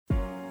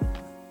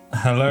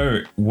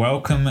Hello,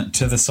 welcome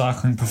to the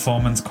Cycling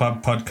Performance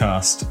Club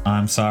podcast.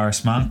 I'm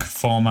Cyrus Monk,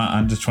 former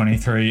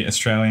under-23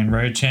 Australian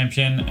road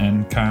champion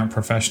and current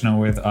professional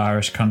with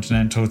Irish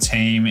Continental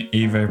team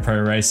Evo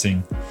Pro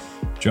Racing.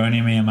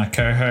 Joining me are my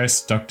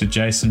co-hosts, Dr.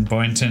 Jason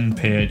Boynton,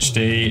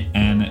 PhD,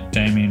 and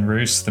Damien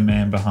Roos, the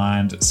man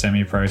behind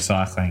Semi-Pro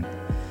Cycling.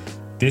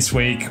 This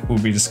week,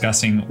 we'll be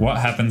discussing what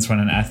happens when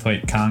an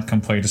athlete can't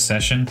complete a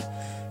session.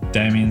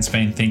 Damien's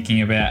been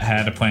thinking about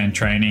how to plan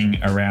training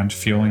around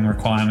fueling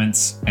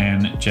requirements,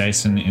 and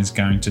Jason is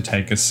going to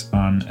take us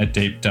on a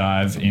deep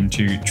dive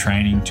into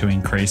training to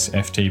increase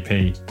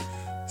FTP.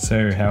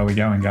 So how are we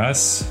going,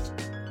 guys?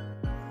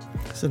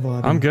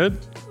 Surviving. I'm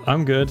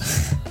good.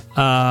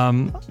 I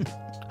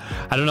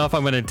don't know if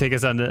I'm going to take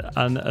us on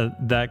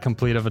that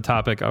complete of a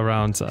topic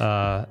around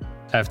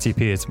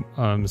FTP.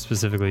 It's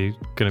specifically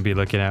going to be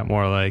looking at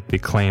more like the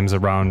claims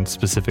around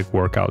specific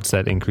workouts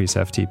that increase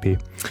FTP.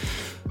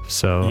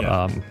 So,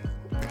 yeah,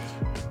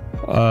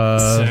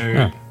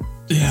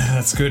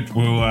 that's good.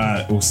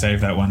 We'll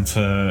save that one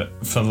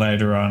for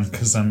later on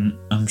because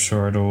I'm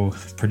sure it'll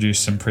produce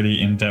some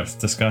pretty in-depth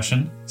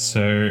discussion.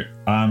 So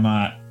I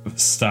might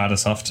start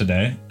us off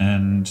today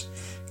and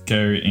go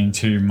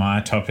into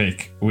my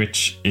topic,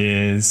 which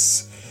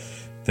is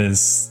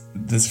there's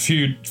a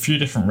few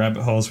different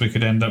rabbit holes we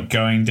could end up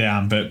going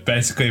down, but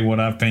basically what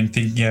I've been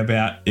thinking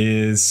about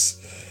is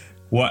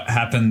what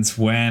happens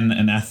when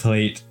an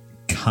athlete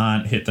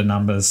can't hit the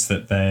numbers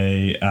that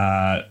they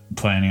are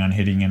planning on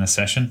hitting in a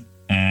session,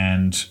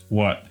 and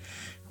what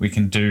we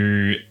can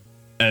do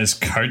as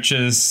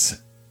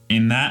coaches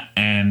in that,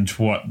 and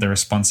what the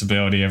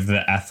responsibility of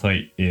the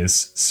athlete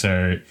is.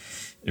 So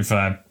if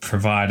I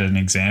provide an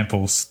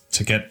example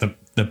to get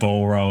the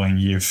ball rolling,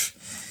 you've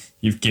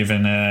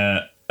given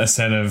a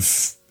set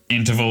of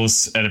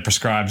intervals at a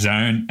prescribed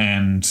zone,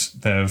 and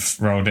they've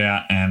rolled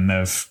out and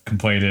they've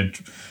completed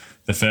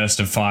the first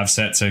of 5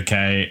 sets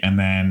okay, and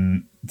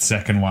then the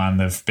second one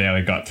they've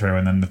barely got through,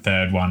 and then the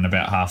third one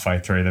about halfway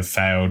through they've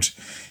failed,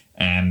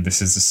 and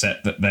this is a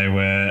set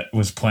that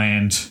was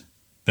planned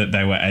that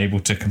they were able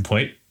to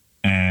complete,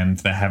 and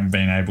they haven't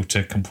been able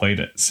to complete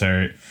it.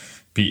 So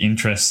be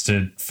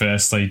interested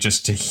firstly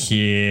just to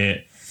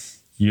hear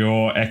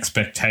your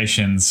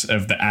expectations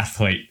of the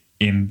athlete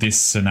in this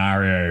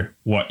scenario,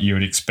 what you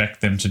would expect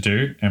them to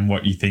do and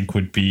what you think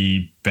would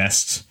be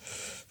best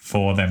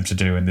for them to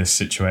do in this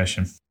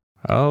situation.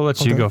 I'll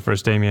let you go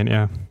first, Damien.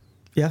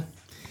 Yeah.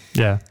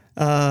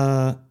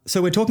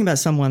 So we're talking about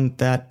someone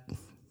that,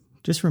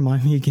 just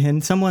remind me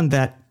again, someone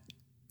that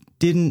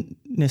didn't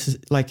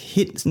necessarily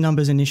hit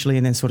numbers initially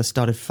and then sort of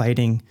started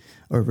fading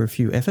over a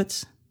few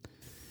efforts.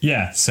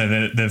 Yeah, so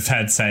they've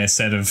had, say, a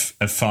set of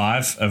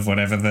 5 of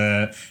whatever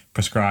the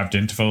prescribed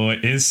interval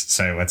is.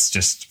 So let's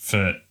just,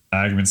 for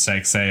argument's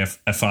sake, say a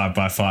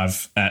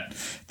 5x5 at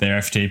their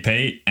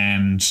FTP,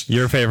 and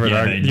your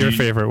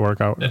favorite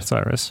workout,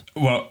 Cyrus.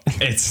 Well,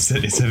 it's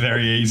a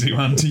very easy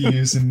one to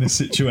use in this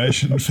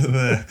situation for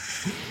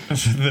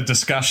the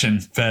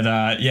discussion. But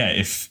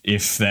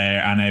if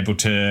they're unable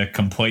to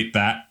complete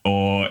that,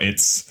 or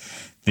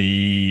it's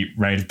the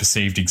rate of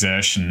perceived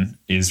exertion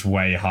is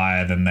way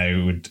higher than they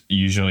would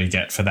usually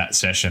get for that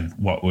session,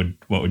 what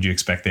would you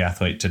expect the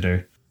athlete to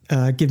do?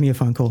 Give me a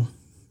phone call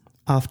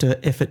after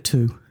effort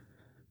 2.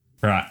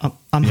 Right.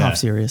 I'm half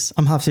serious.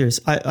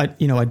 I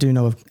do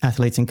know of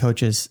athletes and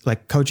coaches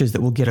that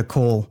will get a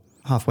call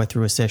halfway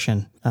through a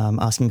session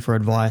asking for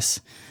advice.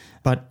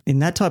 But in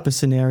that type of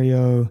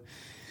scenario,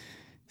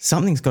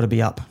 something's got to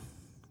be up.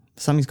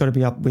 Something's got to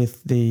be up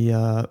with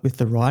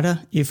the rider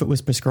if it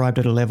was prescribed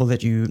at a level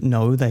that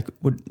they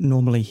would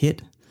normally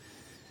hit.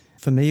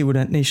 For me, it would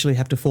initially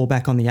have to fall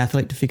back on the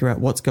athlete to figure out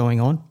what's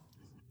going on,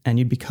 and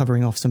you'd be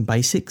covering off some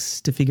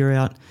basics to figure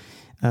out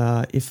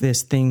if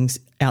there's things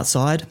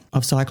outside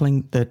of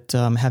cycling that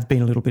have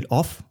been a little bit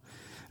off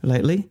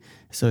lately.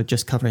 So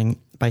just covering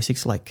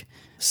basics like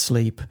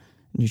sleep,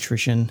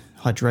 nutrition,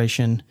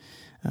 hydration,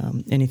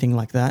 anything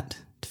like that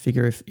to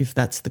figure if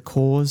that's the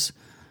cause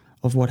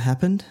of what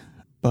happened.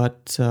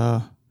 But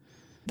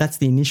that's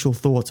the initial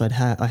thoughts I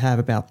have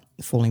about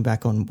falling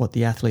back on what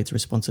the athlete's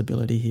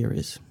responsibility here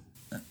is.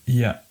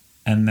 Yeah.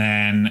 And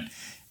then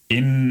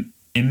in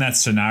that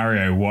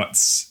scenario,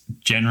 what's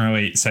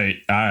generally, so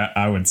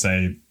I would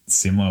say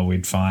similar,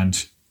 we'd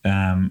find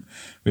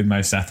with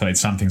most athletes,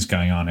 something's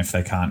going on if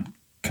they can't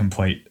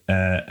complete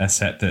a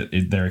set that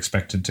they're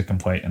expected to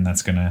complete, and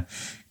that's going to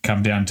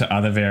come down to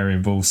other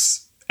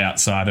variables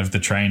outside of the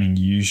training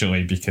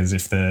usually, because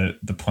if the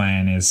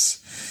plan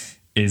is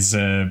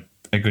a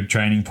good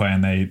training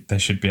plan, they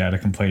should be able to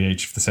complete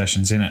each of the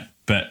sessions in it.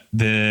 But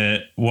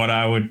what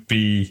I would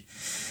be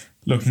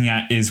looking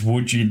at is,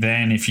 would you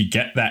then, if you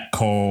get that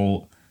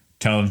call,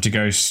 tell them to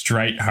go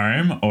straight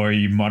home, or are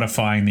you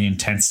modifying the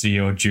intensity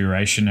or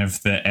duration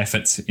of the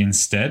efforts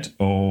instead?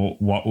 Or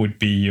what would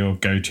be your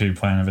go-to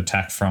plan of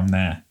attack from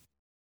there?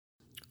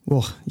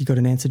 Well, you got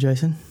an answer,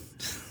 Jason?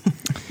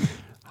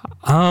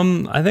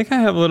 I think I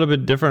have a little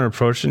bit different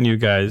approach than you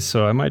guys,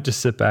 so I might just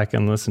sit back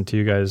and listen to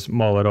you guys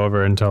mull it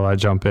over until I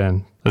jump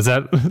in.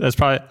 That's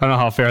probably, I don't know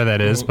how fair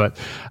that is, but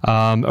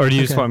or do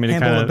you just want me to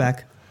kind of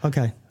back?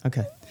 Okay.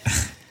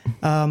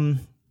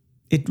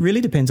 It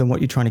really depends on what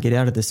you're trying to get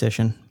out of the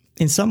session.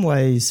 In some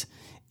ways,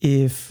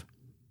 if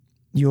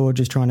you're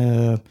just trying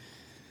to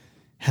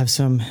have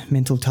some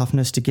mental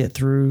toughness to get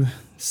through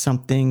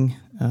something,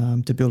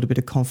 to build a bit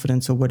of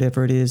confidence or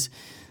whatever it is,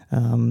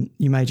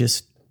 you may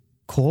just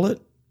call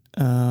it.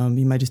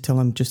 You may just tell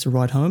them just to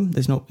ride home.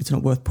 It's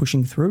not worth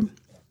pushing through.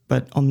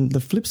 But on the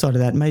flip side of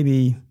that,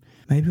 maybe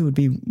it would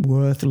be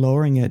worth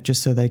lowering it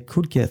just so they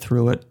could get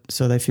through it,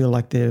 so they feel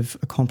like they've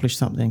accomplished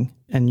something,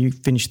 and you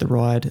finish the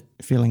ride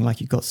feeling like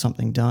you got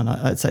something done.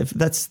 I'd say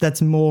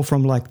that's more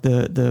from like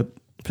the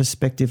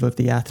perspective of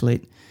the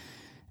athlete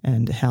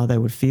and how they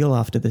would feel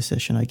after the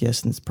session, I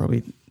guess. And it's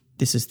probably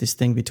this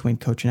thing between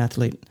coach and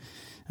athlete,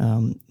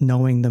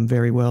 knowing them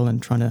very well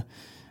and trying to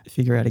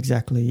figure out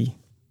exactly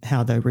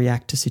how they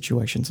react to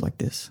situations like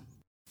this.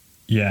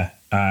 Yeah,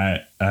 I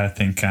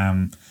think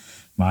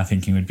my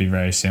thinking would be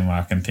very similar.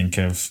 I can think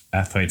of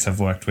athletes I've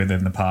worked with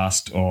in the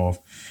past or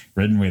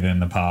ridden with in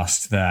the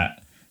past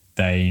that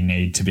they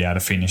need to be able to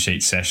finish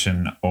each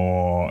session,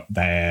 or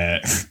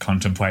they're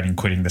contemplating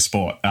quitting the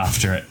sport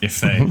after it if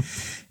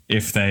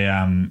they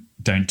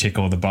don't tick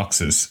all the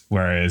boxes,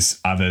 whereas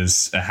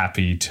others are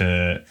happy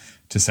to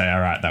say, all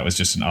right, that was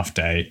just an off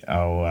day.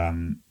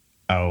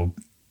 I'll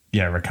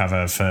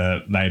recover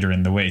for later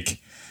in the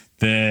week.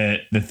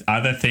 The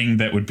other thing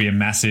that would be a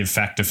massive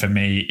factor for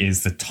me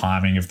is the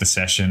timing of the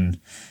session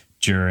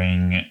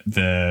during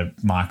the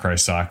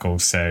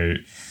microcycle. So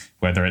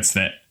whether it's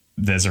that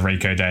there's a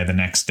Rico day the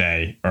next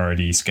day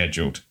already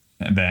scheduled,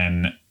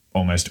 then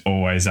almost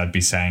always I'd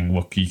be saying,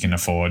 look, you can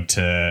afford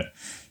to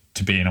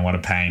be in a lot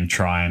of pain,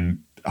 try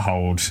and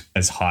hold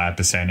as high a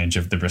percentage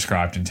of the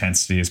prescribed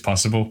intensity as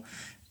possible,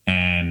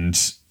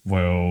 and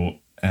we'll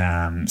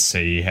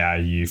see how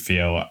you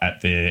feel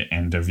at the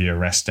end of your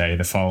rest day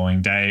the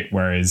following day.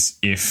 Whereas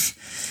if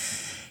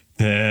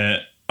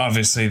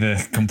obviously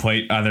the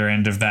complete other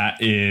end of that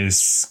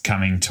is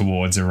coming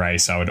towards a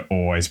race, I would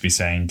always be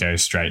saying go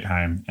straight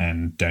home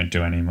and don't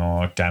do any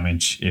more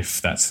damage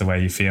if that's the way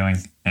you're feeling.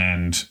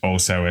 And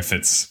also if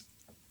it's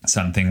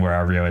something where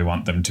I really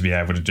want them to be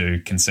able to do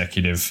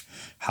consecutive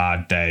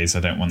hard days, I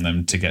don't want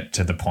them to get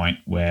to the point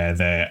where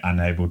they're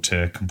unable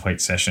to complete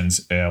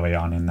sessions early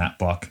on in that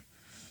block.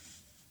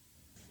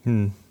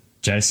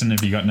 Jason,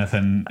 have you got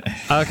nothing?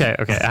 Okay.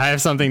 I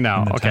have something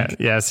now. Okay. Tank?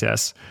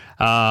 Yes.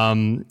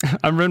 I'm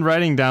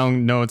writing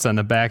down notes on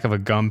the back of a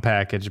gum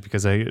package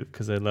because I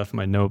left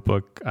my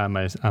notebook on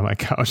my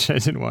couch. I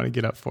didn't want to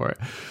get up for it.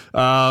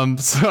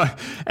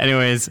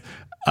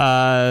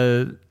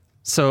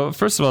 So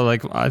first of all,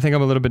 like, I think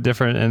I'm a little bit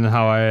different in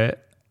how I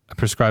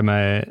prescribe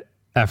my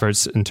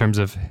efforts in terms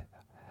of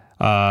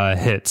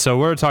HIIT. So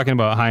we're talking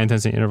about high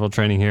intensity interval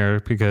training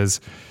here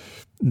because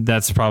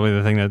that's probably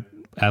the thing that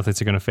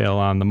athletes are going to fail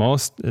on the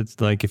most.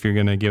 It's like if you're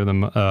going to give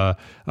them a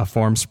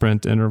form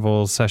sprint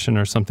interval session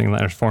or something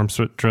like, or form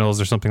drills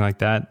or something like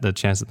that, the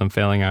chance of them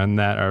failing on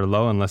that are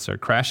low unless they're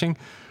crashing.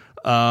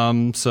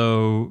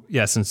 So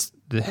yeah, since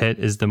the HIIT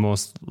is the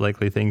most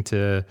likely thing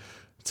to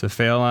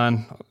fail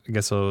on, I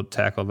guess we'll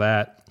tackle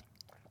that.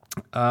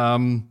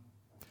 I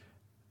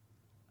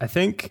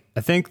think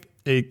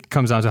it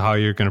comes down to how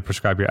you're going to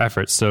prescribe your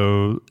efforts.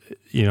 So,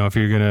 if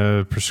you're going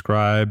to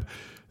prescribe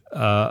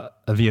a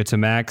VO2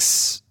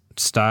 max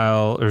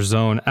style or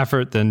zone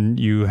effort, then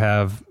you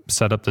have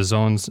set up the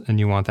zones and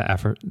you want the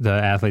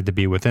athlete to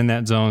be within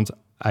that zones.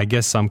 I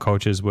guess some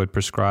coaches would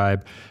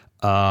prescribe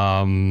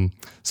something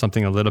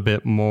a little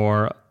bit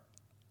more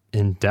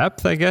in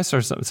depth, I guess,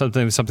 or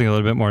something a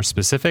little bit more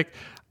specific.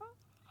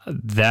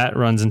 That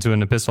runs into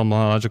an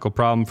epistemological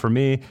problem for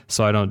me,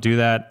 so I don't do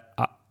that.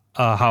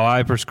 How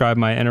I prescribe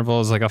my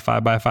intervals, like a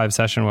 5x5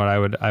 session, what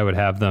I would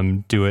have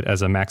them do it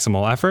as a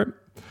maximal effort,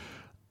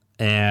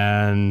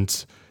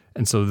 and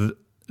so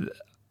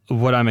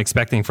what I'm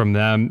expecting from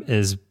them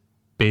is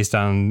based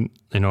on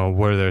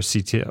where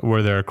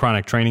their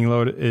chronic training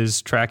load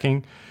is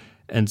tracking,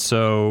 and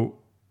so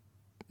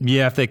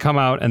yeah, if they come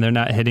out and they're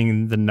not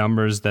hitting the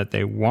numbers that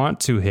they want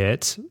to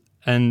hit,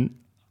 and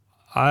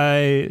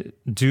I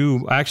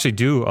actually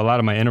do a lot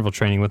of my interval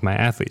training with my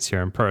athletes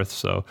here in Perth.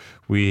 So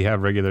we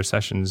have regular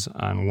sessions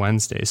on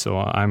Wednesday. So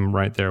I'm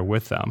right there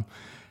with them.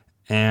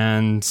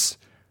 And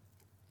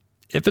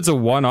if it's a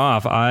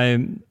one-off,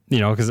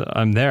 because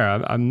I'm there,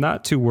 I'm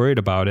not too worried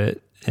about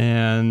it.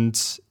 And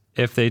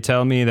if they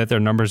tell me that their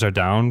numbers are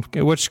down,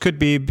 which could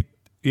be,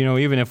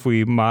 even if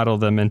we model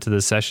them into the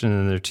session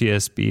and their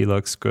TSB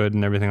looks good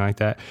and everything like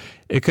that,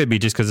 it could be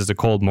just because it's a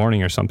cold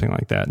morning or something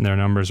like that and their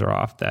numbers are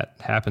off. That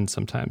happens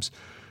sometimes.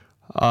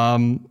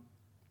 So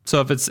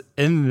if it's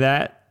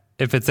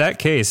that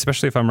case,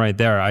 especially if I'm right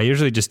there, I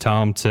usually just tell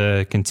them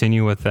to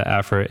continue with the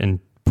effort and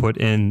put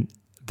in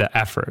the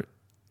effort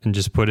and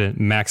just put in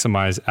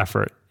maximize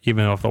effort,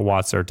 even if the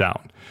watts are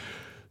down.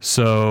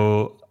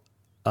 So,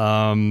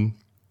 and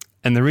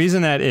the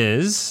reason that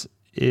is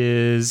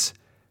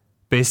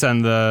based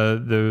on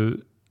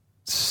the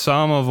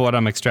some of what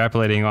I'm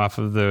extrapolating off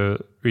of the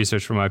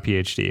research for my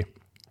PhD,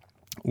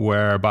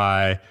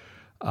 whereby,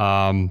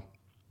 the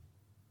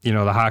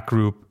Hawk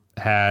group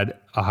had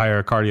a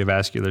higher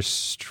cardiovascular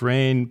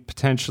strain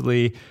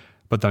potentially,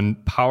 but the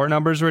power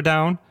numbers were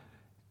down.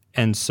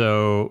 And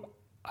so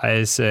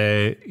I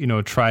say,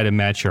 try to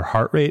match your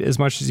heart rate as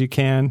much as you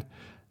can,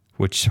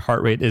 which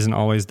heart rate isn't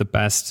always the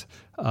best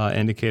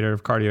indicator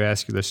of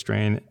cardiovascular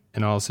strain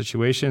in all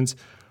situations.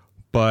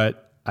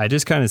 But I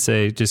just kind of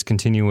say, just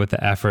continue with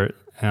the effort,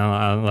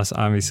 unless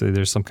obviously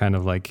there's some kind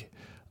of like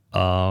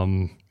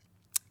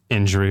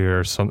injury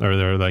or something, or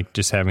they're like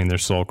just having their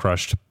soul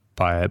crushed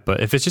by it.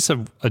 But if it's just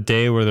a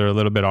day where they're a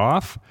little bit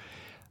off,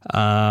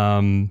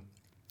 then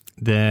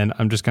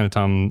I'm just going to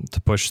tell them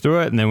to push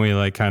through it. And then we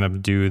like kind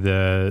of do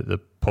the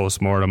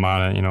post-mortem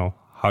on it,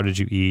 how did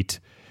you eat,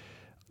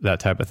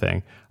 that type of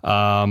thing.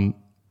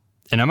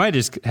 And I might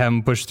just have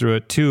them push through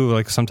it too.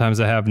 Like sometimes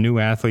I have new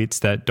athletes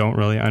that don't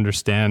really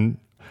understand,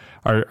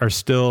 are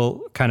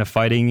still kind of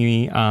fighting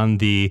me on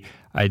the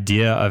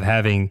idea of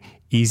having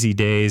easy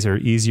days or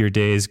easier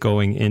days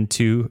going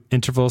into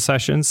interval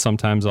sessions.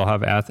 Sometimes I'll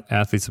have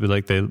athletes will be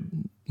like,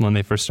 when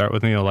they first start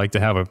with me, they'll like to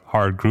have a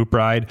hard group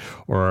ride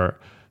or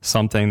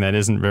something that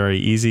isn't very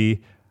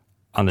easy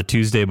on the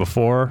Tuesday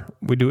before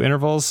we do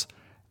intervals.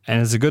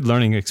 And it's a good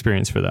learning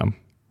experience for them.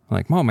 I'm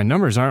like, Mom, my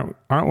numbers aren't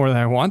where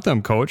I want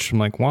them, coach. I'm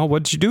like, well,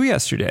 what did you do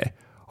yesterday?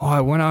 Oh,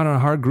 I went out on a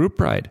hard group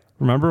ride.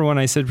 Remember when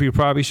I said we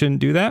probably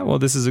shouldn't do that? Well,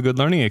 this is a good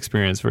learning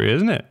experience for you,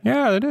 isn't it?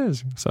 Yeah, it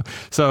is.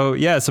 So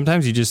yeah,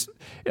 sometimes you just,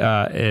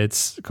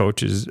 it's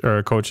coaches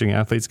or coaching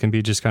athletes can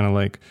be just kind of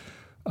like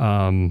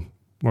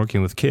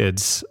working with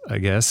kids, I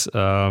guess.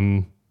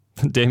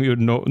 Damien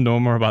would know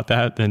more about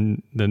that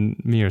than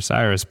me or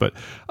Cyrus, but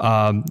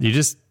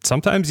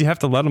sometimes you have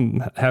to let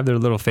them have their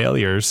little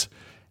failures,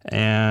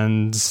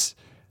 and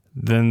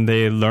then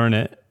they learn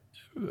it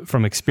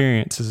from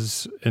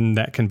experiences, and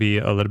that can be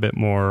a little bit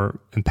more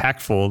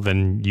impactful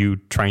than you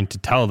trying to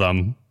tell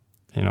them,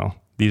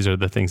 these are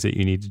the things that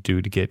you need to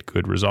do to get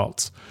good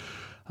results.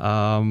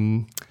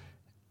 And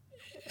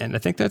I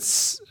think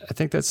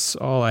that's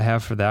all I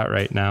have for that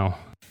right now.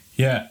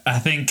 Yeah, I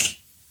think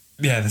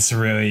there's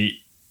some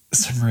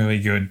really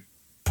good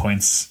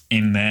points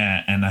in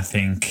there, and I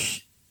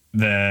think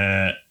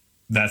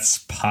that's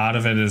part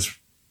of it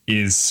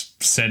is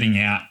setting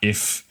out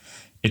if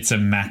it's a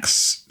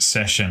max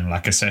session,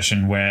 like a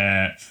session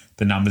where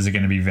the numbers are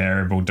going to be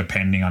variable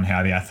depending on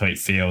how the athlete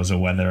feels or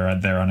whether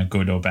they're on a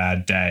good or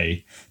bad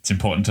day. It's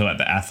important to let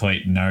the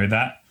athlete know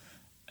that,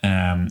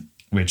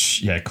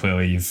 which,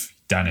 clearly you've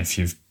done if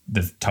you've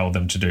told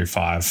them to do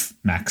 5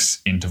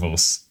 max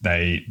intervals.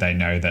 They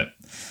know that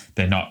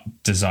they're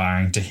not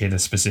desiring to hit a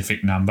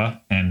specific number.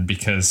 And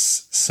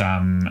because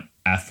some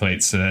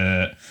athletes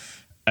are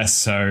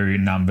so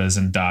numbers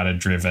and data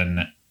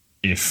driven,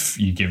 if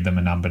you give them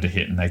a number to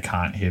hit and they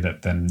can't hit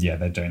it, then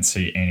they don't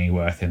see any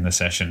worth in the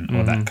session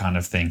or that kind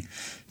of thing.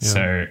 Yeah.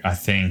 So I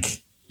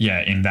think,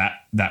 in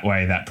that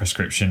way, that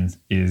prescription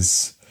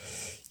is,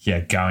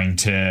 going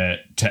to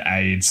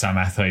aid some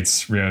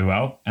athletes really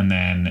well. And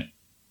then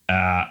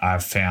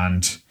I've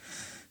found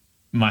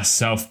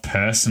myself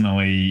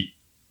personally,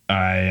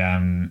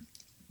 I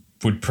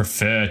would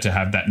prefer to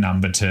have that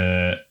number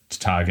to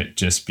target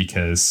just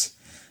because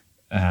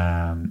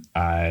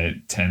I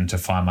tend to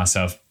find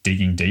myself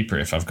digging deeper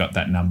if I've got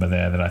that number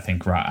there that I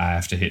think, right, I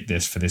have to hit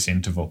this for this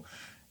interval,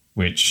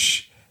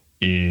 which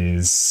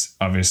is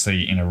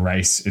obviously in a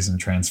race isn't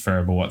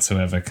transferable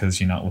whatsoever because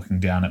you're not looking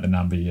down at the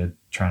number, you're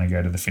trying to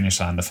go to the finish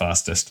line the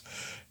fastest.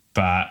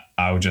 But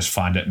I would just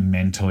find it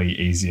mentally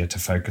easier to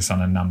focus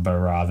on a number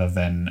rather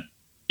than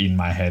in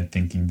my head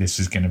thinking this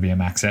is going to be a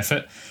max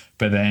effort.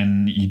 But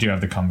then you do have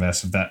the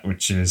converse of that,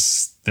 which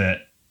is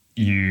that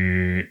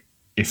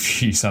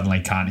if you suddenly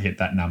can't hit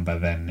that number,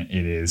 then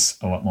it is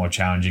a lot more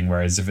challenging.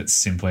 Whereas if it's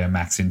simply a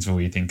max interval,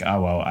 you think,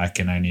 oh, well, I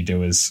can only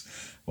do as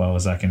well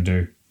as I can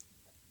do.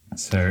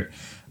 So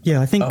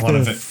I think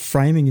the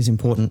framing is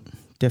important.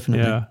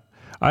 Definitely. Yeah.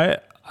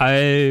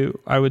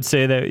 I would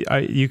say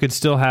that you could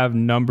still have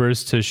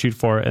numbers to shoot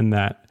for in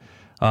that.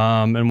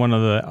 And one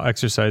of the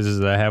exercises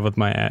that I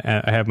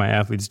have my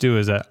athletes do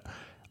is that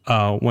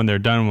when they're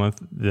done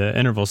with the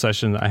interval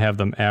session, I have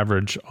them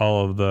average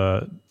all of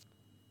the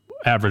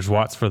average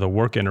watts for the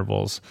work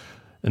intervals,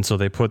 and so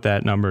they put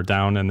that number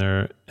down in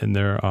their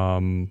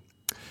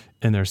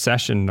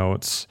session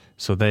notes,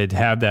 so they'd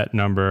have that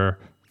number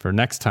for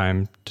next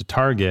time to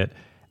target.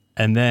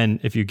 And then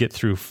if you get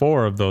through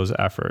 4 of those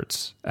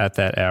efforts at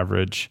that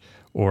average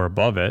or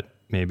above it,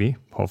 maybe,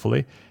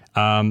 hopefully,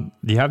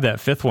 you have that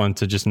 5th one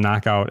to just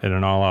knock out at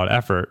an all-out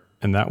effort,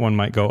 and that one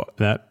might go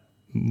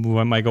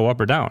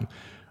up or down.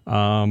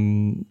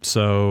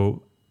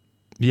 So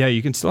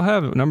you can still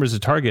have numbers to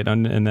target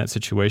in that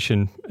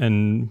situation,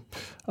 and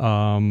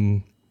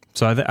so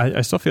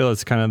I still feel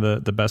it's kind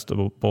of the best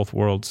of both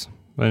worlds.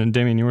 And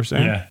Damien, you were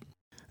saying,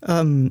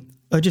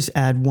 I'll just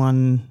add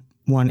one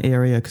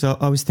area because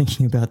I was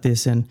thinking about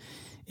this, and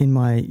in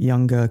my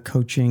younger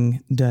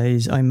coaching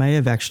days, I may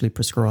have actually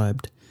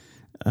prescribed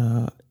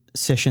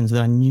sessions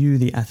that I knew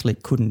the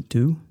athlete couldn't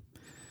do.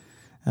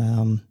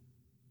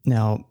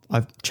 Now,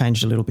 I've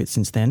changed a little bit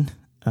since then.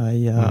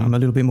 I'm a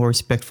little bit more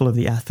respectful of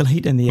the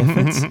athlete and the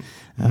efforts,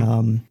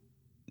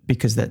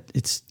 because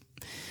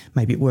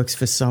maybe it works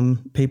for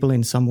some people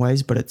in some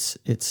ways, but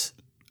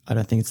I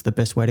don't think it's the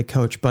best way to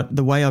coach. But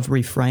the way I've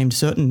reframed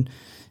certain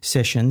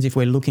sessions, if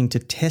we're looking to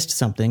test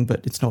something,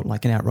 but it's not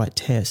like an outright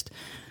test,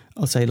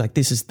 I'll say like,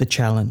 this is the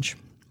challenge.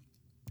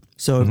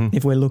 So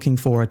if we're looking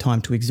for a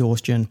time to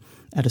exhaustion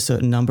at a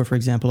certain number, for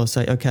example, I'll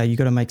say, okay, you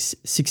got to make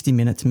 60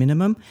 minutes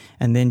minimum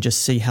and then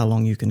just see how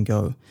long you can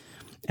go.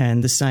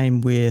 And the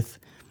same with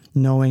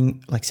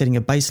knowing, like setting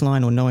a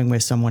baseline or knowing where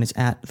someone is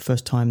at the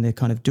first time they're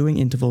kind of doing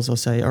intervals. I'll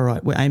say, all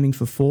right, we're aiming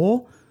for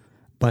 4,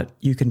 but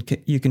you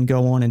can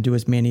go on and do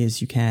as many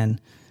as you can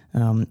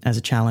as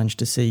a challenge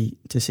to see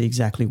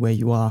exactly where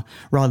you are,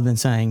 rather than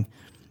saying,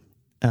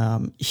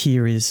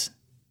 here is,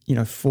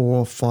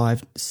 4,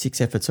 5,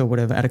 6 efforts or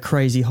whatever at a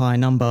crazy high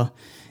number,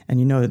 and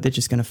you know that they're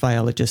just going to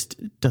fail. It just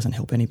doesn't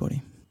help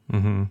anybody.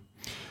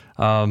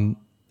 I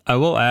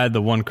will add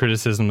the one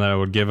criticism that I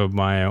would give of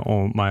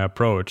my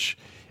approach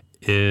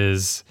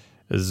is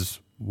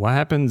what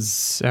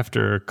happens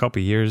after a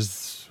couple of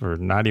years, or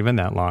not even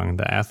that long.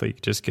 The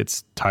athlete just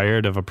gets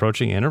tired of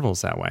approaching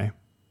intervals that way,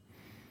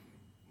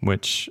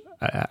 which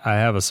I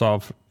have a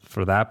solve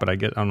for that, but I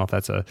don't know if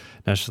that's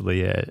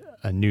necessarily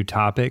a new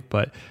topic,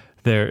 but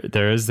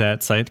there is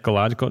that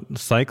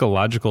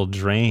psychological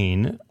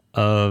drain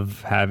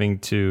of having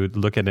to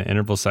look at an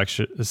interval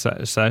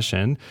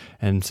session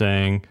and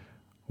saying,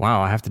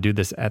 wow, I have to do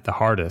this at the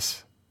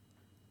hardest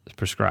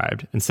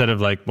prescribed, instead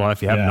of like, well,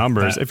 if you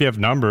have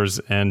numbers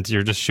and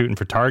you're just shooting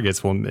for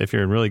targets, well, if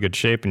you're in really good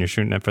shape and you're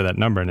shooting it for that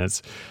number and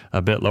it's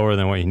a bit lower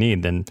than what you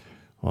need, then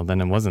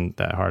it wasn't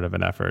that hard of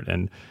an effort.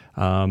 And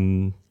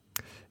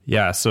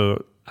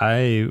so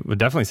I would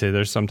definitely say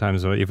there's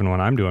sometimes, even when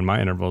I'm doing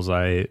my intervals,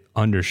 I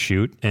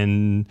undershoot,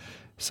 and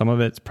some of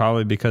it's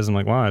probably because I'm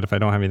like, wow, if I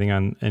don't have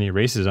any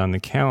races on the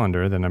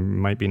calendar, then I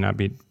might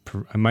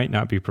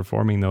not be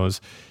performing those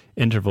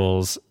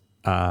intervals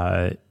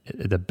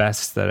the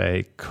best that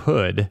I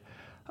could.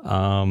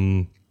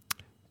 And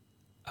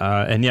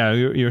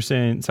you were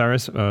saying,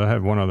 Cyrus, I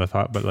have one other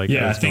thought, but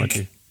I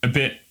think a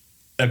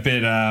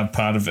big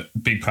part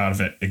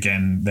of it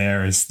again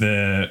there is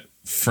the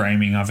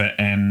framing of it,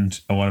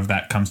 and a lot of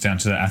that comes down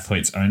to the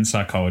athlete's own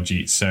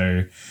psychology.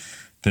 So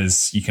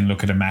you can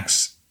look at a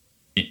max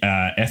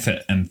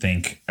effort and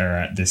think, all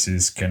right, this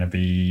is going to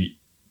be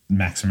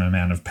maximum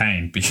amount of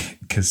pain,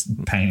 because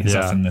pain is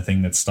often the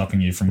thing that's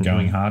stopping you from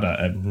going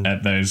harder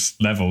at those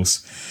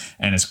levels,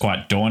 and it's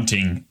quite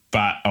daunting.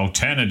 But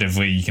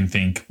alternatively, you can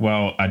think,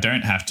 well, I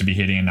don't have to be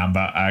hitting a number,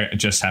 I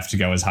just have to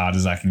go as hard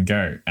as I can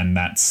go, and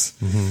that's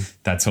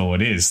all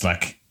it is.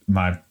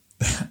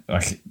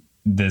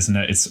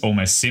 It's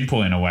almost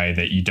simple in a way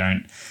that you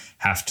don't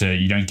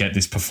get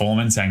this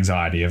performance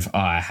anxiety of,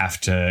 I have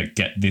to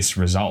get this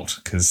result,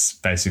 because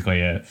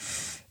basically a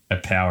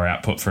power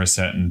output for a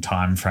certain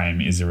time frame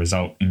is a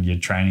result in your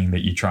training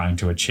that you're trying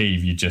to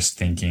achieve. You're just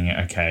thinking,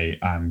 okay,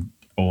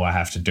 all I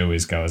have to do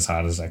is go as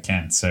hard as I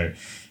can. So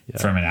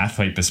from an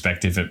athlete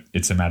perspective,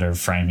 it's a matter of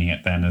framing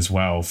it then as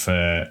well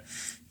for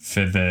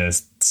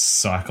the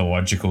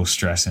psychological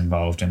stress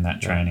involved in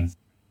that training.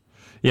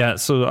 Yeah.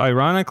 So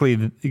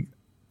ironically,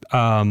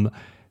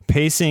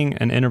 pacing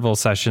an interval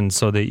session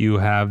so that you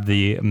have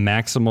the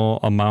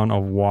maximal amount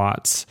of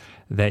watts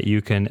that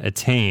you can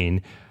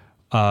attain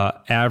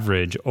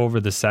average over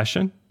the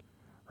session,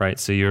 right?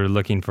 So you're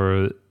looking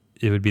for,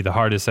 it would be the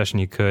hardest session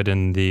you could,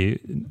 and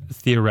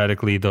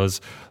theoretically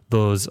the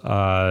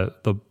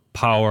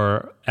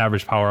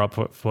average power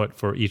output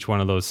for each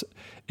one of those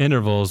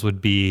intervals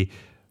would be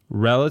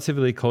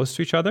relatively close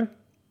to each other.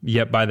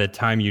 Yet by the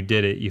time you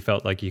did it, you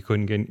felt like you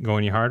couldn't go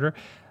any harder.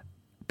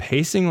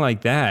 Pacing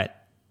like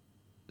that,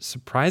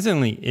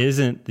 surprisingly,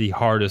 isn't the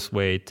hardest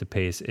way to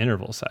pace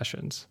interval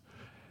sessions.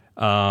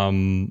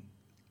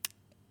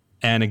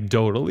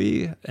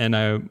 Anecdotally, and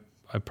I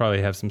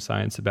probably have some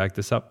science to back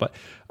this up, but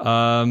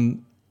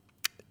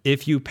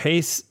if you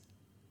pace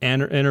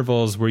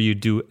intervals where you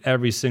do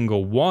every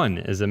single one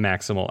as a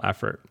maximal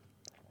effort,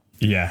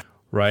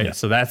 right? Yeah.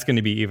 So that's going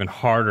to be even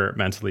harder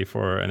mentally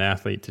for an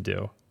athlete to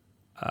do.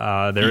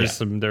 There is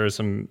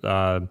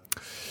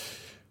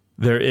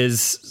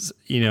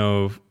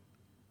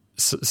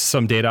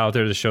some data out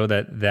there to show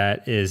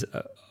that is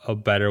a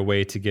better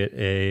way to get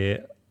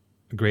a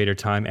greater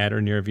time at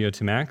or near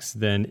VO2 max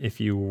than if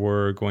you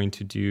were going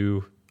to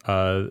do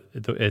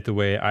it the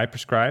way I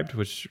prescribed,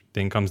 which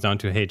then comes down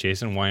to, hey,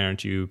 Jason, why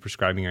aren't you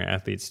prescribing your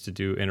athletes to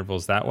do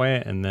intervals that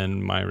way? And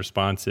then my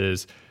response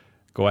is,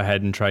 go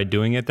ahead and try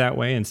doing it that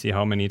way and see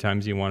how many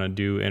times you want to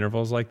do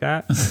intervals like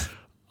that.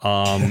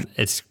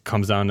 It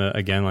comes down to,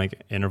 again,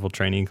 like interval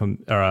training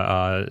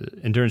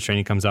endurance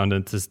training comes down to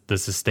the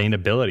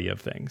sustainability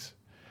of things.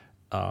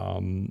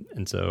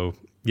 And so,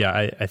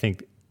 I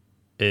think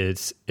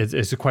it's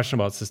a question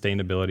about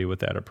sustainability with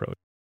that approach.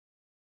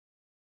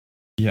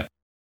 Yeah.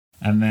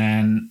 And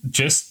then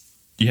just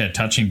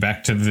touching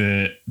back to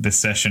the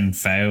session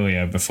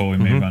failure before we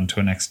move on to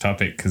a next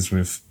topic, because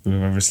we've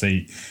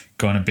obviously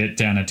gone a bit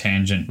down a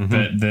tangent.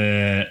 But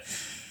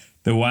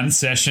the one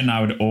session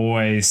I would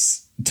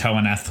always tell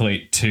an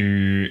athlete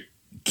to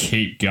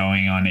keep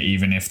going on,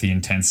 even if the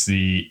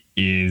intensity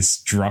is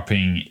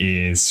dropping,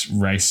 is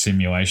race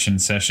simulation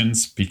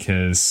sessions,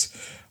 because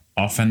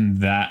often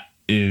that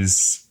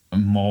is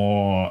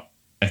more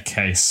a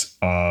case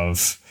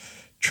of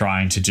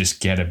trying to just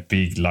get a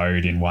big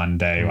load in one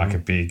day, like a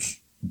big,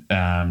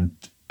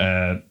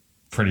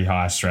 pretty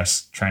high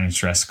training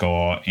stress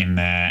score in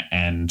there,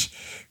 and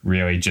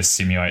really just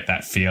simulate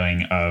that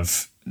feeling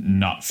of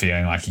not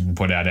feeling like you can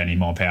put out any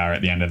more power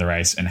at the end of the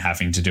race and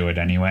having to do it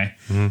anyway.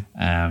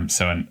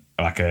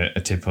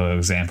 A typical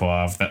example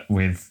of that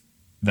with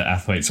the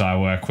athletes I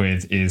work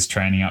with is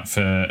training up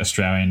for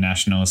Australian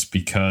nationals,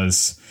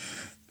 because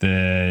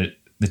the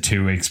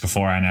 2 weeks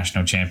before our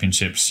national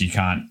championships, you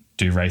can't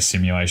do race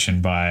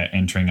simulation by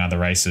entering other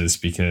races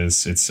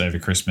because it's over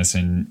Christmas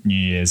and New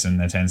Year's, and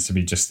there tends to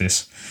be just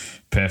this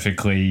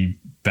perfectly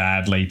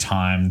badly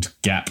timed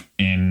gap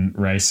in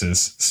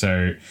races.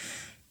 So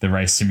the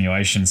race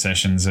simulation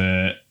sessions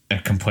are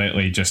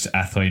completely just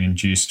athlete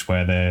induced,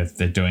 where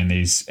they're doing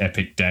these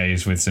epic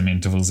days with some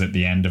intervals at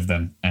the end of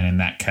them. And in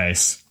that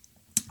case,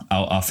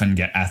 I'll often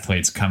get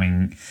athletes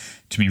coming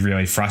to me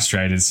really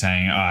frustrated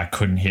saying, I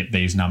couldn't hit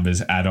these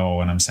numbers at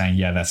all. And I'm saying,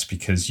 yeah, that's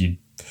because you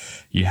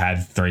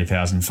had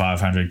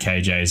 3,500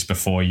 kJs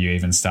before you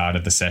even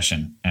started the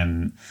session.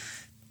 And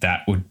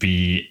that would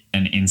be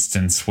an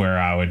instance where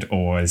I would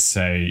always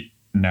say,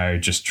 no,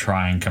 just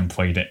try and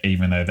complete it,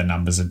 even though the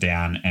numbers are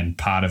down. And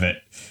part of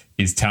it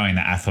is telling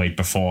the athlete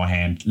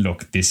beforehand,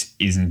 look, this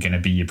isn't going to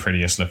be your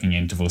prettiest looking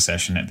interval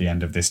session at the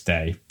end of this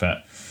day,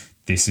 but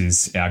this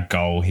is our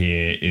goal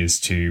here, is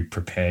to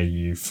prepare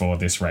you for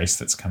this race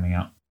that's coming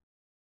up.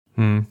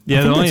 Yeah,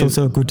 I think that's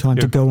also a good time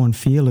to go on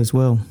feel as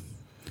well.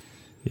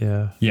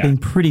 Yeah. Being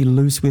pretty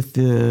loose with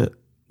the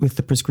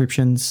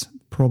prescriptions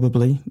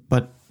probably,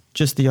 but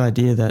just the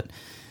idea that,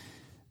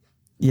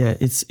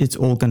 it's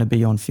all going to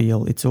be on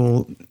feel. It's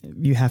all,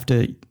 you have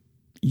to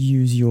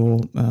use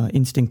your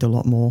instinct a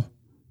lot more,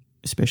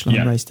 especially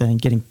on race day,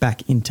 and getting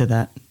back into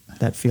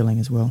that feeling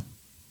as well.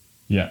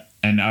 Yeah.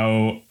 And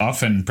I'll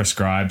often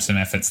prescribe some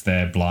efforts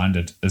there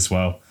blinded as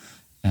well,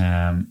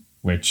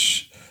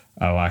 which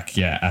I like,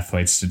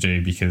 athletes to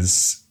do,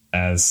 because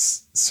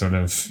as sort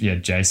of,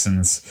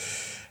 Jason's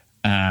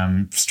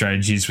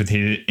strategies with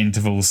his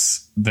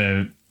intervals,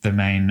 the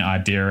main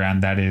idea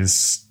around that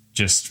is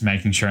just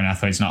making sure an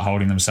athlete's not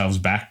holding themselves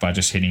back by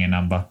just hitting a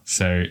number.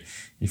 So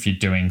if you're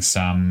doing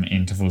some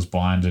intervals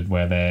blinded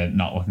where they're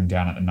not looking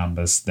down at the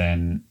numbers,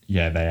 then they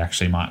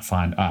actually might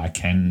find, I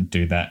can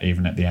do that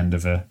even at the end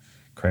of a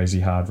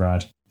crazy hard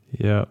ride.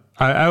 Yeah.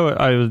 I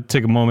would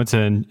take a moment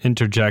to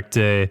interject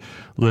a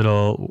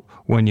little,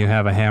 when you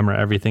have a hammer,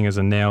 everything is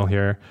a nail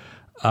here.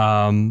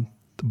 But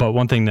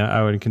one thing that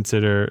I would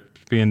consider,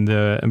 being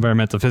the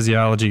environmental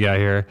physiology guy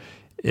here,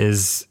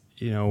 is,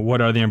 what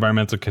are the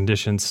environmental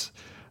conditions?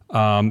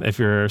 If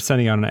you're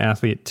sending out an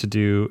athlete to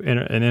do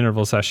an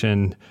interval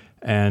session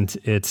and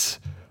it's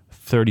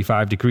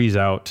 35 degrees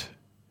out,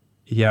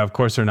 of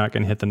course they're not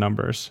going to hit the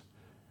numbers.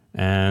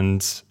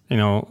 And,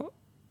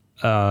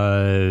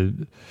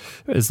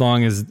 as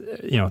long as,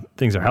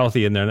 things are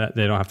healthy and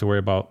they don't have to worry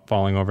about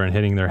falling over and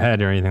hitting their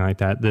head or anything like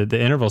that, the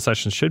interval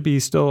sessions should be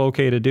still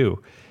okay to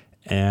do.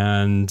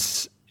 And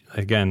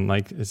again,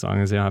 like, as long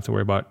as they don't have to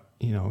worry about,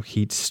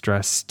 heat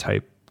stress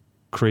type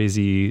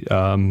crazy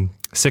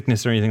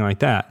sickness or anything like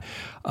that.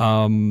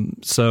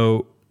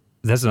 So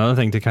that's another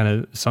thing, to kind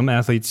of, some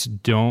athletes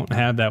don't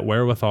have that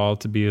wherewithal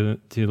to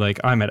like,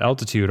 I'm at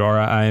altitude, or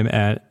I'm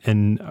at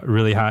a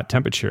really hot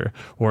temperature,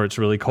 or it's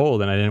really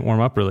cold and I didn't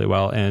warm up really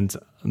well and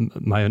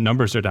my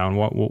numbers are down.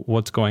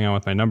 What's going on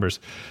with my numbers?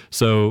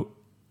 So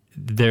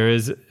it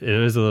is a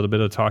little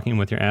bit of talking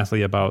with your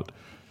athlete about,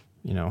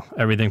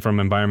 everything from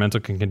environmental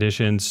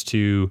conditions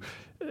to,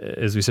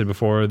 as we said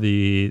before,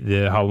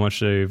 the how much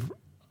they've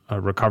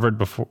recovered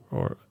before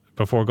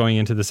going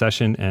into the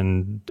session,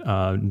 and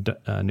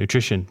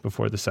nutrition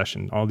before the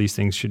session. All these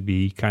things should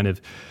be kind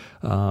of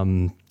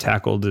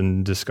tackled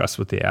and discussed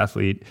with the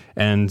athlete,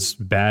 and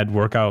bad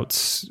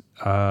workouts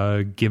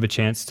give a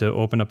chance to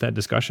open up that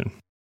discussion.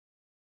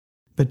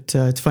 But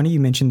it's funny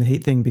you mentioned the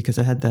heat thing, because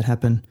I had that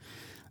happen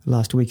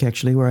last week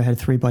actually, where I had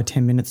 3 by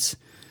 10 minutes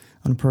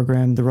on a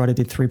program. The rider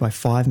did 3 by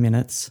 5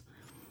 minutes,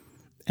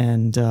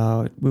 and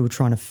we were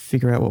trying to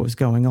figure out what was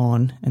going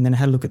on. And then I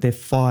had a look at their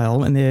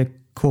file, and their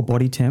core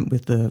body temp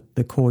with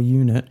the core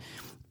unit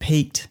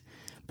peaked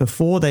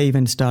before they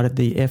even started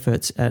the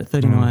efforts at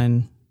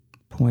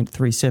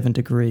 39.37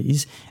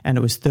 degrees, and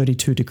it was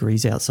 32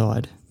 degrees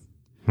outside.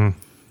 I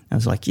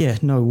was like,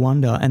 no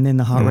wonder. And then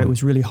the heart rate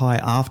was really high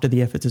after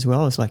the efforts as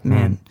well. It's like,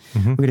 man,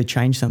 we're going to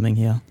change something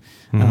here.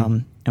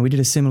 And we did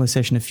a similar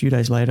session a few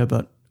days later,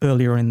 but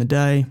earlier in the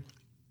day.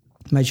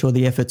 Made sure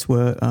the efforts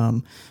were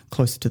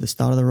closer to the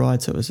start of the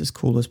ride, so it was as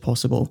cool as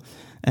possible.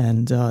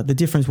 And the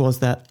difference was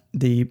that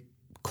the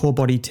core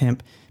body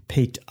temp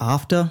peaked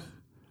after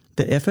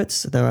the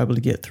efforts that they were able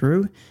to get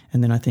through.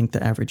 And then I think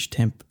the average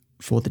temp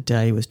for the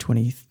day was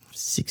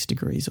 26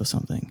 degrees or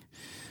something.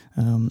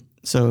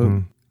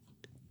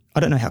 I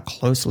don't know how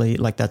closely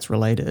like that's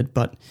related,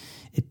 but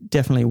it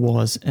definitely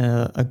was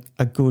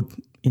a good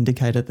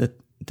indicator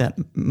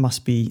that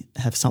must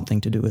have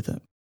something to do with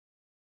it.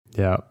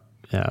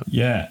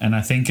 Yeah, and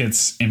I think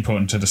it's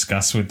important to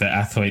discuss with the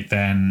athlete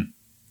then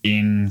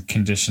in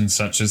conditions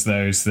such as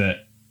those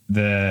that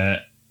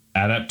the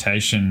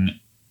adaptation,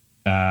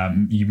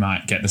 you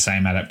might get the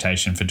same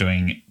adaptation for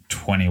doing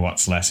 20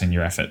 watts less in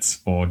your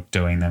efforts or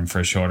doing them for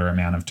a shorter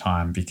amount of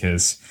time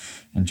because,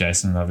 and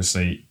Jason is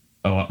obviously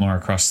a lot more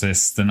across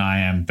this than I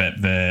am,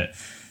 but the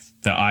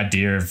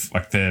idea of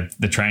like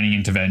the training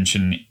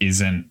intervention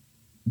isn't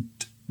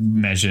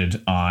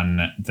measured on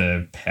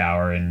the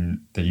power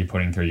that you're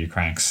putting through your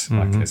cranks,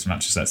 like as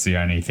much as that's the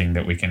only thing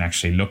that we can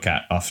actually look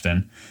at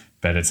often,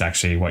 but it's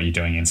actually what you're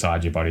doing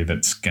inside your body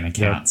that's going to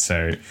count.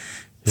 So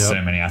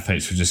many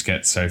athletes will just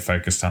get so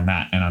focused on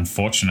that, and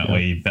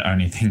unfortunately the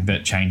only thing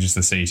that changes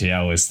the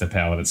CTL is the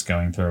power that's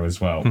going through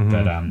as well.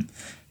 But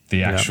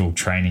the actual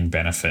training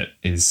benefit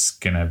is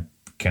gonna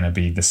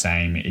be the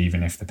same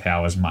even if the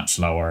power is much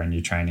lower and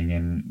you're training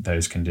in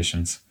those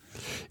conditions.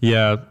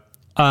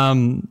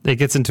 It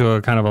gets into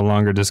a kind of a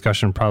longer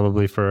discussion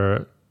probably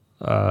for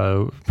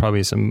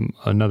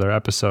another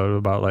episode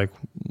about like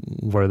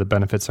where the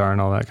benefits are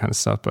and all that kind of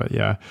stuff. But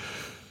yeah,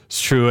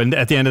 it's true. And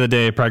at the end of the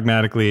day,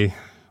 pragmatically,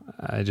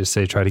 I just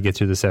say try to get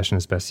through the session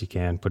as best you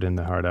can, put in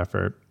the hard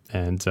effort.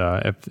 And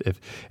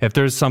if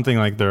there's something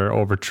like they're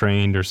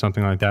overtrained or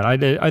something like that,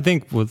 I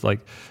think with like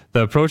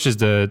the approaches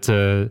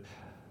to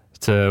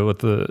with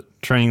the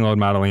training load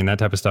modeling and that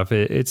type of stuff,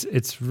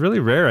 it's really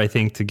rare, I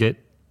think, to get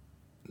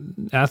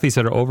athletes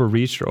that are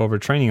overreached or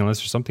overtraining unless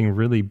there's something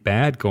really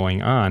bad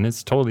going on.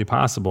 It's totally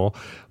possible,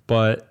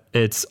 but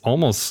it's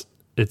almost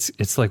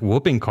it's like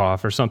whooping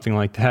cough or something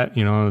like that.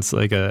 You know, it's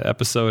like an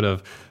episode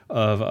of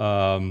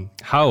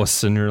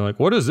House, and you're like,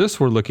 what is this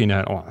we're looking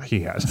at? Oh,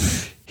 he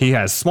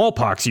has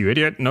smallpox, you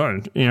idiot. No,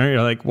 you know,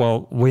 you're like,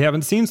 well, we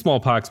haven't seen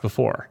smallpox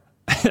before.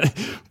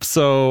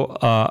 So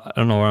I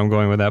don't know where I'm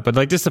going with that, but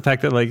like just the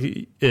fact that like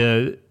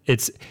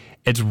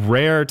it's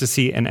rare to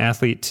see an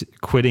athlete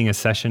quitting a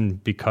session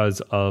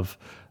because of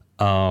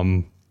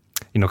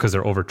because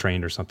they're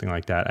overtrained or something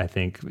like that. I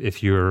think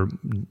if you're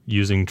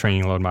using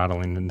training load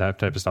modeling and that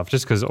type of stuff,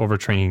 just because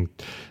overtraining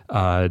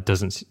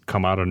doesn't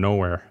come out of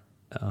nowhere.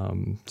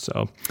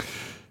 So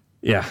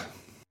yeah.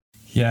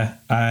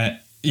 I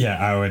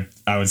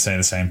would say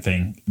the same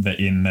thing, that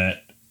in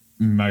that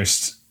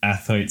most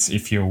athletes,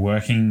 if you're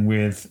working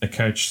with a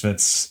coach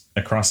that's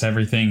across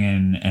everything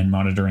and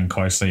monitoring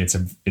closely, it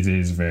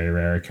is a very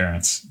rare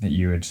occurrence that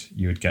you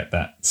would get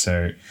that.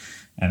 So,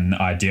 and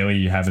ideally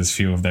you have as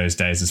few of those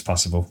days as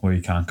possible where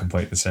you can't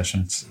complete the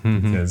sessions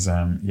because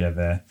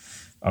they're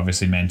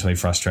obviously mentally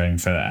frustrating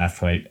for the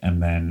athlete,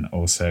 and then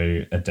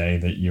also a day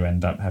that you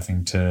end up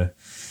having to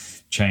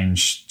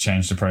change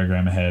the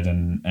program ahead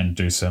and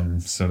do some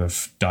sort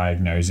of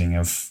diagnosing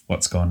of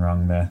what's gone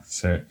wrong there.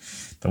 So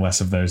the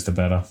less of those, the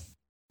better.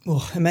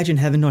 Well, imagine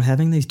not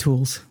having these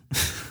tools.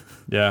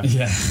 Yeah.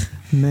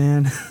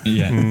 Man.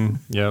 Yeah.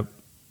 Yep.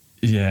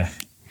 Yeah,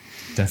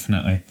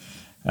 definitely.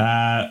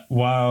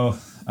 Well,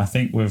 I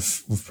think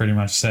we've pretty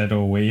much said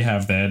all we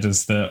have there.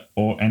 Does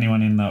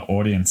anyone in the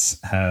audience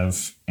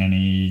have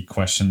any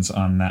questions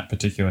on that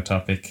particular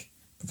topic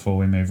before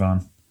we move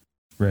on?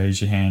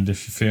 Raise your hand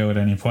if you feel at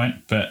any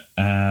point, but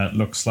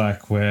looks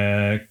like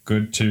we're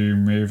good to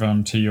move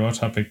on to your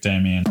topic,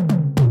 Damien.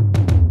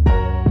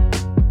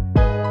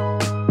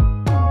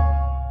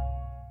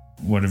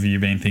 What have you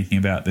been thinking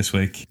about this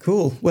week?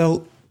 Cool.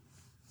 Well,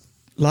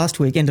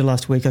 end of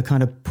last week, I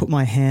kind of put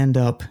my hand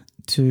up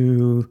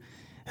to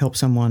help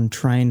someone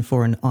train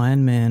for an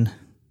Ironman,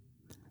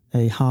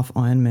 a half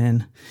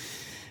Ironman,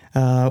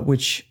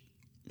 which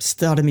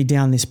started me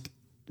down this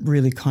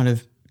really kind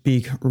of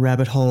big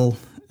rabbit hole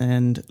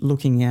and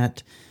looking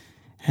at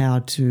how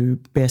to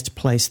best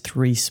place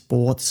 3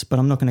 sports. But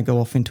I'm not going to go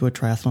off into a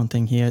triathlon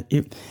thing here.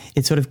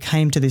 It sort of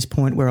came to this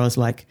point where I was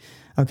like,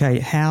 okay,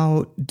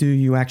 how do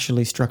you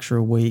actually structure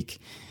a week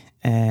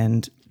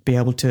and be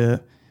able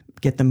to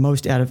get the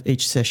most out of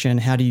each session?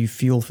 How do you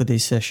fuel for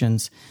these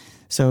sessions?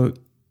 So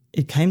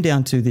it came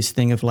down to this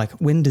thing of like,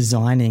 when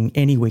designing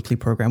any weekly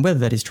program, whether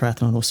that is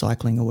triathlon or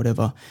cycling or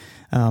whatever,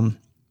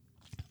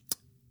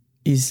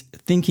 is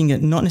thinking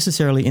it not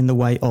necessarily in the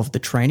way of the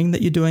training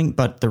that you're doing,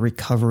 but the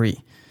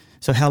recovery.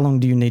 So how long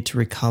do you need to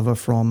recover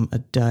from a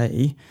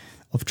day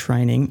of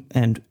training,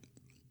 and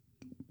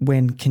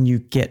when can you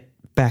get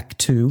back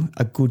to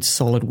a good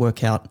solid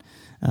workout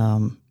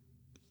the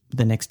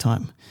next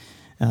time?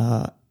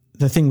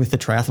 The thing with the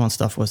triathlon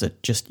stuff was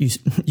it just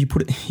you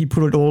put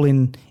it all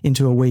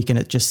into a week, and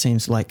it just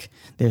seems like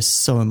there's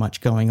so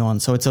much going on.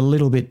 So it's a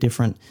little bit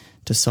different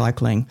to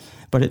cycling,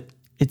 but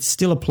it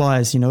still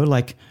applies.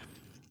 Like,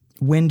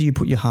 when do you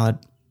put your hard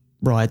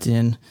rides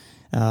in?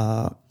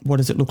 What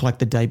does it look like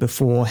the day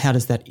before? How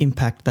does that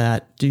impact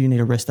that? Do you need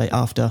a rest day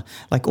after?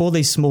 Like all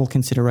these small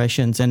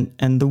considerations. And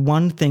the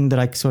one thing that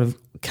I sort of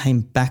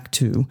came back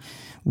to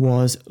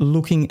was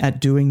looking at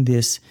doing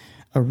this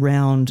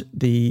around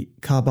the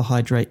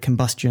carbohydrate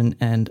combustion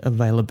and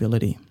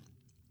availability.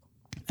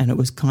 And it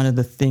was kind of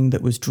the thing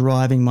that was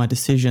driving my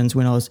decisions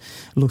when I was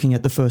looking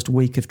at the first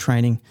week of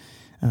training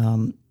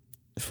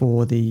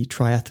for the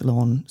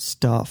triathlon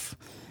stuff.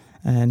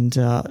 And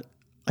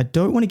I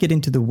don't want to get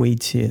into the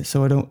weeds here.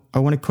 So I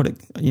want to cut it,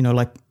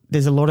 like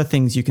there's a lot of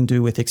things you can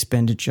do with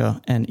expenditure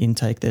and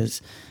intake.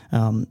 There's,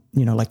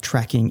 like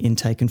tracking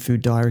intake and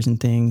food diaries and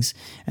things,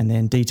 and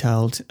then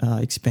detailed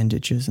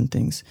expenditures and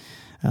things.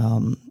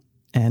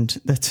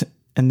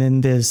 And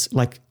then there's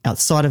like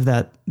outside of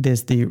that,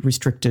 there's the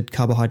restricted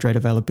carbohydrate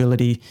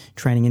availability,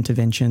 training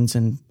interventions,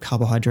 and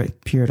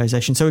carbohydrate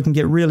periodization. So it can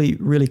get really,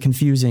 really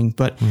confusing.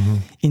 But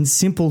in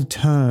simple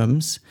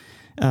terms,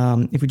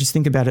 if we just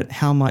think about it,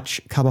 how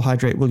much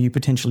carbohydrate will you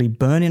potentially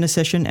burn in a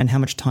session, and how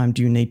much time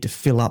do you need to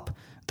fill up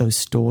those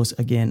stores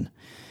again?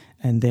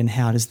 And then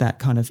how does that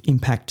kind of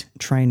impact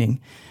training?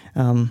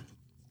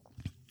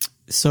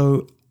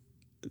 So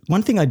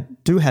one thing I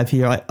do have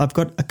here, I've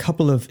got a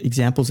couple of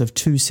examples of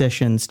 2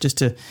 sessions just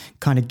to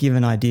kind of give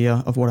an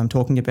idea of what I'm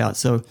talking about.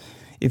 So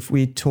if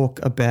we talk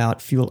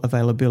about fuel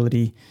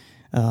availability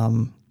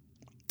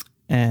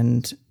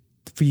and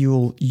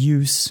fuel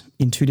use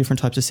in 2 different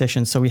types of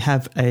sessions. So we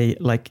have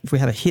if we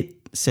have a HIIT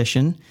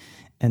session,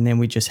 and then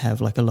we just have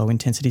like a low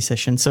intensity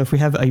session. So if we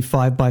have a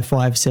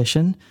 5x5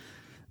 session,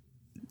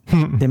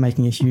 they're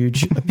making a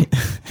huge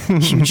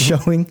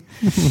showing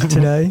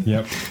today.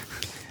 Yep.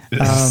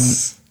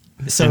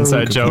 So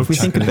inside joke. If we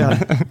think about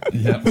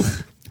Yep.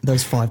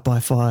 those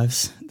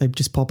 5x5s, they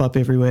just pop up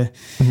everywhere.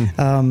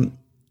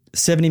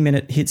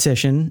 70-minute HIIT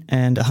session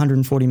and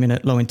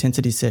 140-minute low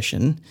intensity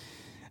session.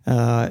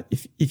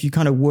 If you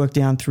kind of work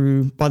down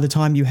through, by the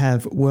time you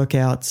have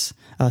warm-ups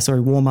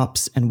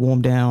and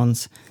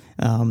warm-downs,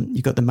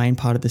 you've got the main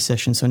part of the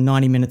session. So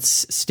 90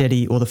 minutes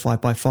steady or the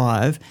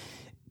 5x5,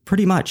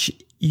 pretty much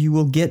you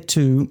will get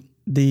to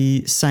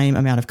the same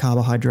amount of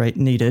carbohydrate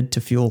needed to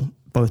fuel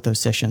both those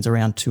sessions,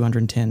 around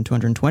 210,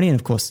 220. And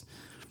of course,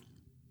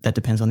 that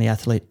depends on the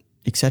athlete,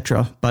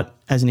 etc. But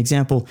as an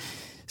example,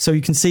 so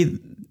you can see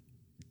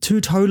 2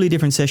 totally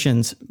different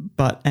sessions,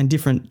 and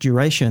different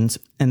durations,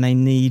 and they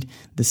need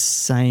the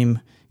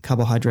same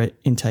carbohydrate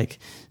intake.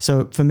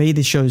 So for me,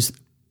 this shows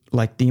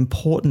like the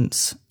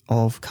importance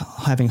of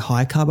having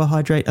high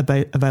carbohydrate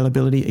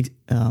availability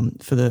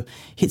for the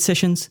HIIT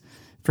sessions,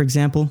 for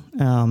example,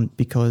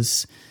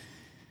 because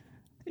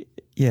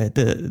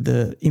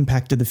the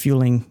impact of the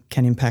fueling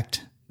can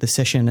impact the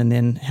session and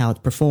then how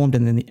it's performed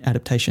and then the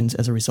adaptations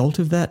as a result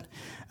of that.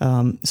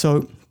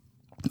 So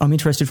I'm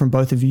interested from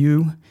both of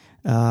you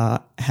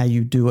how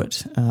you do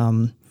it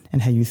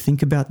and how you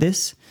think about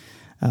this.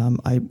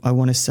 I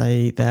want to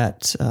say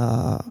that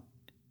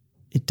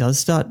it does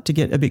start to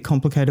get a bit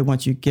complicated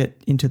once you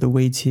get into the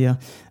weeds here.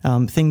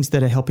 Things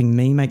that are helping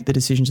me make the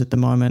decisions at the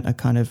moment are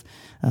kind of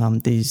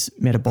these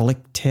metabolic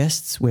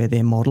tests where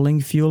they're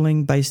modeling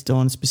fueling based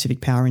on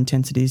specific power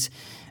intensities.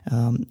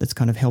 That's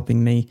kind of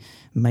helping me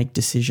make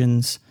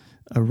decisions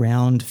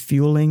around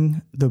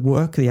fueling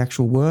the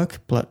actual work,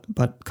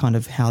 but kind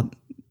of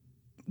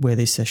where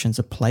these sessions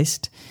are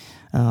placed,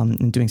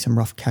 and doing some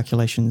rough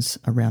calculations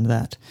around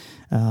that.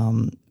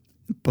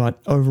 But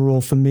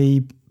overall, for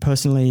me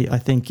personally, I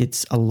think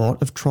it's a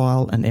lot of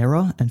trial and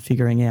error and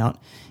figuring out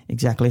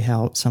exactly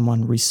how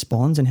someone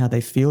responds and how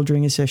they feel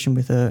during a session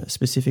with a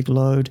specific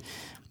load,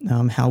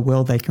 how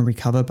well they can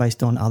recover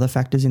based on other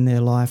factors in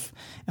their life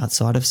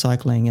outside of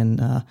cycling,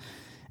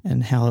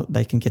 and how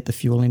they can get the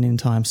fuel in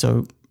time.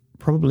 So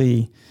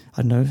probably,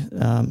 I don't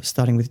know,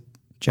 starting with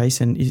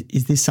Jason,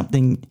 is this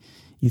something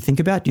you think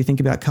about? Do you think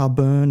about carb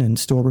burn and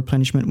store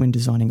replenishment when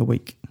designing a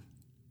week?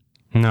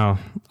 No.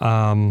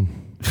 I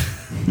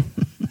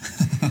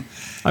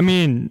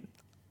mean,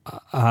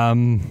 a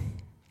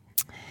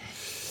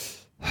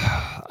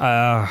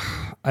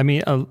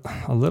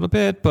little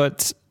bit,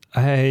 but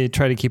I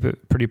try to keep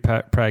it pretty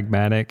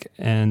pragmatic.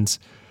 And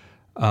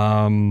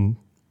I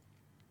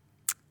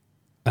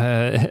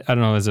don't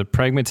know, is it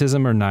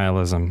pragmatism or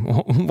nihilism?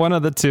 One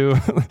of the two.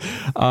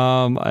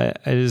 I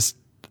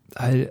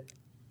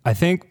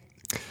think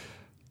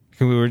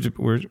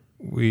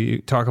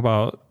we talk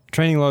about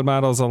training load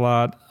models a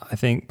lot. I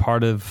think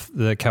part of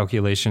the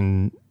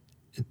calculation,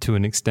 to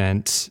an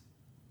extent,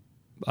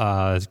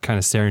 kind of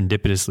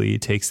serendipitously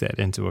takes that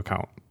into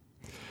account.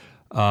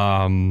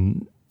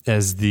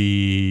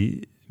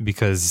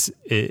 Because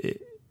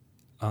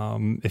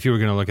if you were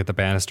going to look at the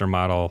Bannister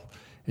model,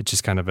 it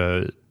just kind of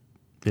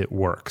it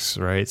works,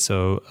 right?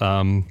 So,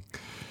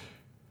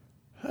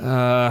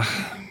 I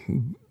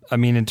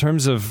mean, in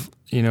terms of,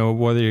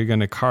 whether you're going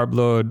to carb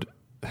load,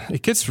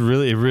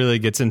 it really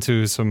gets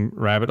into some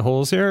rabbit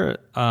holes here.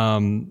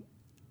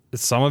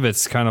 Some of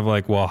it's kind of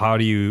like, well, how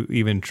do you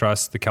even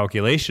trust the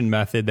calculation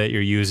method that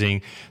you're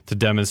using to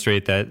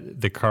demonstrate that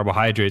the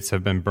carbohydrates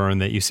have been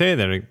burned that you say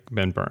that have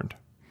been burned?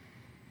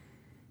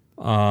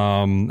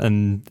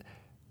 And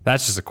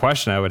that's just a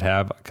question I would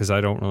have, because I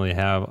don't really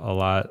have a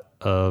lot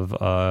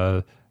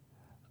of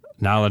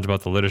knowledge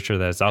about the literature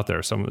that's out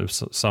there. Some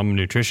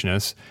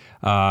nutritionists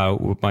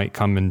might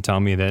come and tell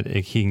me that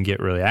he can get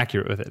really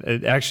accurate with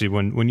it. Actually,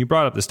 when you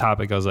brought up this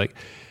topic, I was like,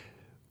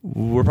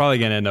 we're probably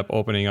going to end up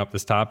opening up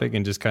this topic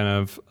and just kind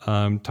of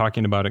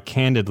talking about it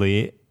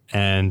candidly.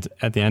 And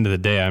at the end of the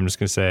day, I'm just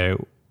going to say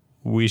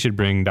we should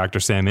bring Dr.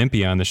 Sam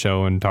Impey on the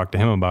show and talk to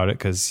him about it,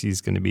 because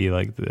he's going to be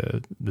like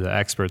the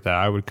expert that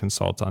I would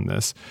consult on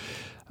this.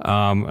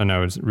 And I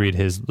would read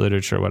his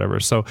literature or whatever.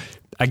 So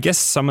I guess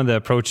some of the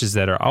approaches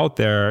that are out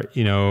there,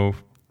 you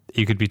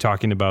could be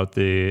talking about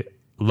the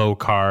low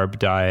carb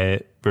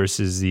diet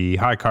versus the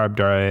high carb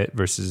diet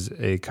versus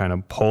a kind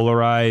of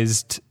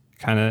polarized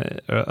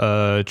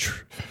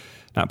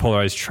not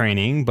polarized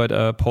training, but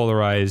a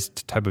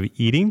polarized type of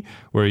eating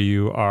where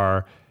you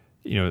are,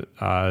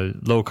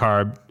 low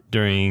carb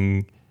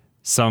during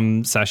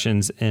some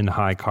sessions and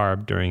high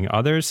carb during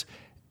others.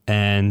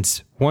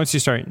 And once you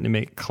start to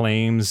make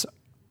claims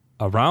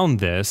around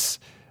this,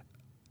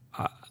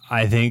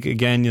 I think,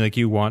 again, like,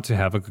 you want to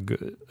have a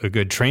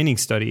good training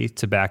study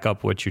to back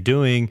up what you're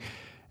doing.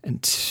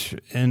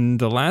 And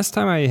the last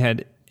time I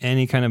had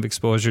any kind of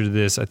exposure to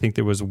this, I think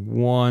there was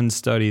one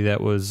study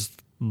that was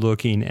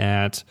looking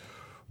at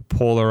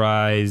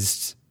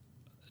polarized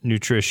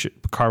nutrition,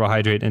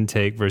 carbohydrate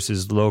intake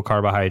versus low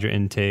carbohydrate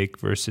intake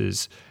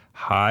versus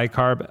high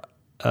carb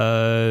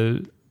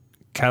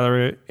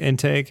calorie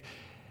intake.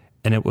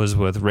 And it was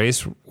with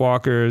race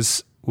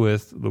walkers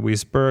with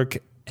Louise Burke.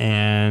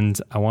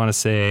 And I want to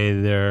say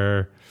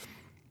the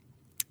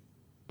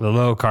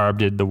low carb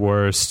did the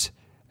worst.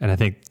 And I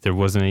think there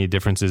wasn't any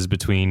differences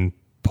between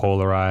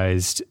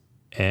polarized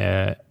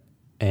and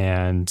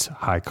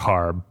high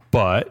carb.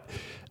 But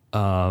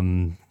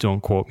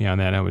don't quote me on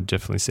that. I would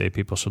definitely say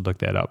people should look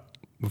that up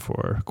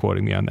before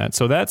quoting me on that.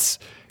 So that's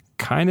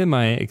kind of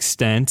my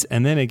extent.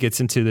 And then it gets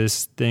into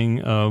this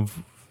thing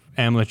of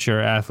amateur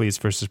athletes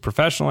versus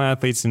professional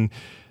athletes and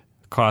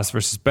cost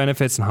versus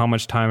benefits, and how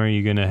much time are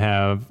you going to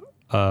have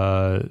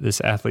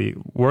this athlete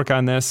work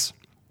on this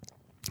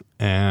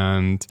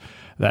and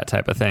that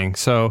type of thing.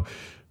 So,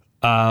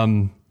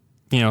 someone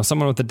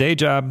with a day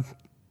job,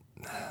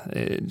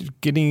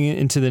 getting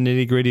into the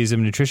nitty gritties of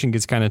nutrition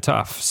gets kind of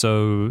tough.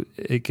 So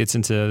it gets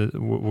into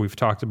what we've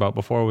talked about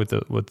before with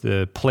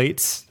the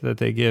plates that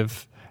they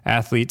give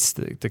athletes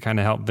to kind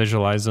of help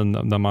visualize the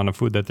amount of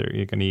food that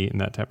you're going to eat and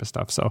that type of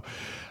stuff. So,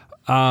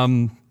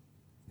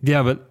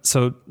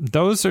 so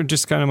those are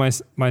just kind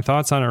of my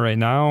thoughts on it right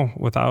now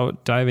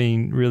without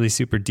diving really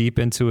super deep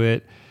into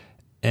it.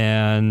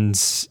 And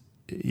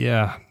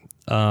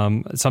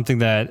something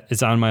that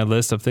is on my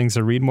list of things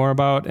to read more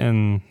about.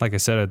 And like I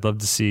said, I'd love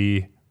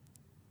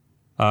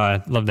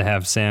to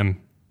have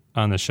Sam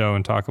on the show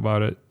and talk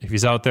about it. If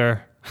he's out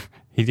there,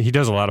 he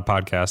does a lot of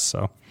podcasts.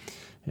 So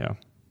yeah,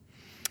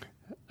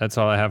 that's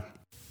all I have.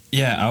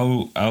 Yeah,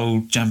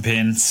 I'll jump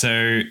in.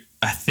 So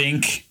I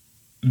think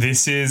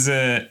this is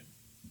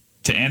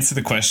to answer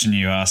the question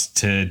you asked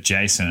to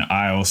Jason,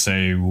 I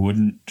also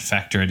wouldn't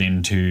factor it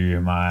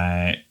into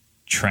my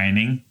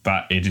training,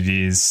 but it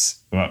is,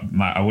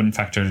 I wouldn't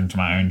factor it into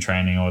my own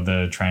training or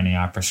the training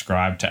I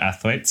prescribe to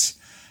athletes,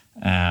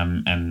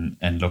 and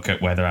look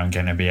at whether I'm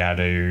going to be able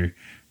to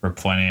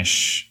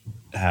replenish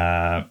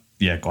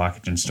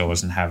glycogen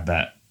stores and have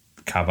that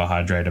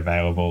carbohydrate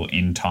available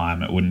in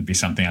time. It wouldn't be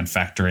something I'd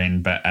factor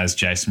in, but as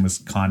Jason was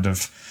kind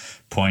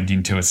of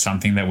pointing to, it's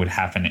something that would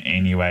happen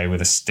anyway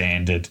with a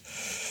standard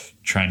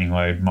training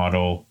load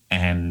model.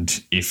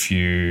 And if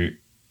you,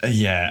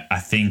 I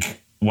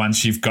think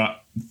once you've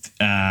got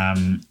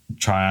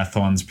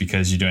triathlons,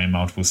 because you're doing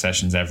multiple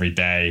sessions every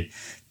day,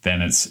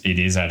 then it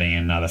is adding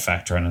another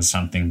factor, and it's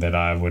something that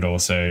I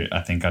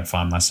think I'd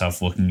find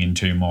myself looking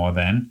into more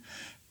then.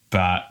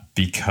 But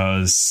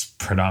because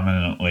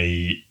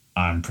predominantly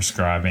I'm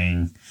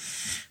prescribing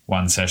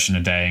one session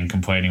a day and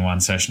completing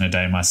one session a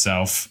day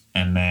myself,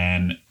 and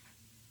then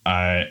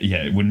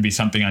it wouldn't be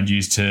something I'd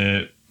use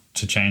to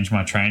change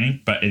my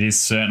training, but it is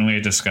certainly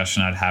a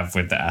discussion I'd have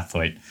with the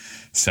athlete.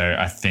 So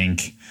I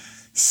think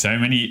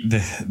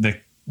the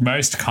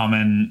most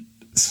common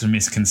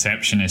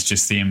misconception is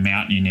just the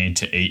amount you need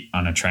to eat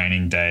on a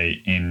training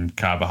day in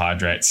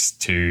carbohydrates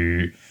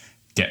to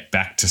get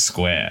back to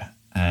square.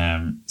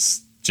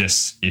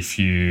 Just if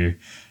you,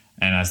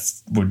 and I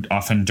would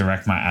often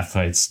direct my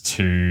athletes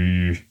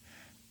to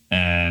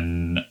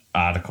an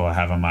article I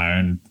have on my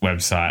own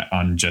website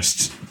on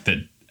just that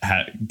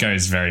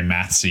goes very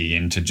mathsy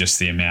into just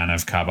the amount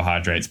of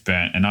carbohydrates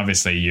burnt. And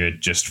obviously you're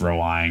just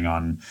relying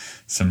on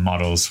some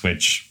models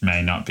which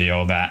may not be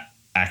all that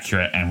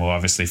accurate and will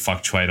obviously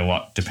fluctuate a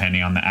lot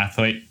depending on the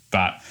athlete.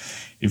 But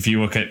if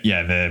you look at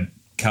the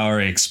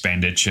calorie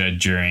expenditure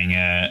during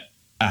a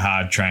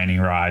hard training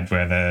ride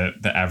where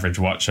the average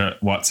watts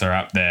are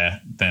up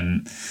there,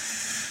 then,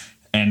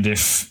 and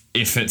if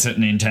it's at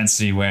an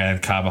intensity where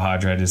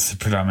carbohydrate is the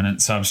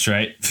predominant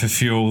substrate for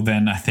fuel,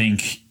 then I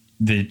think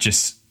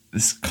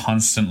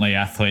constantly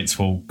athletes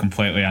will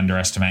completely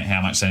underestimate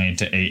how much they need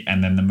to eat.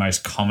 And then the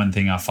most common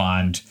thing I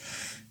find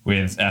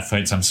with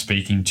athletes I'm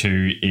speaking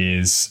to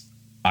is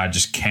I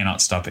just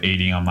cannot stop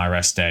eating on my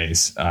rest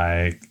days.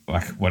 I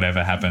like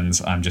whatever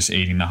happens, I'm just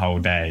eating the whole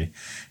day.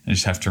 I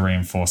just have to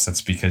reinforce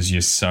that's because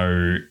you're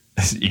so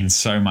in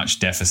so much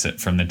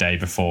deficit from the day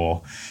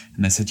before.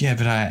 And they said, yeah,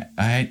 but I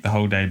ate the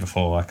whole day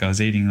before. Like I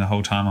was eating the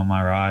whole time on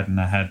my ride and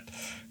I had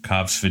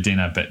carbs for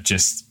dinner. But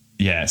just,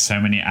 yeah, so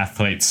many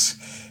athletes,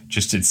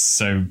 just it's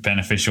so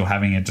beneficial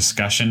having a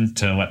discussion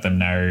to let them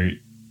know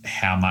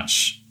how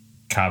much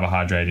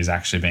carbohydrate is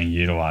actually being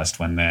utilized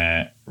when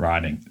they're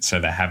riding. So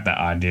they have that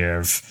idea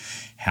of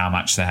how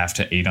much they have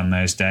to eat on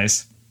those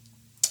days.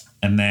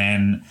 And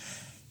then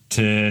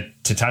to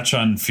touch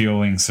on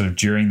fueling sort of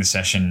during the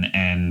session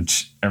and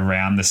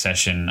around the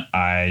session,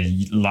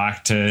 I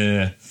like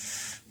to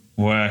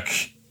work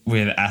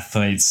with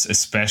athletes,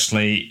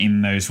 especially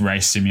in those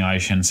race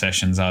simulation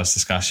sessions I was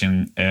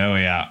discussing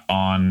earlier,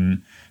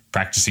 on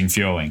practicing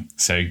fueling.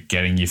 So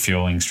getting your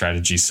fueling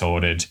strategy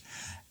sorted,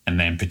 and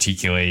then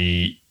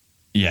particularly,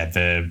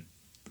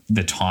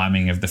 the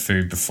timing of the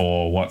food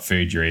before, what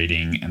food you're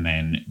eating, and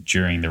then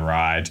during the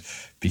ride,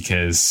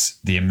 because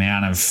the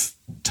amount of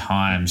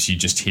times you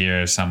just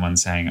hear someone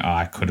saying, oh,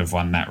 I could have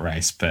won that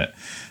race, but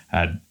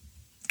had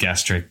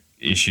gastric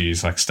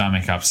issues like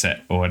stomach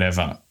upset or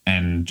whatever,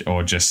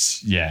 or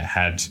just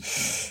had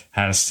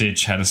a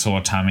stitch, had a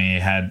sore tummy,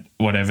 had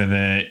whatever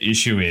the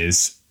issue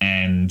is.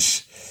 And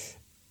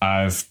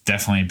I've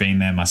definitely been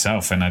there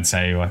myself, and I'd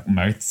say like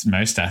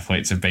most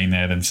athletes have been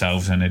there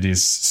themselves, and it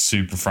is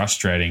super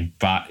frustrating.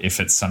 But if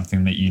it's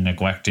something that you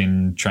neglect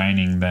in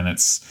training, then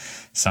it's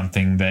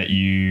something that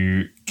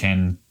you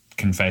can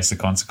face the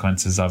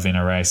consequences of in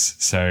a race.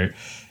 So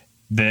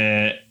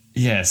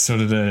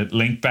sort of the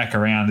link back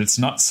around, it's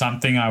not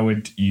something I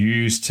would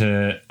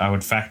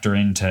factor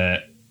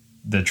into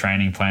the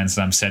training plans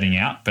that I'm setting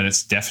out, but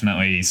it's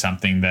definitely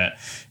something that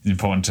is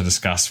important to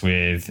discuss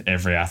with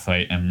every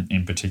athlete, and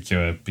in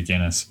particular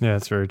beginners. Yeah,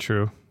 that's very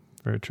true.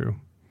 Very true.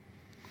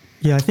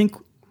 Yeah, I think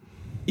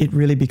it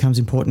really becomes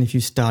important if you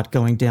start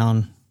going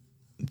down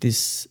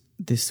this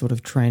sort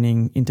of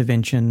training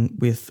intervention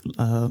with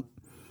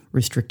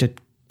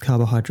restricted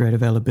carbohydrate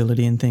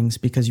availability and things,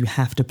 because you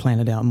have to plan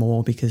it out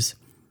more, because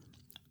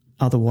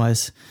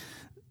otherwise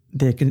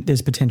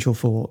there's potential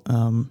for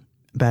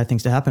bad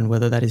things to happen,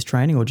 whether that is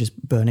training or just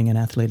burning an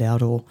athlete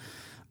out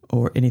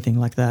or anything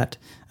like that.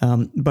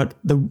 But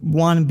the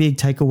one big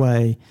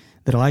takeaway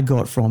that I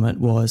got from it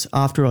was,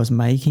 after I was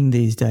making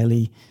these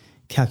daily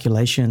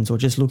calculations or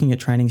just looking at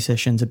training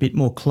sessions a bit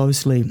more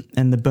closely,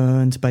 and the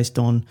burn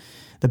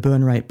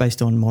rate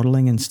based on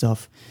modeling and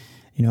stuff,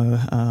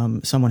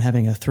 someone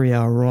having a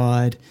 3-hour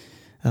ride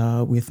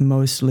with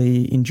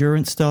mostly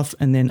endurance stuff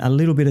and then a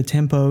little bit of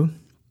tempo.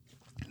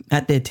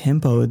 At their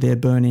tempo, they're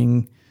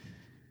burning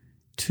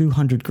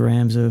 200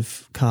 grams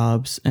of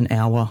carbs an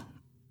hour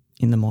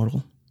in the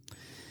model.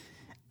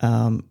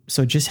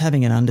 So just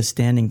having an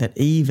understanding that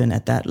even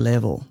at that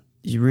level,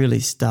 you really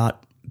start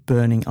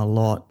burning a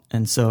lot.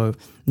 And so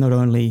not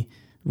only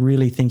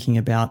really thinking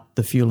about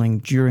the fueling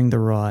during the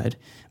ride,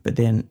 but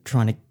then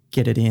trying to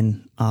get it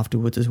in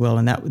afterwards as well.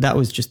 And that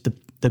was just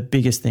the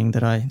biggest thing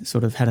that I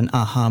sort of had an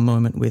aha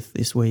moment with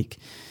this week,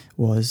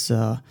 was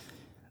the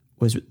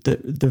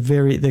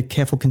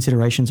careful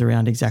considerations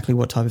around exactly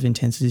what type of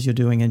intensities you're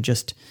doing, and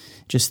just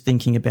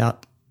thinking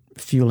about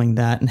fueling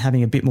that and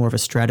having a bit more of a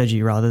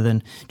strategy, rather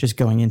than just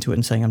going into it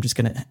and saying, I'm just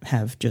going to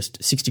have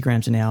just 60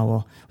 grams an hour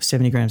or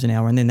 70 grams an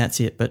hour and then that's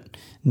it, but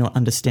not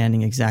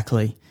understanding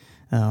exactly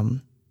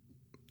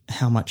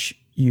how much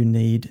you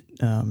need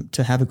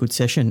to have a good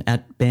session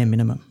at bare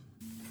minimum.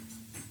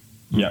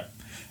 Yeah.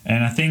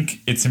 And I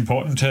think it's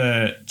important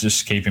to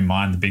just keep in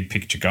mind the big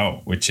picture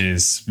goal, which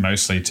is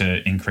mostly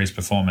to increase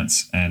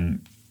performance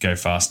and go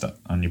faster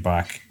on your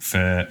bike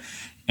for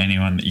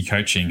anyone that you're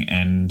coaching.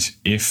 And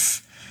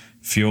if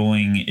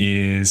fueling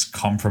is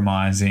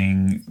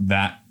compromising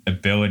that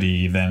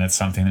ability, then it's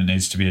something that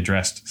needs to be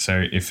addressed.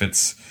 So if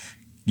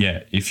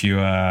you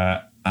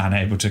are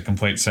unable to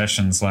complete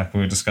sessions like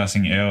we were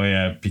discussing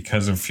earlier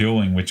because of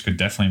fueling, which could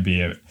definitely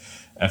be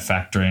a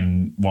factor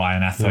in why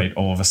an athlete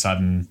all of a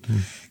sudden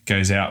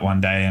goes out one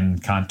day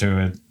and can't do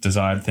a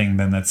desired thing,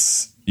 then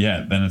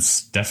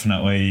it's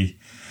definitely,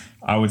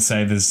 I would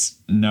say there's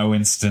no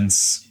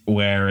instance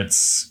where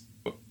it's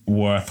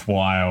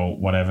worthwhile,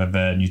 whatever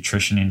the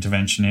nutrition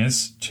intervention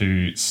is,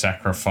 to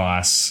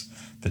sacrifice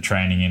the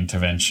training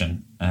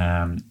intervention.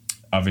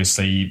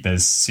 Obviously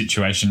there's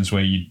situations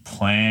where you'd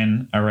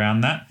plan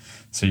around that.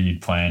 So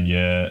you'd plan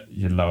your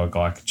lower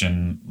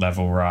glycogen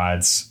level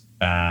rides,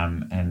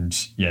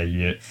 and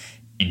you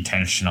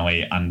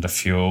intentionally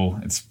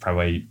underfuel. It's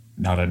probably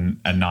not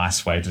a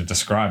nice way to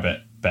describe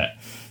it, but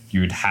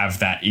you would have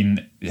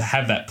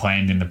that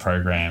planned in the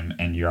program,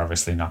 and you're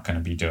obviously not going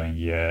to be doing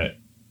your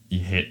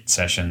HIIT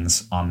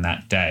sessions on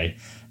that day.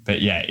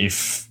 But yeah,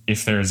 if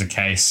there is a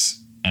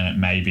case, and it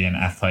may be an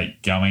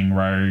athlete going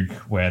rogue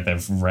where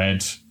they've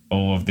read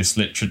all of this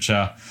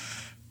literature,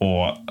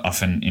 or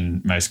often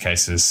in most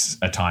cases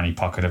a tiny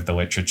pocket of the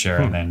literature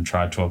and then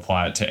tried to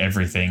apply it to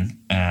everything.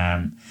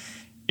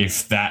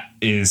 If that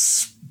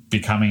is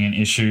becoming an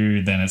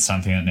issue, then it's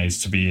something that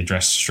needs to be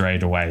addressed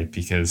straight away,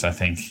 because I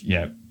think,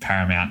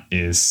 paramount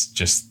is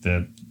just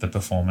the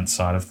performance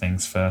side of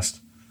things first.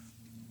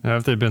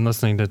 Have they been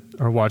listening to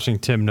or watching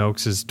Tim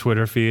Noakes'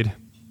 Twitter feed?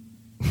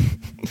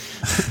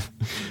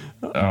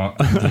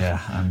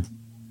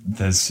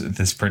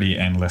 There's pretty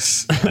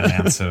endless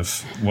amounts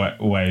of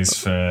ways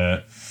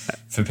for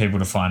people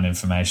to find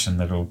information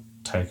that'll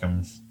take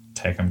them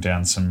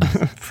down some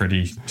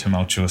pretty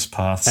tumultuous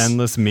paths.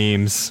 Endless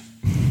memes.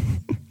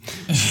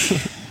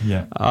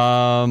 Yeah.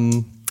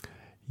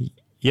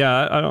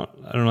 Yeah, I don't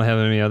really have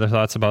any other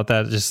thoughts about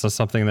that. Just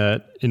something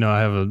that, I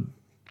have a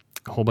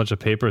whole bunch of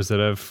papers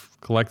that I've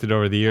collected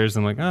over the years.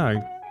 I'm like,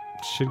 I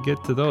should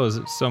get to those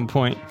at some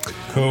point.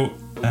 Cool.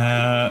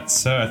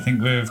 So I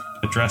think we've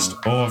addressed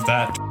all of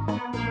that.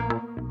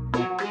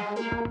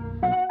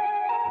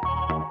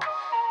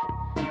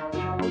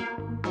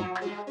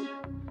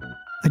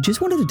 I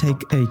just wanted to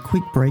take a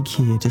quick break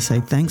here to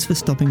say thanks for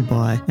stopping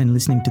by and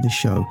listening to the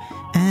show,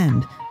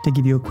 and to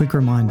give you a quick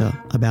reminder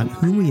about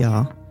who we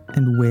are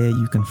and where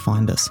you can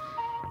find us.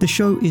 The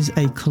show is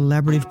a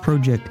collaborative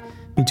project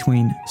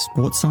between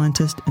sports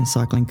scientist and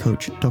cycling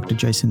coach Dr.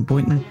 Jason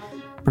Boynton,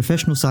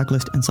 professional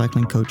cyclist and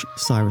cycling coach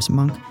Cyrus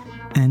Monk,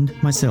 and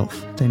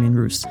myself, Damien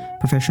Roos,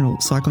 professional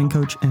cycling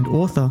coach and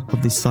author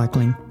of the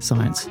Cycling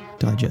Science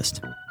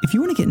Digest. If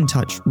you want to get in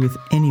touch with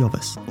any of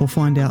us or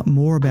find out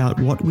more about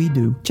what we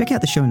do, check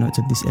out the show notes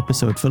of this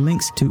episode for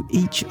links to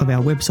each of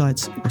our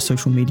websites or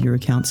social media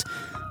accounts.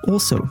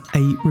 Also,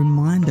 a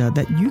reminder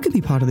that you can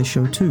be part of the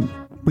show too.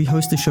 We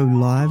host the show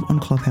live on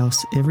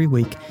Clubhouse every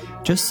week.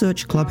 Just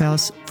search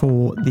Clubhouse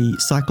for the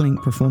Cycling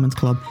Performance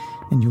Club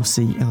and you'll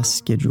see our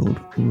scheduled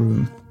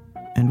room.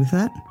 And with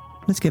that,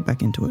 let's get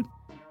back into it.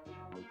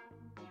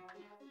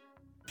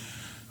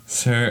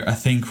 So I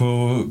think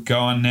we'll go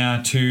on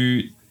now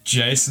to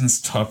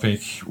Jason's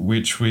topic,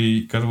 which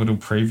we got a little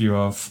preview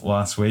of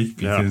last week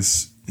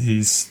because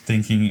he's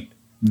thinking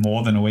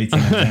more than a week in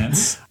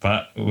advance.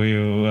 But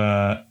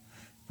we'll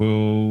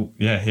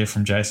hear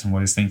from Jason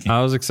what he's thinking.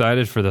 I was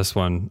excited for this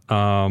one,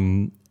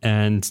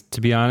 and to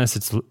be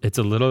honest, it's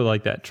a little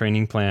like that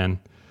training plan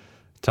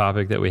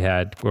topic that we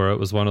had, where it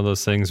was one of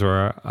those things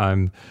where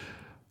I'm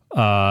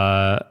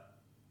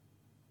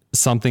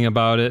something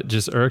about it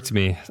just irked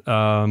me.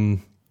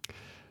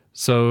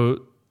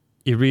 So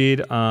you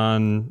read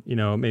on,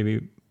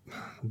 maybe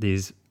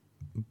these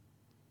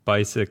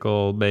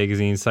bicycle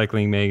magazines,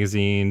 cycling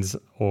magazines,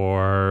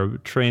 or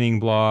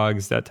training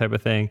blogs, that type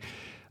of thing.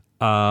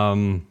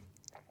 And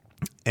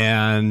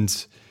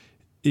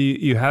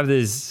you have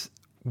these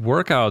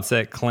workouts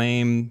that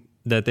claim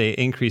that they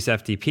increase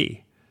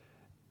FTP.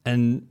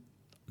 And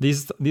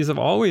these have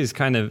always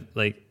kind of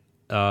like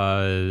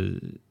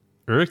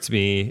irked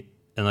me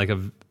in like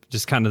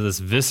just kind of this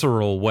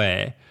visceral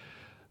way.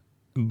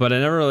 But I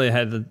never really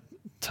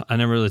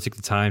took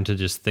the time to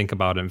just think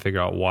about it and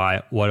figure out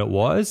what it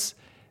was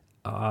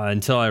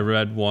until I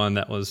read one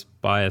that was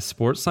by a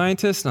sports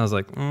scientist, and I was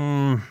like,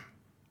 I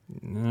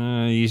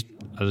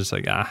was just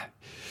like,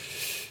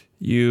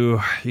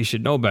 you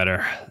should know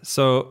better.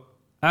 So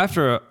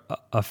after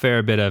a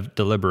fair bit of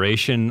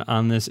deliberation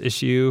on this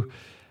issue,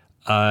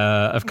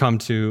 I've come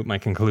to my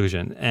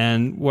conclusion.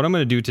 And what I'm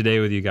going to do today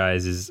with you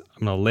guys is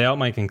I'm going to lay out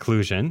my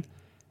conclusion,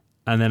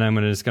 and then I'm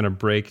just going to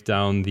break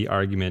down the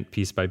argument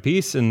piece by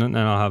piece, and then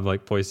I'll have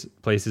like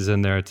places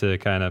in there to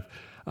kind of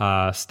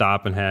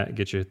stop and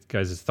get your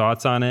guys'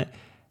 thoughts on it,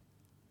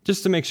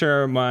 just to make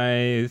sure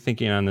my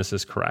thinking on this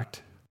is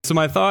correct. So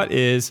my thought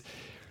is,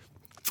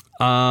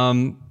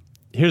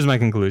 here's my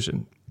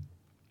conclusion.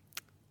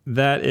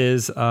 That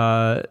is,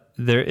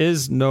 there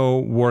is no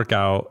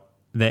workout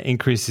that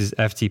increases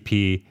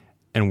FTP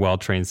in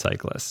well-trained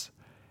cyclists.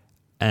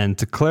 And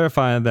to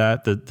clarify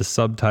that, the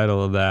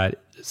subtitle of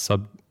that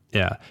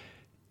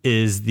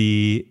is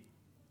the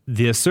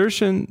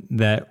assertion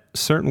that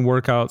certain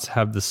workouts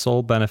have the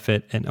sole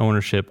benefit and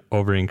ownership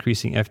over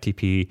increasing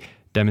FTP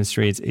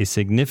demonstrates a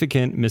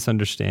significant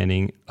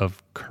misunderstanding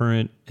of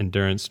current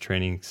endurance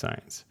training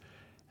science.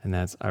 And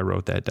I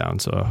wrote that down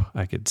so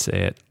I could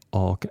say it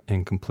all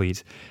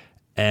incomplete.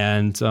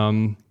 And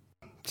so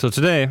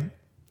today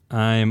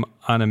I'm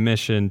on a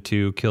mission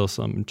to kill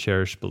some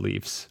cherished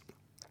beliefs.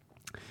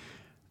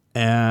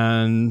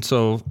 And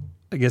so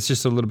I guess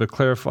just a little bit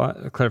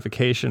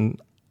clarification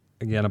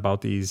again about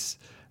these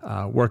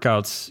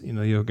workouts.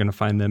 You're going to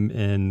find them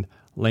in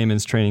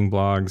layman's training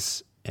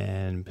blogs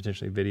and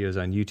potentially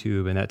videos on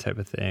YouTube and that type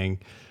of thing.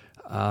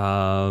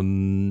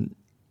 And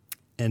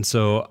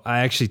so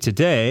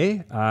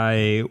today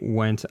I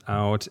went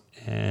out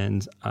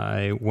and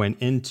I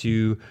went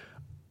into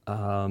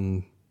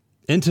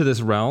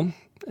this realm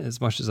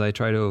as much as I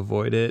try to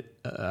avoid it.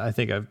 I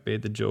think I've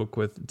made the joke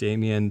with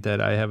Damien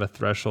that I have a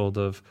threshold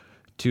of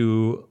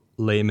 2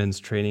 layman's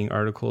training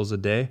articles a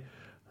day.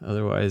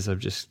 Otherwise, I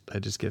just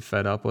get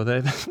fed up with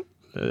it.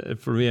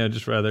 For me, I'd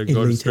just rather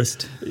go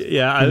elitist.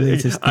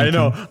 Elitist I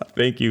know.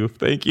 Thank you.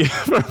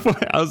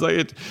 I was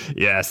like,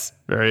 yes,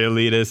 very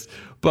elitist.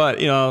 But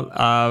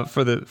I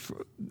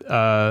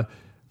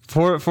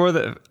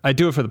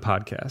do it for the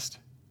podcast.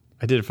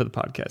 I did it for the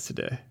podcast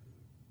today.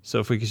 So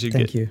if we could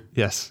Thank you.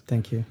 Yes.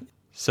 Thank you.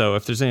 So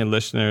if there's any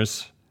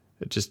listeners,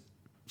 just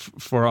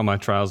for all my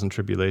trials and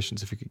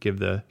tribulations, if you could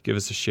give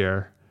us a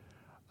share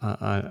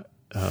the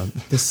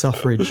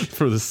suffrage.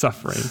 for the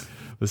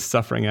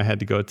suffering I had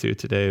to go to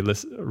today,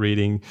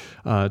 reading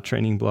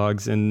training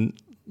blogs and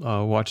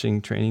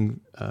watching training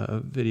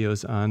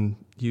videos on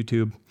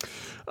YouTube.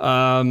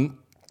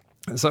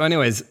 So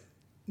anyways,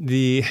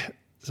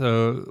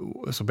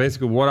 so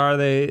basically, what are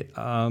they?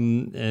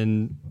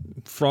 And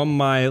from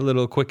my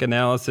little quick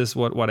analysis,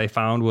 what I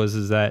found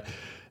is that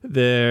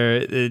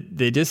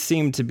they just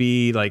seem to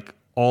be like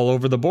all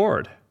over the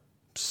board.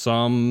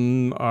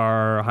 Some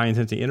are high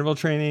intensity interval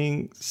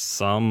training,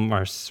 some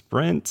are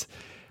sprint,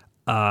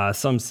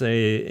 some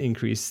say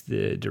increase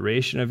the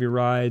duration of your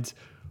rides,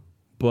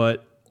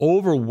 but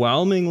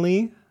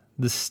overwhelmingly,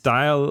 the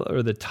style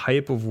or the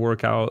type of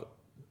workout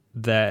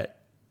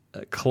that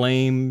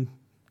claim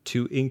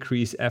to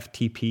increase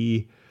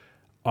FTP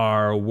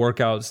are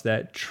workouts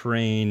that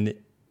train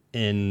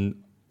in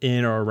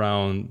or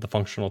around the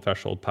functional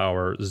threshold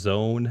power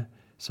zone.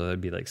 So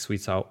that'd be like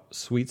sweet spot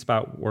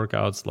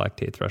workouts,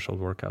 lactate threshold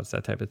workouts,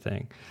 that type of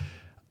thing.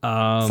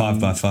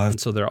 5x5.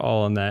 So they're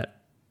all in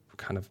that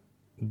kind of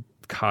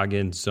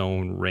Coggin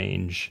zone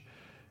range.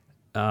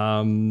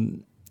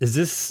 Is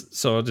this,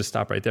 so I'll just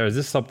stop right there. Is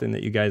this something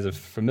that you guys are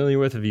familiar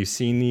with? Have you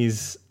seen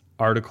these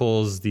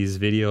articles, these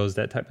videos,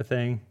 that type of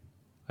thing?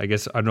 I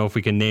guess, I don't know if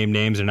we can name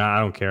names or not. I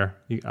don't care.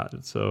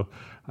 So,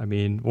 I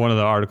mean, one of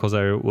the articles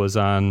I was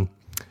on,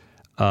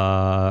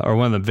 or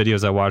one of the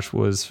videos I watched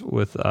was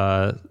with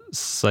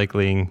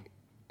Cycling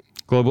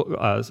Global,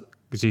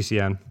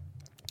 GCN.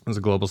 It was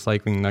a global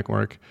cycling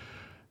network.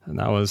 And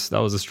that was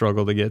a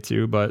struggle to get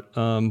to. But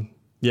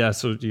yeah,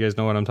 so do you guys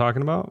know what I'm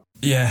talking about?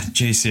 Yeah,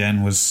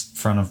 GCN was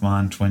front of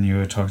mind when you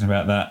were talking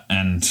about that.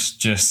 And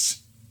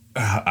just,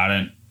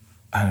 I'm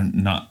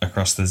not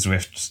across the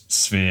Zwift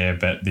sphere,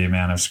 but the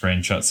amount of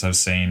screenshots I've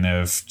seen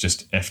of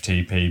just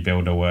FTP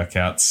builder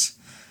workouts,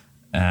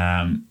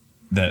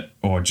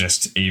 or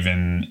just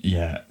even,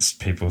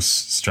 people's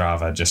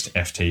Strava, just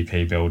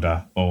FTP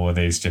builder, all of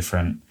these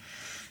different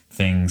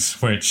things,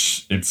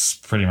 which it's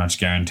pretty much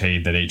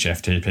guaranteed that each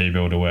FTP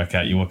builder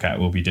workout you look at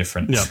will be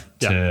different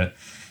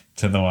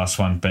to the last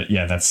one. But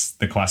yeah, that's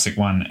the classic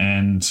one.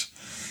 And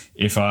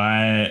if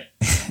I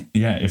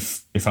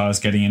was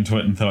getting into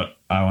it and thought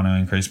I want to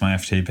increase my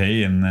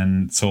FTP and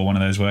then saw one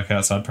of those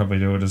workouts, I'd probably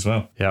do it as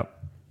well. Yep.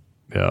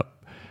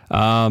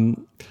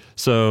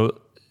 So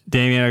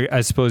Damien,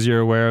 I suppose you're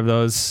aware of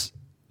those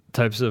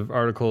types of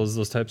articles,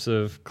 those types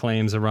of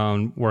claims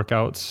around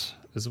workouts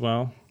as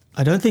well?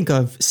 I don't think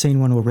I've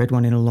seen one or read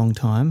one in a long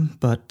time,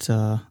 but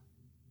I'm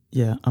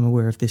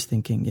aware of this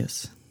thinking,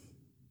 yes.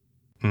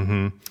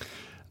 Mm-hmm.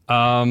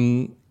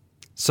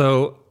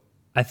 So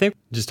I think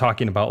just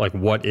talking about like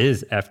what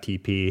is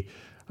FTP,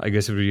 I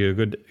guess it would be a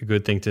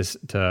good thing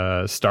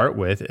to start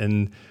with.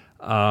 And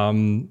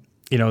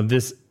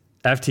this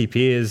FTP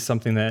is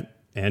something that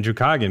Andrew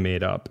Coggin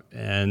made up,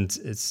 and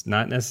it's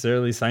not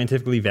necessarily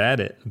scientifically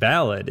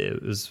valid.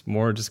 It was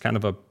more just kind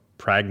of a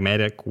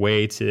pragmatic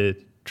way to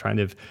try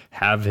to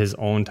have his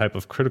own type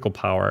of critical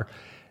power.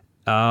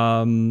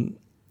 And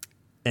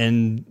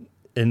in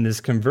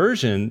this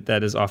conversion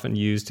that is often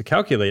used to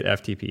calculate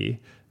FTP,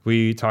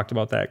 we talked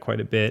about that quite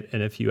a bit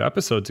in a few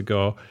episodes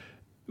ago,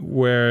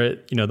 where,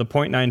 the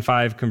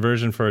 0.95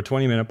 conversion for a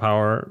 20-minute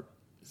power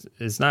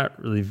is not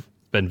really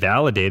been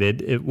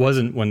validated. It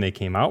wasn't when they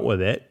came out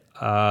with it,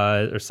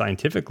 or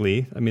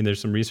scientifically. I mean, there's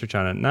some research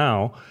on it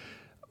now.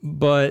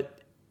 But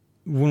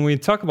when we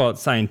talk about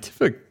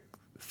scientific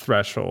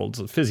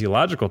thresholds,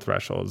 physiological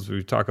thresholds,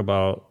 we talk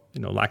about,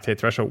 lactate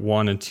threshold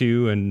 1 and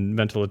 2 and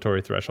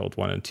ventilatory threshold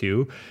 1 and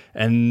 2.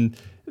 And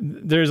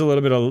there's a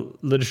little bit of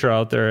literature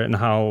out there in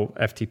how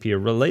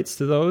FTP relates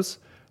to those.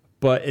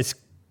 But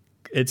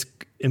it's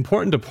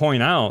important to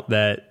point out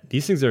that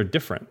these things are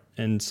different.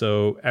 And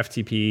so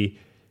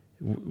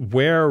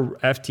where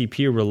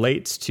FTP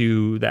relates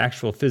to the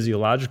actual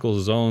physiological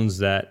zones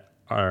that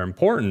are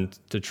important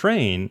to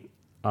train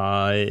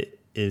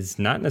is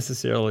not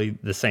necessarily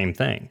the same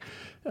thing.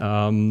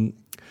 And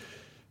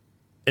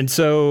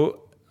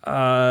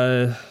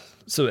that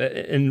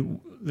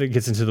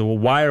gets into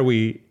why are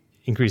we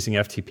increasing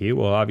FTP?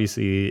 Well,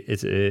 obviously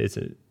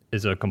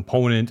it's a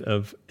component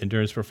of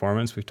endurance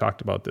performance. We've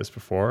talked about this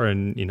before,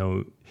 and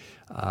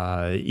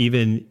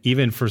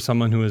even for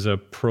someone who is a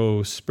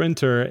pro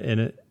sprinter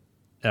in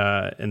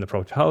the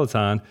pro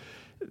peloton,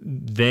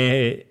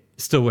 they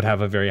still would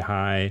have a very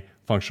high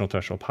functional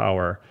threshold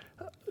power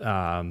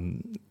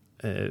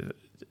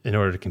in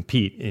order to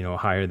compete,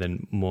 higher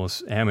than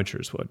most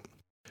amateurs would.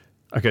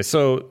 Okay,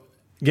 so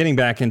getting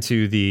back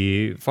into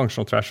the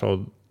functional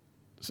threshold,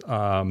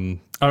 I don't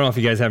know if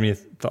you guys have any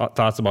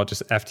thoughts about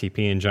just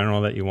FTP in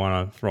general that you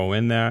want to throw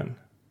in that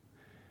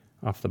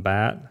off the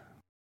bat.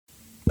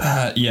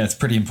 It's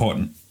pretty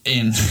important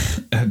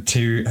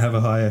to have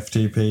a high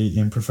FTP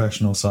in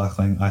professional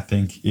cycling. I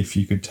think if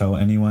you could tell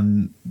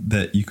anyone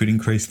that you could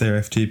increase their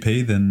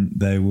FTP, then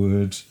they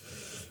would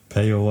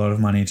pay you a lot of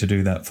money to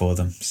do that for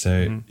them.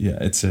 So yeah,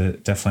 it's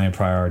definitely a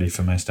priority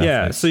for most athletes.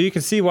 Yeah, so you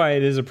can see why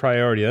it is a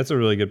priority. That's a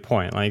really good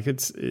point. Like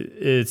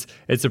it's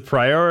a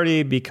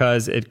priority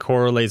because it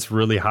correlates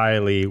really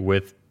highly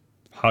with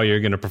how you're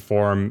going to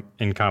perform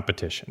in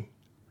competition,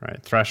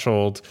 right?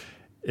 Thresholds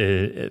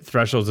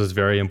is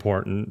very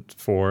important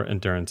for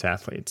endurance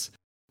athletes.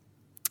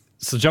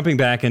 So jumping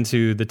back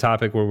into the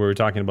topic where we were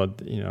talking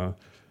about,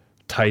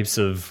 types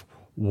of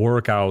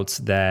workouts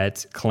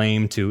that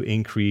claim to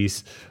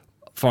increase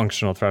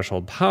functional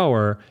threshold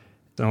power,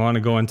 I want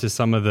to go into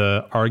some of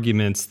the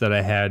arguments that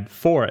I had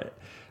for it.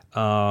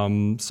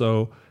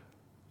 So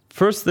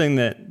first thing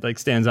that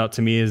stands out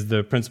to me is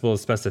the principle of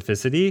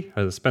specificity,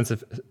 or the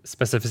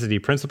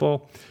specificity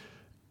principle.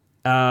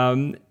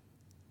 And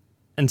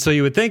so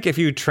you would think if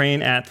you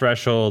train at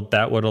threshold,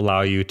 that would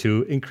allow you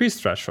to increase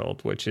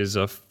threshold, which is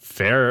a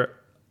fair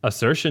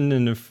assertion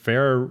and a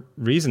fair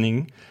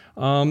reasoning.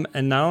 And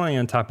not only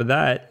on top of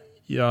that,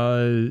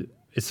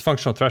 it's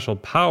functional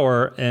threshold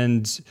power,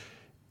 and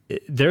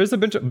there's a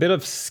bit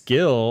of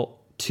skill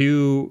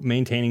to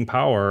maintaining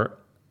power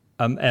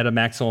at a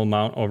maximal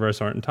amount over a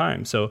certain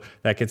time. So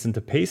that gets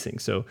into pacing.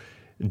 So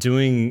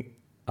doing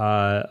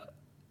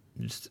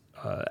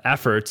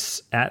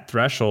efforts at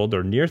threshold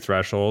or near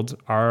threshold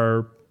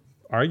are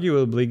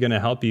arguably going to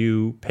help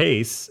you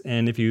pace.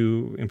 And if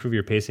you improve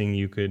your pacing,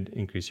 you could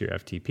increase your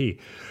FTP.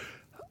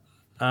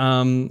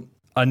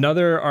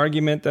 Another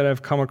argument that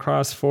I've come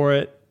across for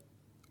it,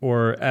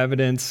 or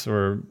evidence,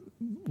 or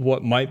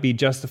what might be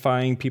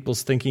justifying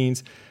people's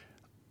thinkings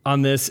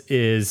on this,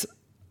 is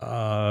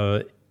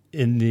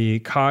in the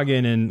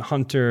Coggin and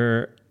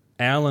Hunter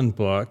Allen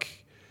book,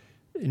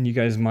 and you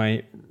guys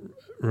might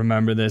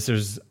remember this,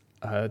 there's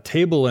a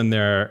table in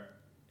there,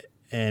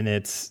 and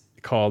it's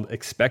called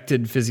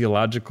Expected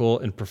Physiological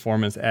and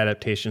Performance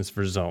Adaptations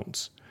for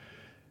Zones.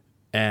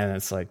 And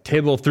it's like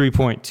table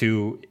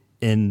 3.2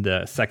 in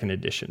the second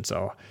edition.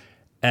 So,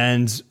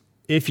 and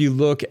if you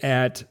look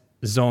at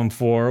zone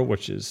 4,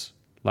 which is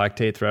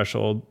lactate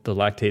threshold, the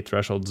lactate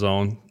threshold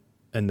zone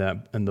in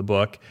the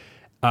book,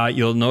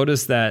 you'll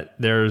notice that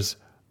there's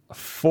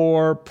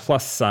 4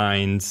 plus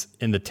signs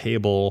in the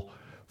table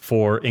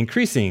for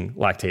increasing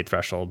lactate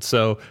threshold.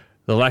 So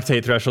the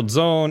lactate threshold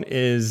zone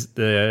is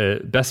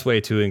the best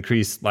way to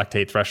increase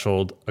lactate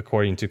threshold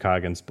according to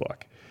Coggin's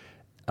book.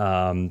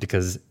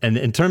 Because, and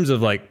in terms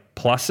of like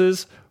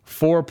pluses,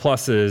 4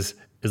 pluses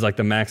is like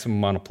the maximum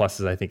amount of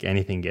pluses I think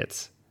anything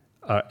gets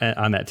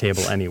on that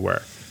table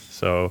anywhere.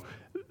 So,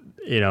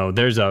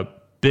 there's a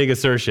big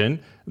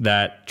assertion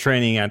that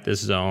training at this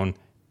zone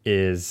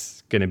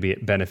is going to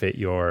benefit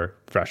your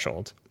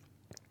threshold,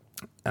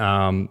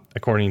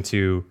 according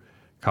to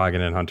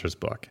Coggin and Hunter's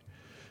book.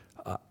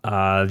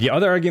 The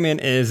other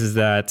argument is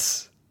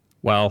that,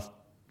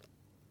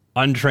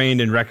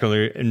 untrained and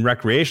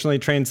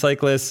recreationally trained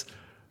cyclists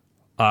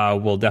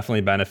will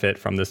definitely benefit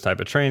from this type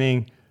of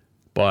training,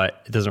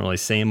 but it doesn't really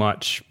say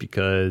much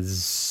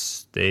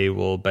because they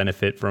will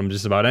benefit from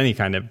just about any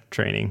kind of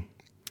training.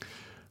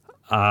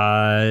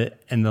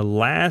 And the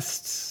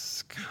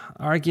last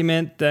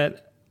argument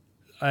that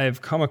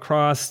I've come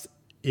across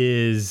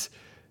is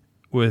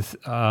with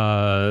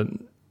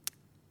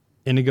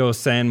Inigo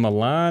San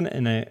Milan,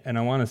 and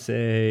I want to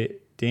say,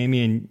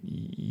 Damien,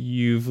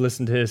 you've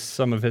listened to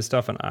some of his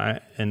stuff,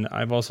 and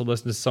I've also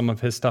listened to some of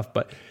his stuff,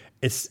 but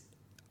it's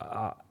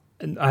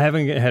and I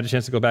haven't had a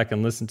chance to go back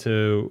and listen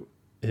to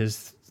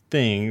his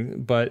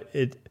thing, but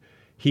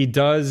he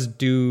does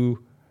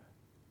do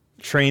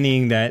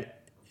training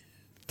that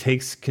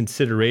takes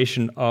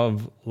consideration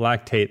of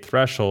lactate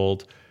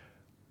threshold,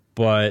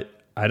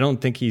 but I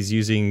don't think he's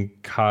using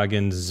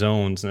Coggin's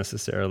zones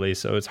necessarily,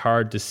 so it's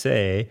hard to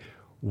say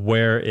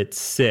where it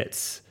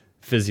sits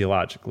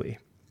physiologically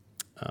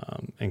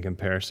in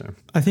comparison.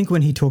 I think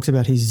when he talks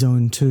about his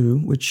zone 2,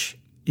 which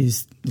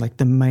is like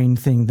the main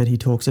thing that he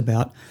talks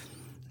about,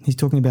 he's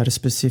talking about a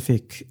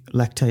specific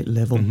lactate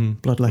level,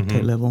 blood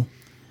lactate level.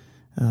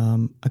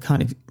 I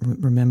can't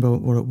remember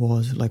what it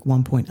was, like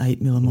 1.8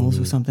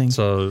 millimoles or something.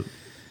 So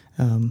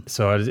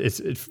it's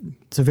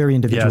a very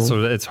individual. Yeah,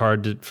 so it's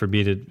hard for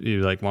me to be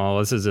like, well,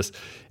 is this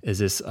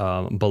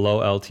below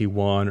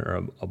LT1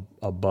 or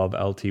above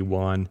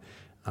LT1?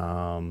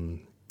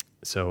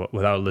 So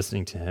without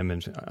listening to him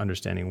and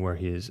understanding where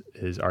his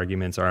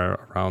arguments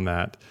are around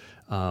that,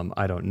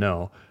 I don't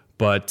know.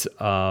 But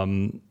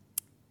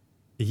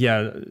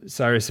yeah,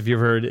 Cyrus, have you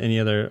ever heard any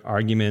other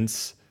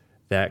arguments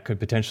that could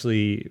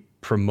potentially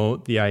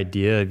promote the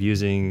idea of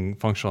using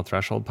functional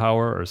threshold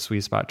power or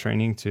sweet spot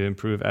training to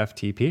improve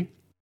FTP?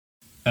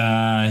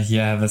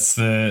 Yeah, that's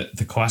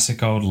the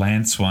classic old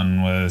Lance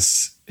one.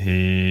 Was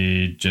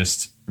he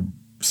just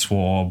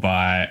swore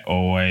by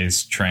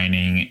always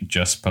training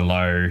just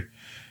below,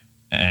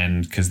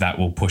 and because that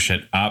will push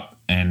it up,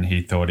 and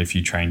he thought if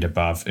you trained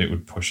above it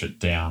would push it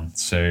down.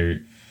 So,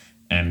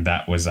 and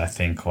that was, I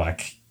think,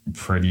 like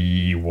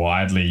pretty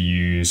widely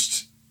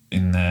used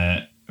in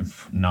the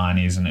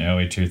 90s and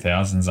early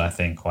 2000s, I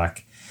think,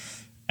 like,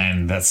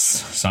 and that's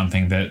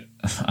something that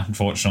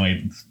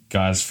unfortunately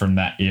guys from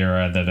that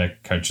era that are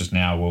coaches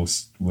now will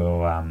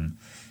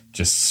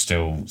just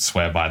still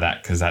swear by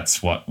that because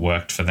that's what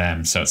worked for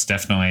them. So it's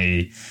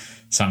definitely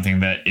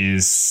something that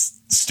is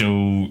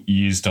still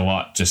used a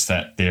lot, just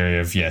that theory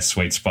of,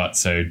 sweet spot.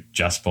 So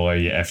just below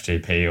your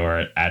FTP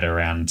or at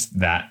around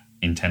that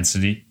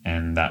intensity,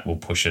 and that will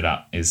push it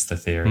up is the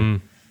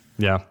theory.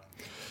 Yeah.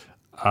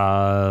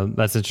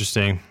 That's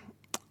interesting.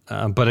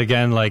 But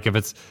again, like if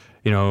it's,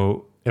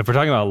 if we're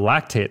talking about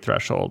lactate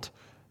threshold,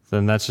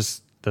 then that's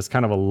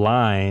kind of a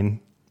line.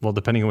 Well,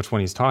 depending on which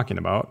one he's talking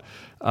about,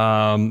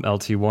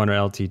 LT1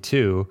 or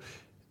LT2.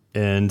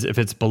 And if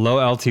it's below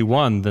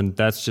LT1, then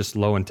that's just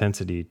low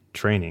intensity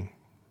training,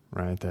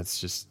 right? That's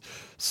just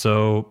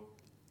so,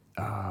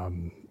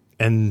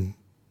 and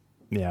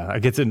yeah, I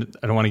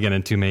don't want to get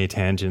into too many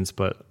tangents,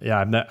 but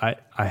yeah,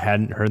 I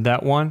hadn't heard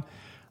that one.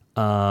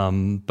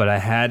 But I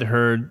had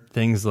heard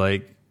things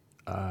like,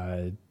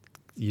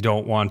 you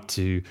don't want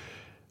to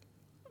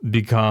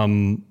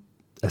become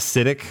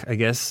acidic, I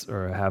guess,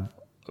 or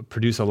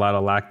produce a lot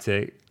of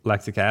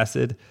lactic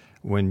acid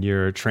when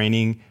you're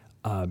training,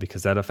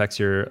 because that affects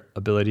your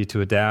ability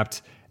to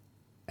adapt.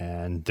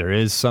 And there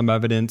is some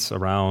evidence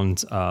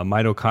around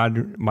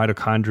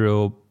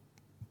mitochondrial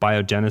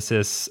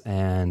biogenesis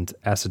and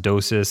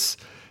acidosis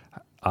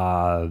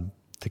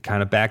to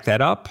kind of back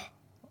that up.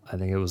 I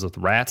think it was with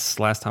rats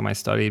last time I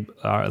saw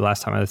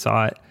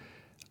it.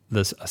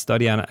 A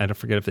study on it, I don't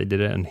forget if they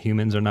did it in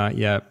humans or not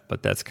yet,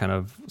 but that's kind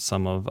of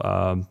some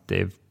of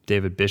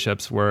David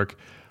Bishop's work,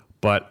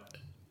 but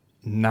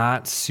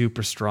not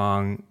super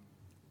strong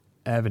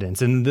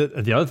evidence. And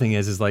the other thing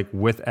is like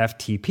with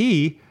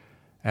FTP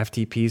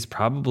is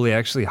probably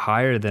actually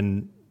higher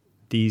than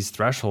these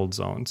threshold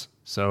zones.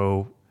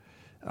 So,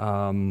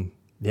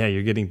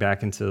 you're getting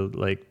back into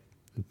like,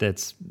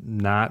 that's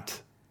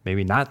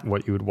maybe not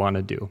what you would want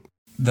to do.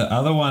 The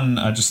other one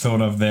I just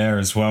thought of there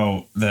as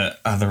well, the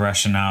other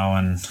rationale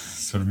and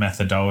sort of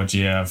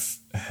methodology I've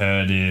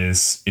heard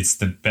is it's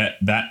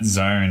that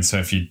zone. So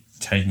if you're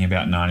taking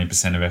about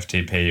 90% of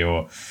FTP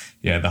or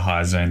the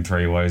high zone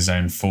 3, low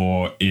zone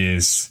 4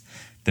 is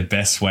the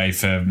best way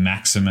for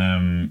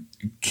maximum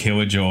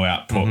kilojoule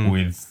output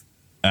with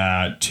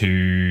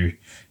to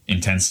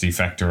intensity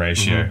factor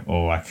ratio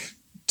or like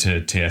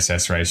to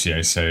TSS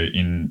ratio. So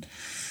in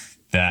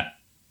that,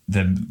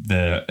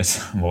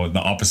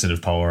 the opposite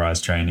of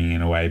polarized training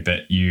in a way,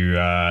 but you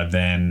are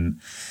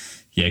then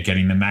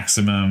getting the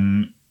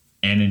maximum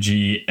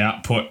energy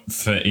output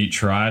for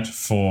each ride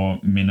for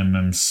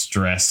minimum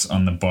stress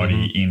on the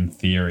body in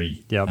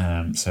theory.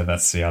 So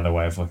that's the other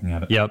way of looking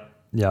at it. Yep.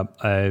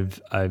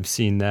 I've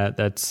seen that.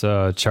 That's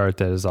a chart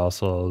that is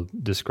also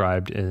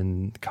described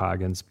in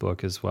Coggin's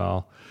book as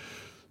well.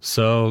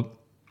 So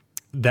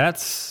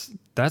that's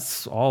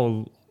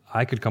all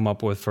I could come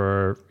up with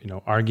for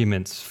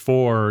arguments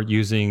for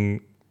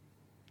using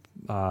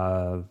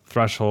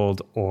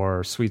threshold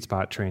or sweet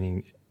spot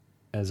training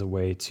as a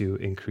way to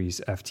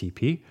increase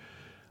FTP.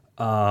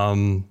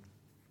 And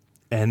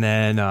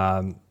then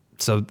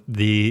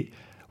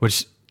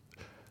which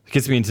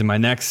gets me into my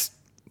next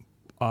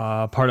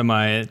part of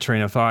my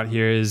train of thought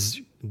here is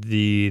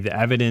the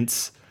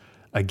evidence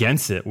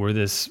against it,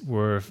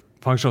 where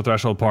functional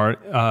threshold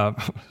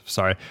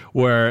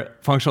where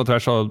functional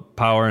threshold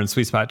power and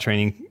sweet spot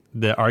training,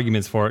 the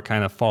arguments for it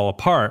kind of fall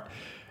apart.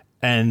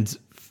 And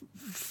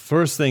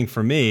first thing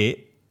for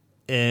me,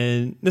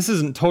 and this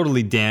isn't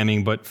totally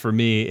damning, but for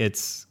me,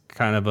 it's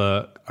kind of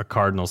a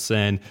cardinal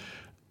sin,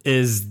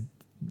 is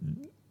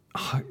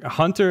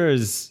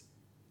Hunter's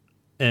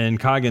and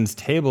Coggin's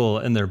table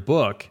in their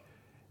book,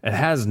 it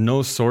has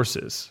no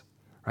sources,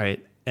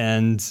 right?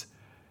 And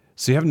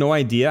so you have no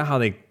idea how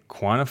they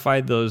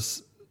quantified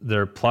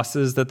their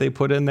pluses that they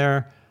put in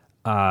there.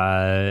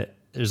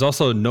 There's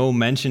also no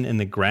mention in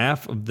the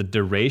graph of the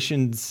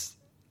durations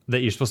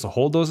that you're supposed to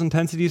hold those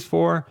intensities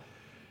for.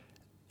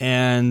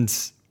 And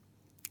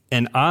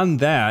on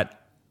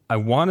that, I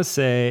want to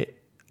say,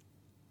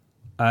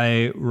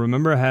 I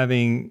remember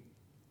having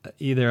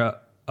either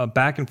a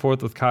back and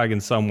forth with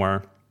Coggin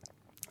somewhere.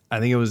 I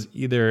think it was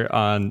either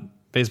on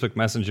Facebook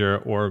Messenger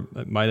or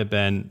it might have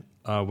been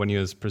when he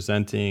was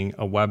presenting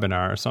a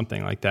webinar or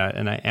something like that.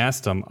 And I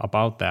asked him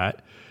about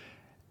that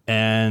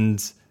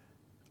and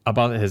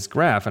about his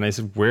graph. And I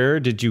said, where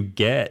did you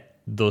get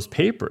those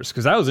papers?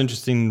 Because I was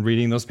interested in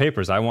reading those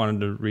papers. I wanted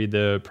to read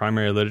the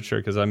primary literature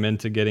because I'm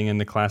into getting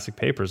into classic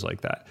papers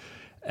like that.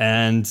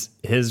 And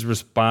his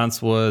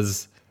response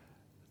was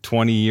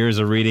 20 years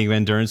of reading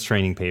endurance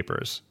training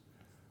papers.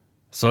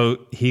 So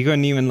he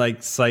couldn't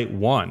even cite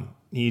one.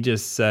 He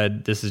just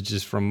said, this is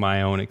just from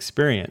my own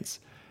experience.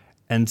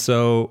 And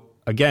so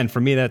again, for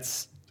me,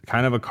 that's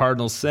kind of a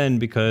cardinal sin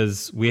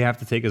because we have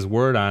to take his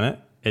word on it.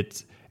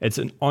 It's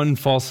an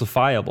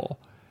unfalsifiable.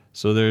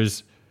 So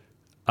there's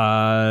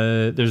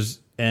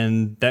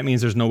and that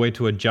means there's no way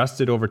to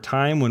adjust it over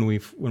time when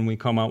we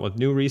come out with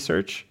new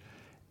research.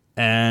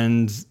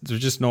 And there's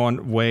just no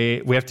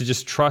way. We have to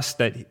just trust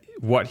that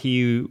what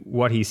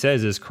he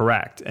says is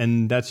correct.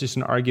 And that's just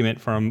an argument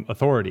from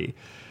authority.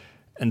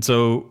 And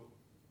so,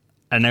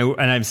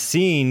 I've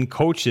seen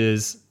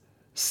coaches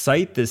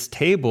cite this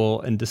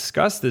table and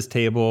discuss this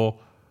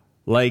table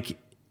like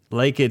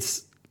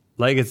it's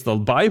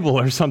the Bible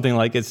or something,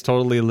 like it's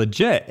totally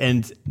legit.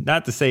 And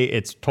not to say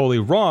it's totally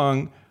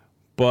wrong,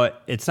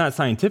 but it's not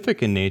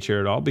scientific in nature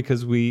at all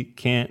because we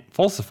can't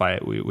falsify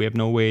it. We have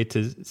no way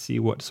to see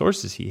what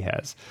sources he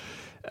has.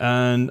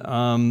 And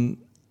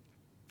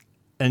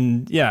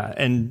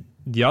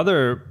the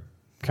other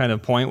kind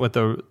of point with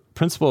the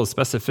principle of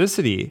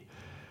specificity,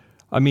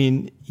 I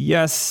mean,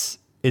 yes,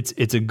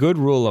 it's a good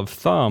rule of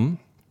thumb,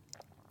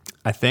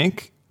 I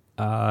think,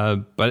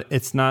 but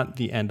it's not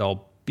the end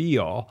all be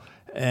all.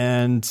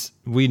 And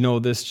we know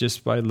this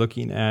just by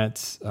looking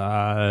at,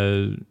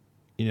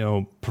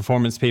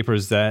 performance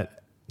papers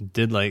that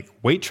did like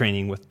weight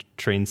training with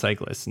trained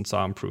cyclists and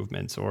saw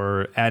improvements,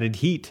 or added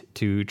heat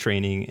to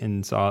training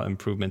and saw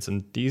improvements.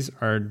 And these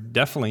are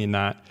definitely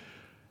not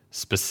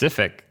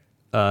specific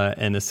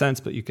in a sense,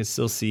 but you can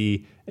still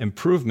see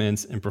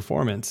improvements in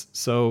performance.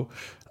 So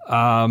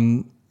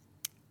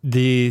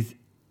the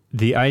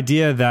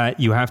idea that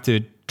you have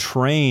to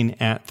train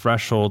at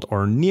threshold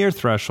or near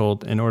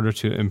threshold in order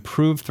to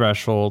improve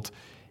threshold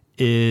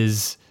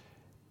is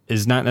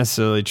not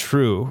necessarily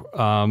true,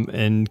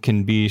 and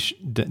can be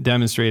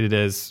demonstrated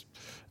as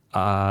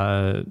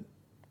I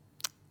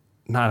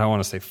don't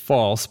want to say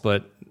false,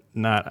 but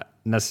not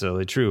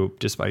necessarily true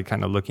just by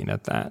kind of looking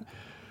at that.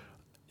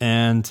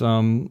 And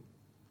so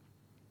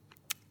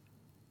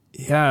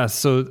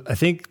I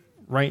think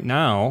right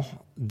now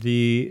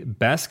the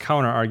best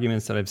counter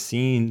arguments that I've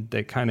seen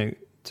that kind of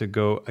to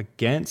go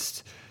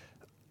against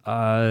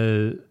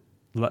lactate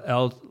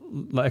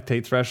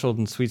threshold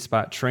and sweet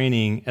spot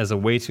training as a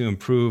way to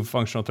improve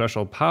functional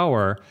threshold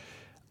power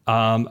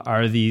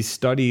are these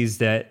studies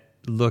that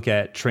look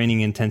at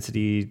training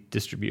intensity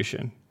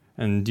distribution.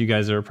 And you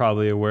guys are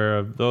probably aware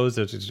of those.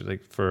 It's just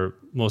like for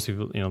most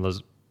people,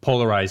 those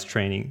polarized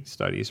training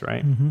studies,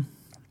 right? Mm-hmm.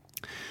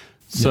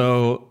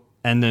 So,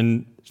 and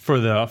then for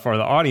the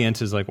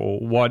audience is like, well,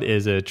 what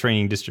is a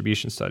training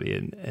distribution study?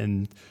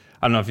 And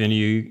I don't know if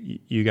any of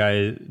you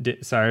guys,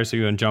 Cyrus, are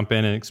you going to jump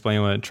in and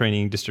explain what a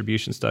training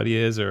distribution study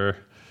is, or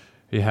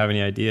do you have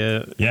any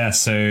idea? Yeah,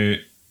 so,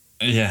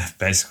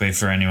 basically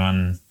for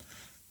anyone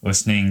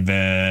listening,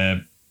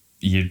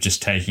 you're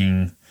just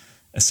taking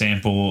a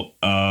sample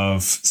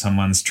of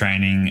someone's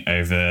training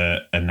over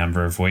a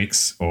number of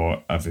weeks,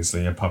 or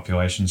obviously a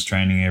population's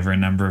training over a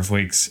number of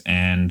weeks,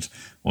 and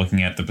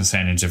looking at the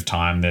percentage of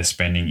time they're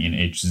spending in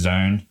each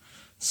zone.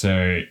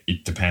 So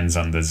it depends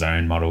on the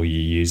zone model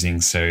you're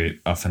using. So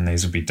often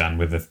these will be done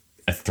with a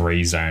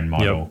 3-zone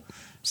model. Yep,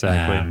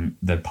 exactly.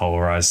 The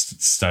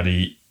polarized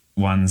study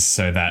ones.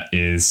 So that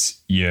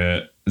is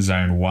your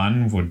zone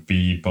 1 would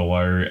be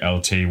below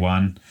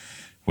LT1,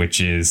 which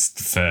is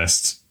the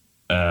first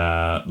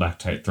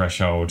lactate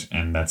threshold,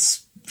 and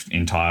that's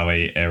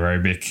entirely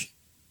aerobic.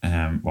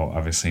 Well,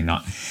 obviously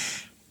not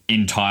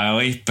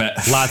entirely, but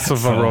lots of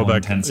aerobic.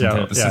 Intents and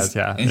purposes.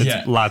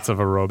 It's lots of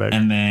aerobic.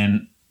 And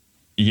then,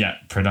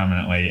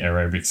 predominantly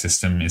aerobic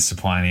system is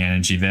supplying the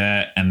energy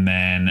there. And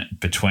then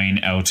between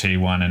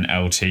LT1 and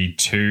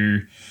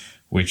LT2,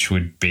 which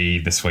would be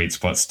the sweet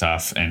spot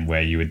stuff and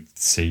where you would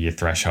see your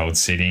threshold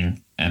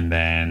sitting, and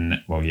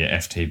then, your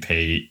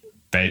FTP.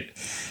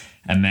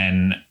 And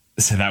then,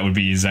 so that would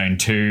be your zone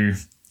 2.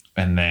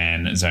 And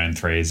then zone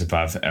 3 is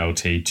above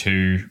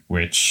LT2,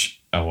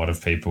 which a lot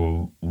of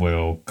people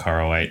will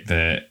correlate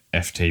the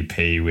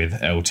FTP with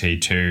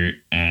LT2,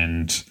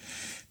 and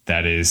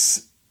that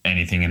is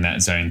anything in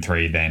that zone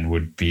 3 then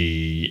would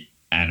be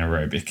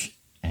anaerobic.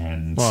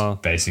 And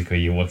basically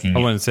you're looking I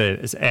wouldn't say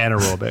it's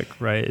anaerobic,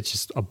 right? It's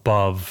just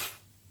above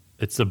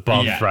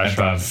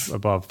threshold.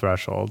 Above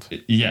threshold.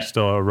 Yeah.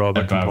 Still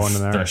aerobic component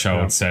there.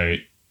 Threshold.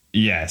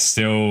 Yeah.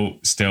 So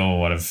still a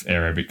lot of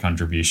aerobic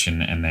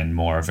contribution, and then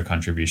more of a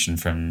contribution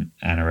from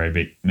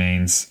anaerobic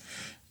means.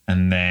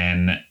 And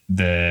then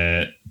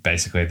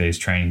basically these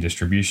training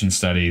distribution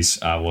studies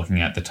are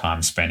looking at the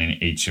time spent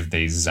in each of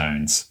these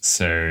zones.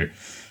 So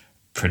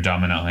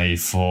predominantly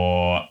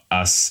for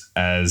us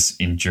as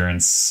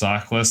endurance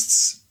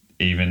cyclists,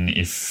 even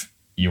if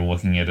you're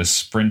looking at a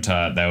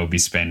sprinter, they will be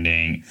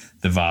spending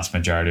the vast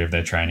majority of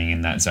their training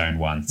in that zone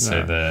 1.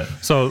 Yeah.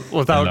 I'll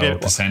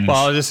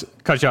just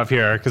cut you off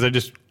here because I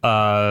just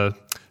kind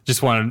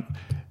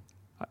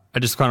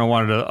of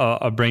wanted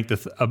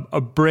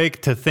a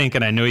break to think,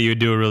 and I know you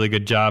do a really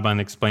good job on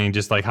explaining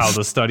just like how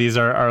the studies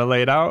are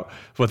laid out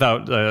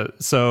without. But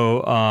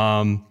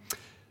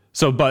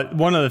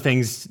one of the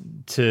things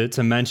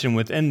to mention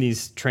within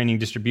these training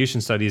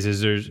distribution studies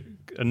is there's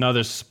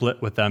another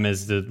split with them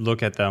is to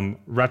look at them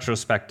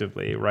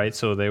retrospectively, right?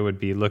 So they would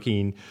be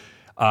looking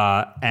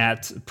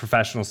at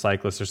professional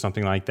cyclists or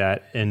something like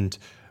that and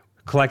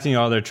collecting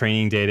all their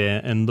training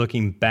data and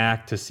looking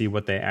back to see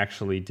what they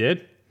actually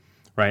did.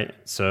 Right.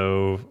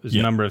 So there's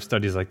a number of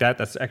studies like that.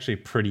 That's actually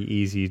pretty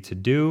easy to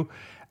do.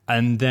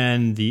 And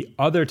then the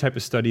other type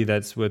of study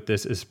that's with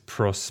this is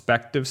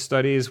prospective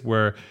studies,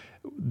 where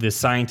the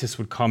scientists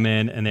would come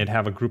in and they'd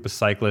have a group of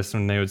cyclists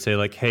and they would say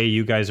like, hey,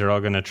 you guys are all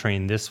going to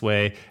train this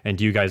way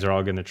and you guys are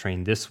all going to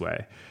train this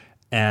way.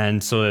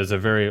 And so there's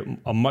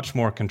a much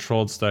more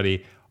controlled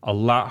study, a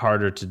lot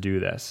harder to do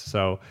this.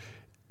 So,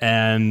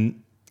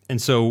 and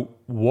so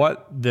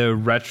what the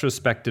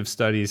retrospective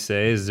studies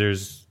say is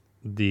there's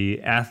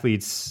the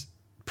athletes,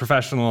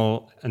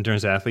 professional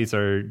endurance athletes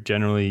are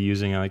generally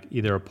using like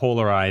either a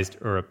polarized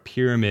or a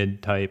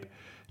pyramid type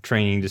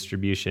training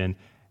distribution.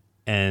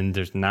 And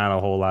there's not a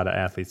whole lot of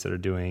athletes that are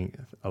doing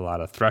a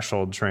lot of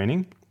threshold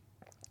training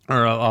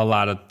or a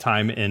lot of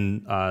time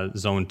in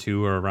zone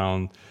 2 or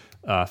around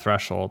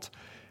threshold.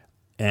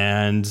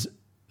 And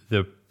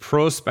the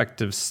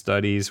prospective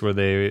studies where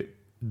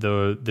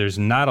there's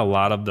not a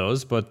lot of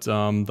those, but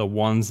the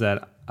ones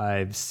that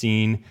I've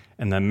seen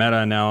and the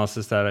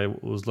meta-analysis that I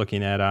was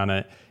looking at on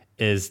it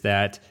is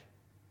that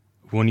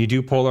when you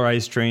do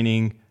polarized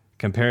training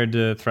compared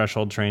to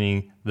threshold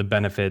training, the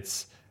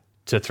benefits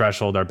to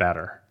threshold are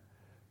better.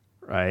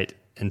 Right.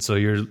 And so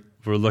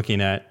we're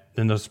looking at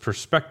in those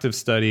prospective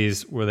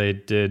studies where they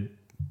did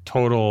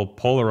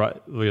where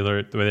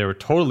they were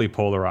totally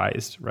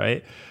polarized,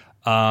 right?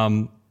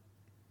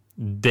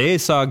 They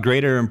saw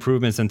greater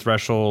improvements in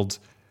threshold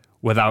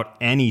without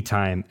any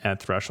time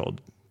at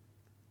threshold.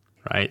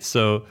 Right.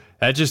 So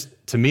that just,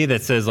 to me,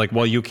 that says like,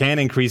 well, you can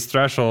increase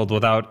threshold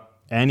without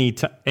any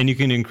time, and you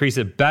can increase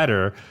it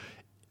better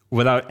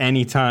without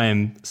any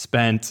time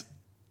spent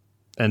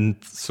in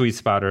sweet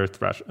spot or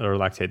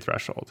lactate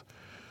threshold.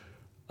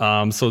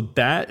 So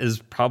that is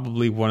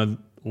probably one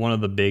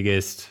of the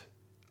biggest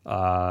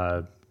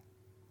nails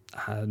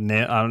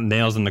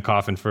in the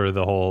coffin for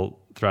the whole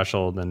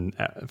threshold and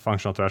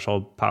functional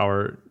threshold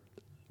power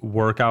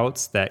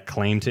workouts that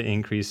claim to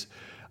increase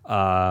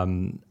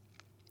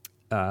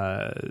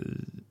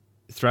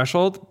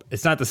threshold.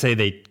 It's not to say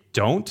they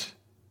don't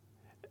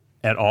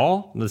at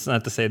all. It's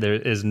not to say there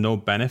is no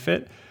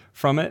benefit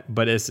from it,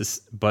 but there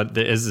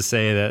is to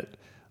say that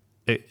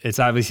it's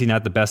obviously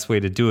not the best way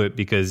to do it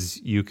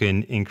because you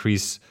can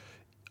increase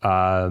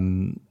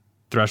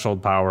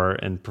threshold power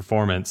and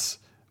performance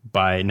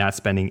by not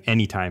spending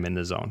any time in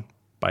the zone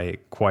by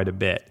quite a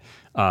bit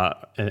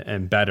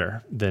and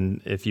better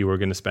than if you were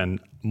going to spend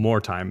more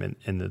time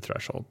in the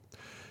threshold.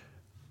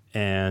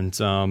 And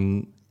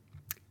I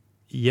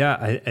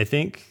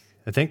think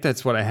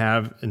that's what I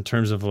have in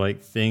terms of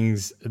like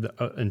things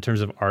in terms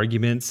of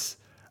arguments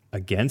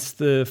against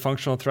the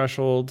functional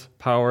threshold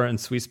power and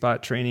sweet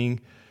spot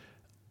training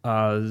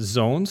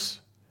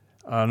zones.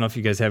 I don't know if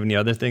you guys have any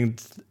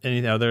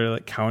other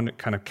like kind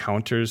of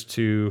counters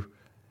to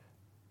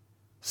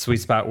sweet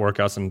spot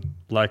workouts and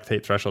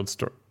lactate threshold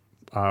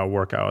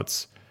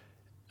workouts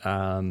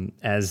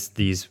as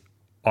these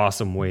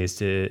awesome ways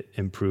to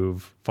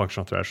improve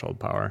functional threshold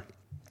power.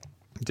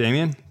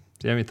 Damien, do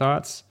you have any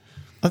thoughts?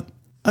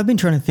 I've been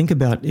trying to think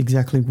about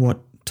exactly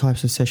what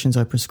types of sessions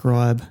I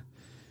prescribe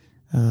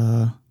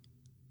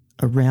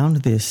around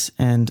this,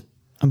 and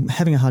I'm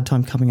having a hard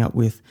time coming up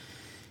with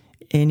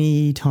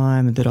any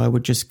time that I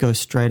would just go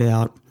straight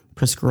out,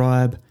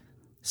 prescribe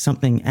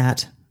something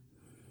at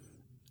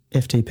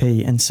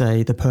FTP and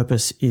say the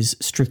purpose is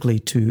strictly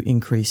to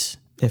increase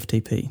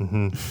FTP.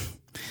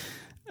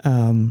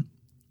 Mm-hmm.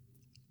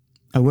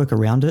 I work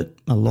around it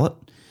a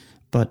lot,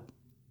 but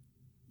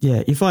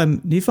yeah, if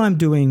I'm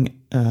doing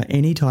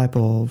any type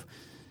of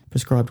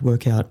prescribed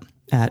workout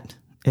at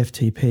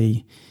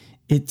FTP,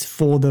 it's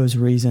for those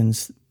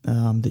reasons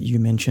that you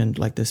mentioned,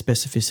 like the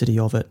specificity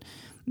of it,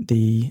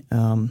 the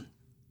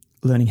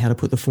learning how to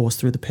put the force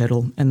through the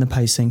pedal and the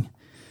pacing,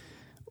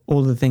 all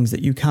of the things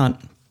that you can't,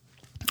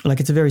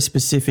 like it's a very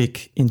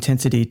specific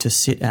intensity to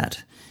sit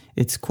at.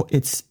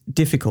 It's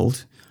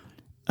difficult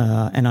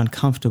and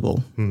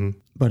uncomfortable, mm-hmm.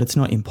 but it's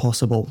not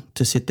impossible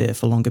to sit there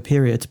for longer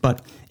periods.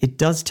 But it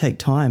does take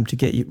time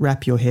to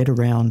wrap your head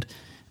around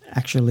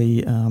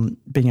actually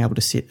being able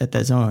to sit at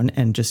that zone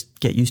and just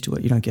get used to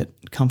it. You don't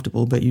get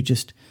comfortable, but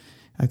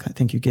I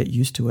think you get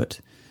used to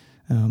it.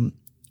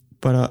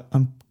 But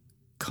I'm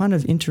kind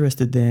of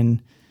interested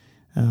then,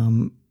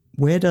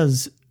 where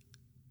does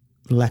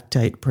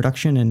lactate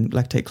production and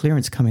lactate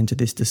clearance come into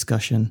this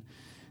discussion?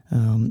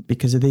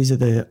 Because these are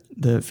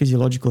the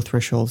physiological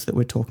thresholds that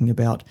we're talking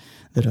about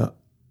that are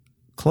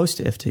close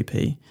to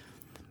FTP,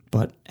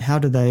 but how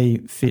do they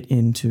fit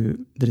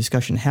into the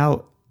discussion?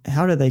 How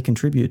do they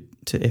contribute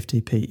to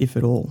FTP, if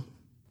at all?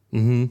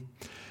 Mm-hmm.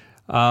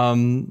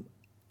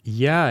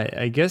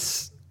 I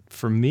guess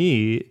for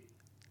me,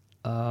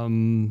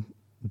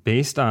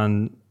 based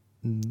on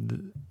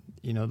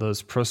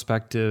those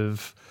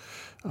prospective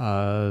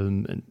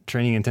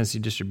training intensity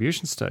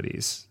distribution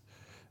studies,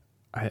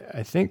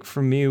 I think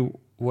for me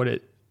what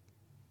it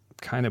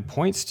kind of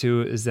points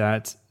to is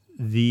that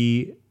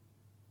the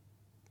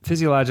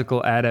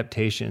physiological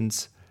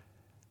adaptations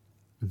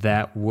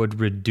that would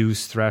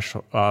reduce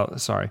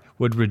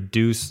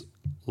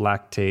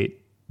lactate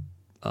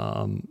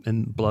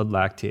and blood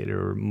lactate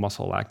or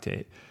muscle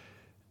lactate,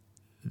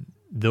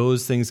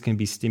 those things can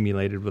be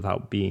stimulated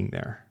without being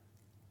there.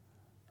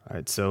 All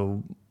right.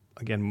 So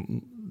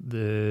again,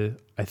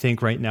 I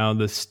think right now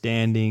the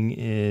standing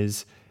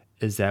is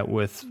that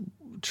with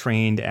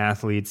trained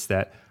athletes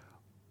that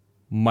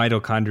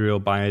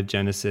mitochondrial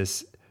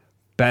biogenesis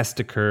best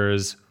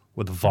occurs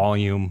with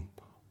volume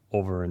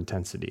over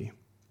intensity.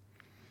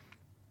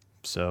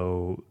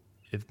 So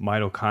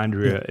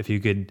if you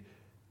could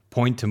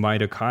point to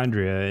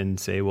mitochondria and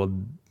say, well,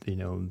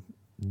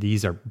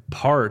 these are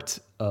part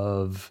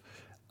of,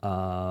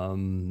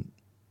 if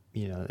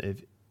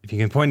you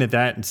can point at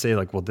that and say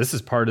like, well, this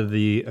is part of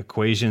the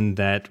equation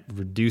that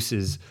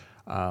reduces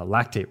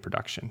lactate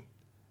production,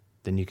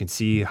 then you can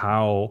see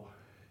how,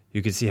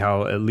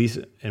 at least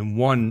in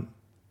one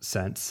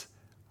sense,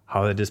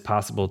 how it is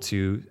possible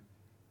to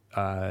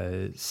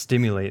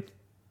stimulate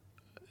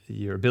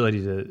your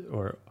ability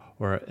to,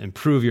 or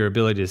improve your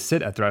ability to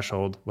sit at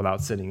threshold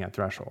without sitting at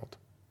threshold.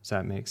 Does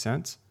that make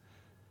sense?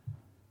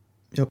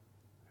 Yep.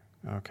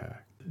 Okay.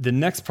 The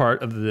next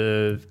part of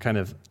the kind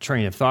of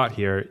train of thought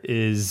here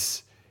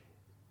is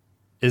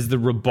the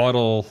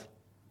rebuttal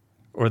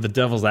or the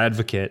devil's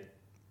advocate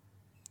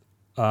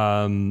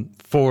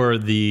for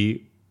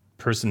the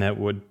person that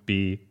would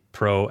be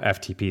pro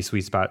FTP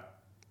sweet spot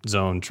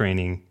zone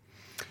training,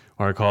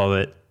 or I call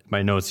it,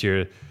 my notes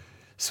here,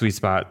 sweet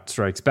spot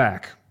strikes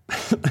back.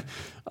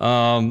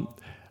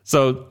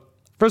 So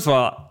first of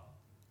all,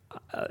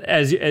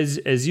 as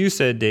you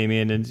said,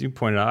 Damien, and as you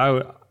pointed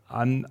out,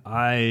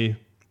 I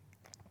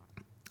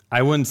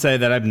wouldn't say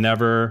that I've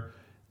never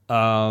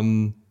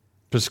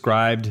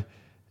prescribed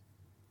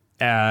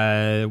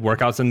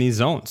workouts in these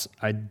zones.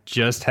 I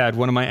just had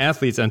one of my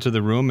athletes enter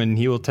the room, and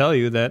he will tell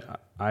you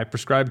that I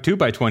prescribe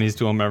 2x20s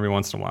to him every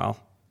once in a while.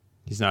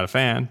 He's not a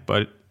fan,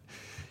 but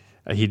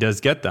he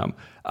does get them.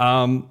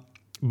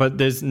 But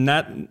there's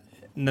not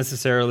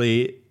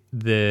necessarily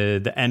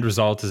the end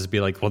result is to be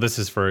like, well, this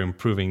is for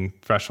improving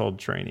threshold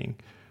training,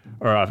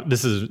 or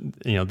this is,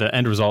 the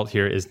end result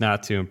here is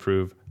not to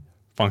improve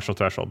functional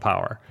threshold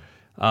power.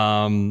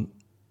 And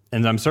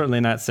I'm certainly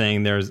not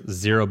saying there's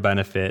zero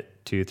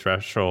benefit to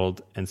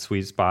threshold and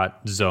sweet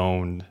spot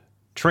zone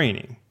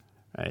training.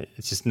 Right?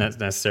 It's just not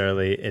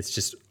necessarily,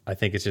 I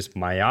think it's just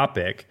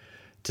myopic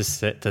to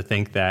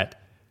think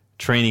that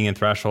training in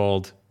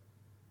threshold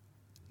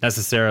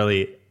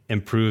necessarily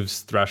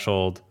improves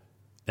threshold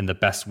in the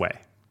best way.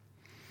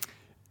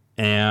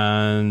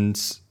 And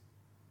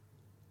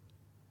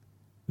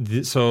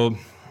so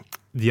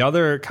the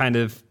other kind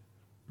of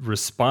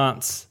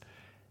response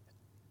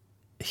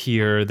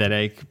here that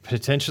I could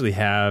potentially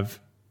have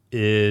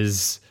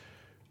is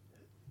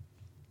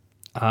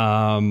just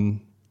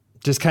kind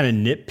of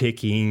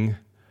nitpicking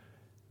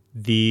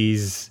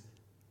these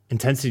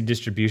intensity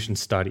distribution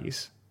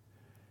studies.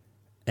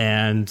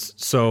 And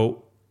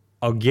so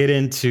I'll get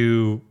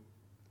into,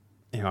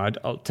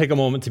 I'll take a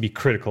moment to be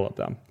critical of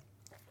them.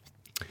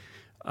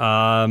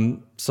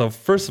 So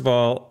first of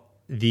all,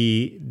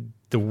 the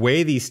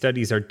way these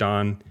studies are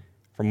done,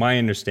 from my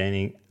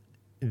understanding,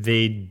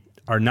 they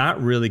are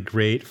not really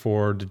great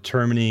for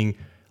determining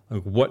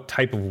what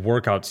type of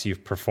workouts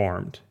you've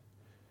performed.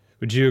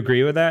 Would you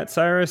agree with that,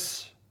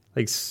 Cyrus? For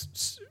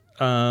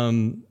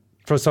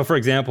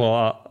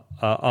example,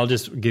 I'll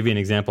just give you an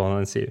example and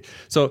let's see.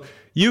 So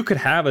you could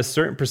have a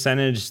certain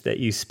percentage that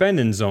you spend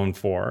in zone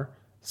 4.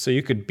 So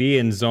you could be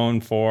in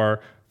zone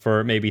 4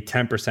 for maybe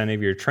 10%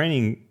 of your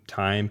training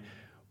time,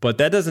 but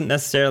that doesn't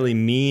necessarily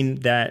mean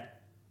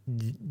that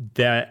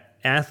that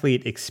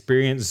athlete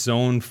experienced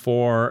zone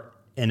 4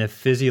 in a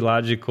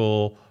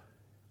physiologically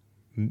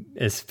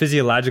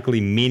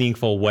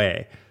meaningful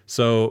way.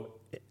 So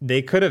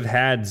they could have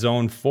had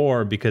zone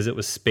 4 because it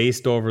was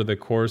spaced over the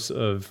course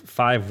of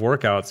 5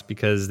 workouts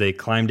because they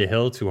climbed a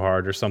hill too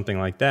hard or something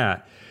like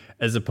that,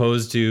 as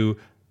opposed to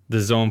the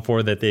zone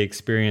 4 that they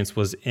experienced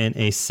was in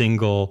a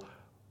single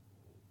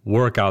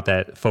workout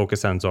that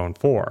focused on zone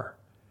 4.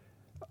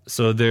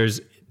 So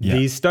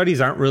these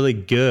studies aren't really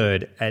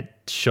good at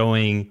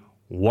showing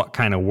what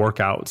kind of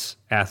workouts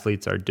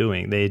athletes are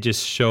doing. They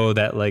just show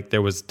that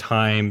there was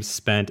time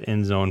spent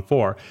in zone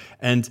 4.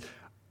 And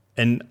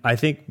I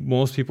think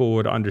most people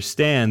would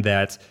understand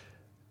that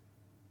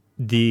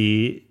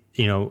the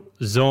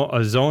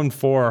zone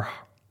 4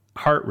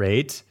 heart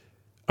rate,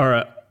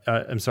 or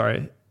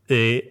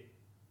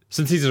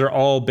since these are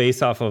all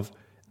based off of,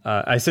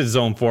 I said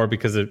zone 4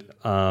 because we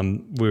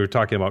were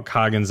talking about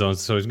Coggins zones,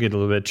 so it's getting a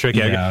little bit tricky.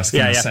 Yeah, I was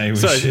going to say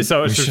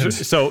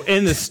so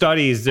in the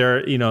studies,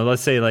 there,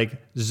 let's say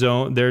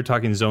they're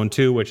talking zone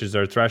 2, which is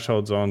our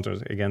threshold zones.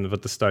 Again,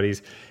 with the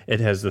studies, it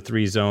has the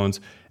 3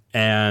 zones.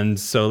 And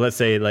so let's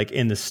say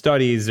in the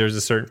studies, there's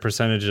a certain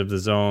percentage of the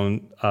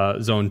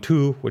zone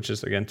 2, which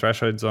is again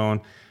threshold zone.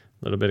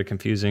 A little bit of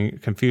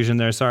confusion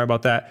there. Sorry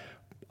about that.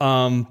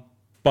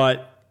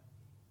 But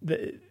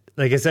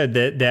like I said,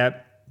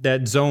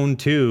 that zone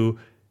 2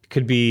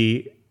 could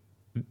be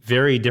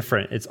very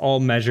different. It's all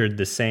measured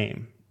the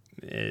same.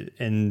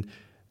 And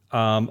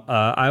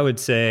I would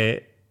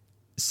say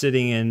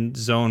sitting in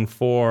zone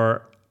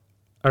 2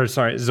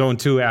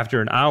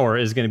 after an hour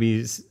is going to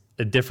be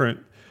a different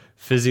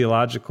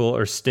physiological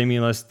or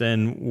stimulus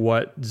than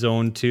what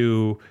zone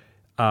 2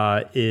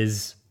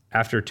 is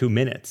after 2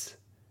 minutes.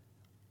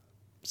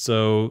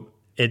 So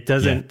it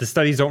doesn't, the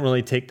studies don't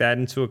really take that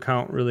into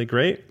account really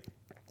great.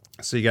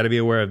 So you got to be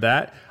aware of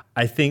that.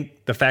 I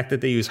think the fact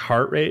that they use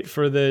heart rate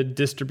for the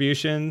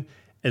distribution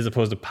as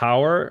opposed to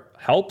power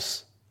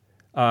helps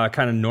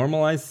kind of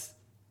normalize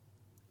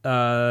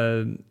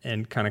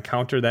and kind of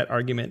counter that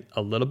argument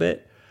a little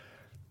bit.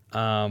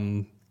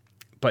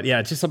 But yeah,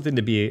 it's just something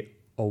to be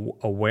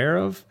aware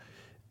of.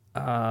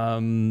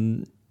 But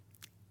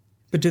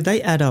do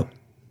they add up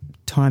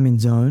time in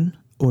zone,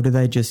 or do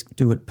they just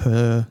do it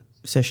per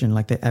session,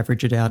 like they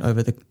average it out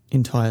over the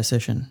entire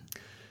session?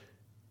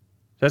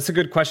 That's a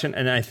good question.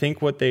 And I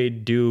think what they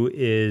do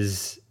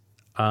is,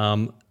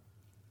 the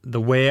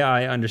way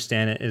I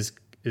understand it is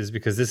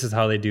because this is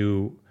how they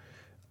do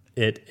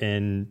it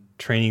in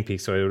Training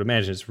Peaks. So I would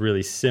imagine it's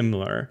really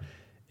similar.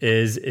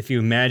 Is if you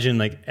imagine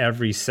like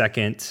every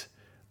second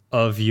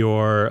of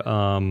your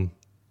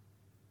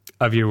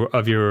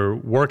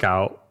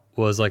workout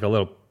was like a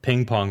little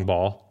ping pong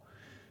ball,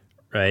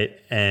 right?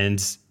 And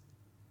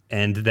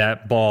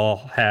that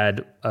ball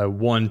had a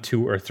 1,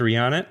 2, or 3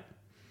 on it.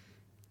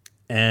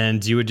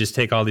 And you would just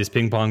take all these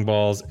ping pong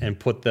balls and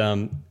put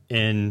them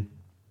in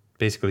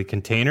basically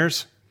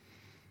containers.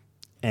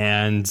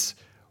 And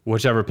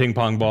whichever ping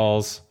pong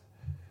balls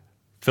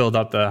filled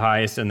up the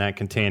highest in that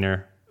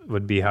container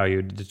would be how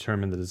you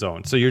determine the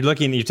zone. So you're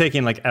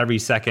taking like every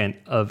second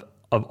of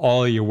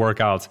all your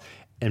workouts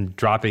and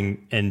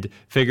dropping and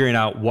figuring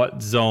out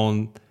what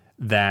zone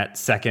that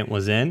second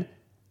was in.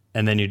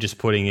 And then you're just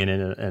putting it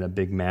in a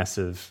big,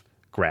 massive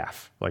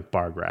graph, like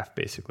bar graph,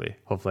 basically.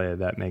 Hopefully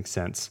that makes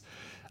sense.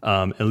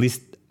 At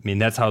least, I mean,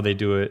 that's how they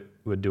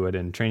would do it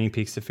in Training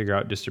Peaks to figure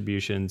out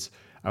distributions.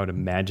 I would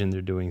imagine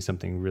they're doing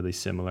something really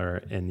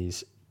similar in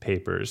these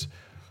papers.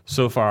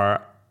 So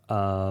far,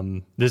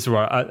 this is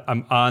where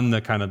I'm on the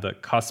kind of the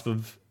cusp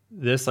of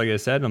this. Like I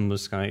said, I'm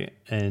just going to,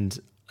 and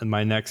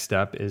my next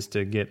step is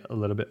to get a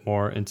little bit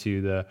more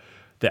into the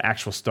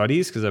actual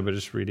studies, because I was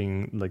just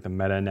reading like the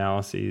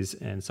meta-analyses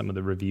and some of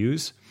the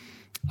reviews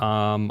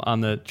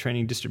on the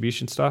training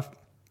distribution stuff.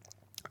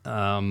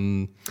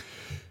 So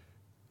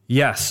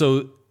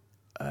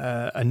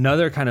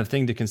another kind of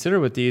thing to consider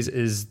with these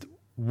is,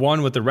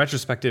 one, with the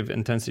retrospective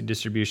intensity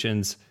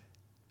distributions,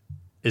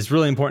 it's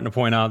really important to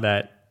point out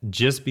that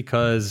just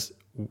because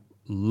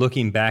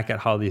looking back at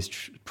how these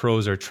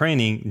pros are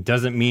training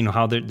doesn't mean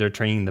how they're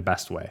training the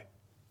best way.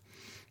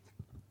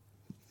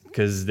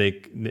 Because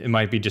it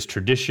might be just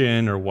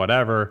tradition or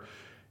whatever.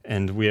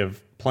 And we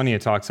have plenty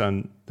of talks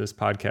on this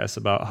podcast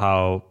about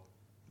how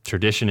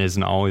tradition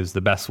isn't always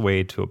the best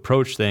way to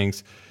approach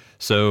things.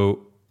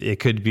 So it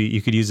could be,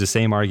 you could use the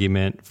same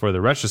argument for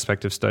the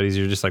retrospective studies.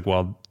 You're just like,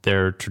 well,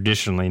 they're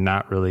traditionally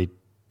not really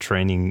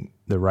training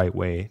the right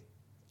way.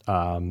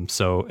 And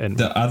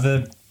the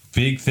other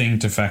big thing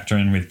to factor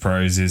in with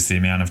pros is the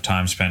amount of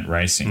time spent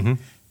racing.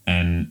 Mm-hmm.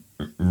 And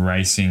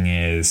racing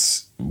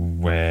is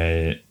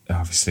where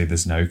obviously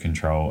there's no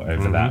control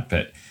over mm-hmm. that.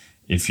 But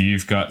if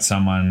you've got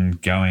someone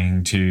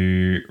going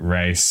to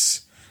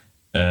race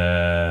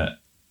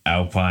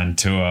Alpine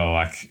Tour,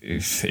 like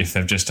if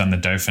they've just done the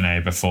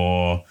Dauphiné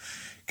before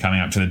coming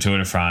up to the Tour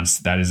de France,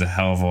 that is a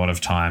hell of a lot of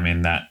time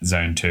in that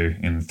zone 2,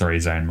 in the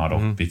 3-zone model,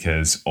 mm-hmm.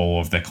 because all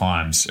of the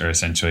climbs are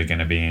essentially going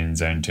to be in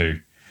zone 2,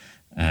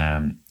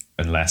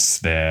 unless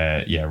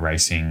they're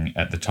racing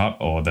at the top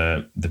or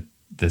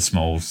the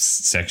small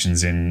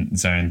sections in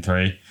zone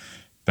 3.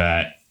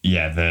 But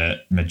the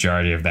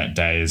majority of that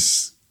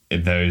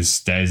those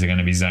days are going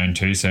to be zone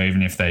 2. So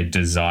even if they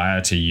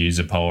desire to use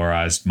a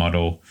polarized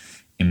model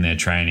in their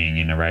training,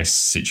 in a race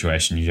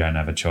situation, you don't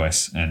have a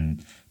choice.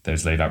 And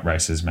those lead up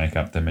races make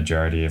up the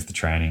majority of the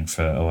training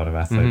for a lot of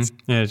athletes.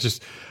 Mm-hmm. Yeah, it's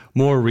just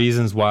more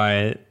reasons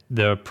why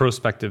the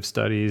prospective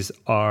studies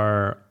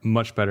are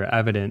much better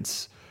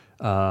evidence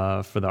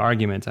for the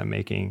argument I'm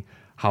making.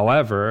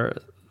 However,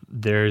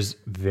 there's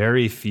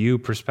very few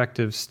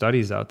prospective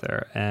studies out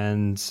there,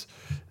 and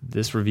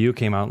this review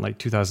came out in like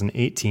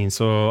 2018.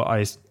 So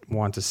I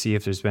want to see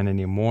if there's been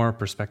any more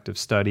prospective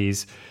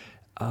studies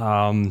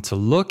to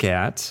look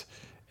at.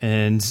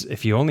 And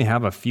if you only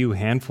have a few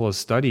handful of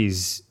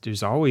studies,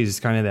 there's always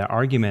kind of that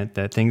argument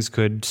that things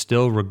could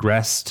still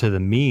regress to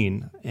the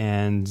mean,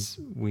 and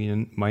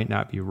we might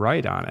not be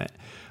right on it.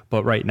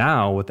 But right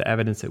now, with the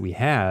evidence that we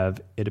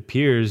have, it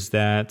appears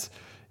that,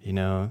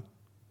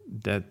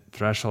 that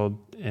threshold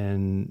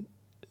and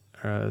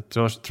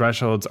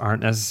thresholds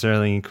aren't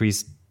necessarily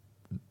increased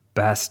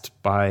best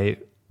by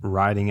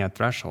riding at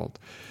threshold.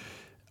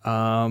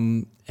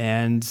 And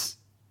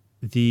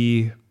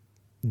the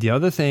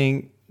other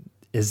thing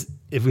is,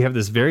 if we have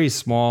this very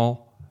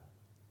small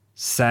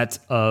set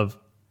of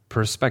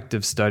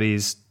prospective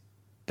studies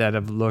that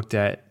have looked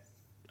at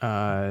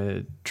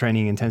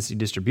training intensity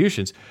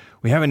distributions,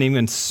 we have an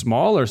even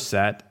smaller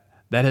set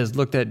that has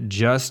looked at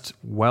just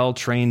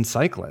well-trained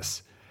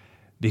cyclists.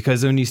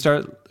 Because when you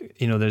start,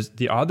 there's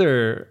the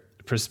other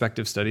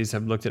prospective studies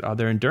have looked at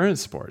other endurance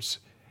sports.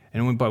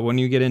 But when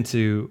you get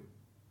into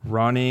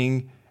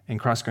running and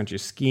cross-country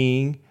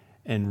skiing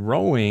and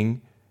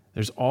rowing,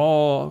 there's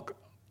all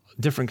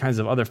different kinds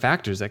of other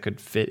factors that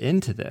could fit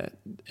into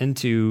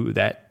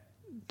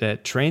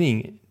that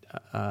training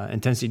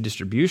intensity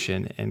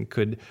distribution and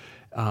could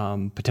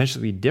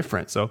potentially be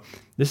different. So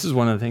this is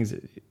one of the things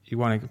that you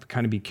want to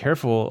kind of be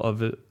careful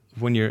of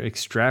when you're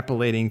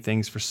extrapolating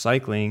things for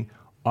cycling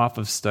off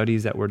of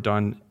studies that were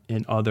done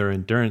in other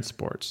endurance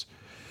sports.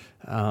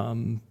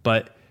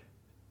 But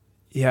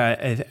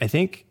yeah, I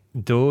think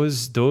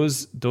those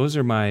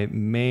are my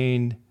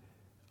main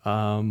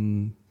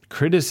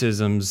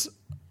criticisms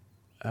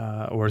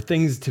or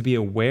things to be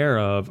aware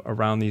of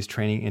around these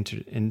training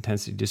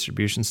intensity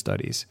distribution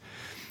studies.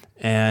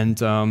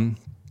 And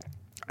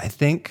I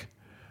think,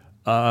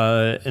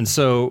 and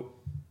so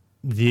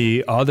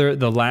the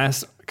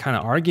last kind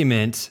of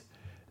argument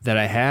that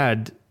I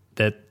had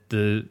that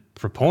the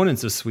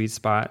proponents of sweet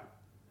spot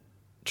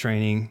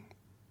training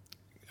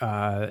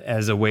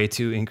as a way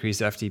to increase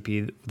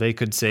FTP, they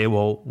could say,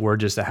 well, we're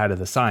just ahead of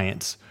the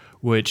science,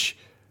 which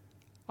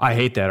I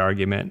hate that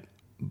argument.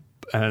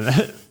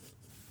 But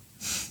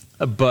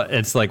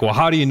it's like, well,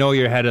 how do you know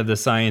you're ahead of the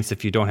science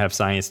if you don't have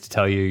science to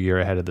tell you you're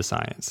ahead of the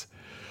science?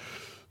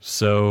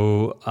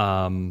 So,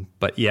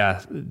 but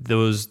yeah,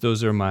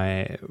 those are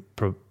my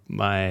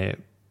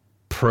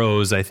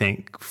pros, I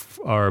think,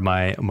 are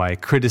my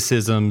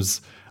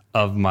criticisms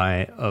of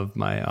my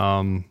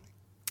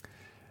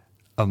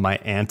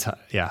anti.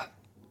 Yeah,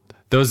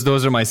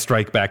 those are my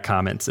strike back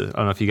comments. I don't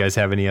know if you guys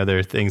have any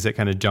other things that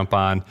kind of jump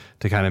on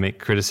to kind of make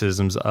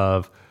criticisms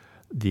of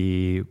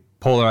the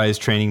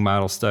polarized training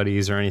model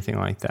studies or anything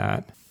like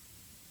that.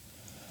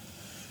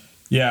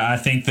 Yeah, I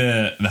think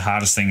the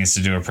hardest thing is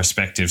to do a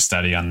prospective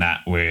study on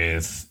that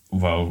with,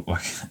 well,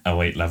 like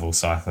elite level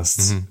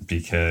cyclists,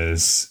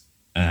 because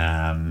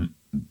I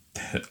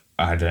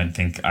don't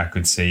think I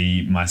could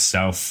see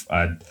myself.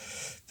 I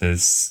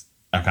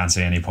can't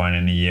see any point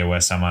in a year where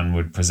someone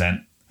would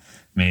present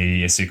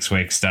me a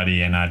 6-week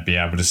study and I'd be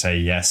able to say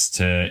yes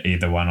to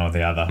either one or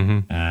the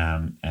other.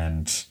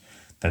 And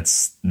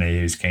that's me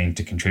who's keen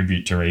to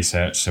contribute to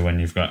research. So when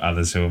you've got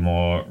others who are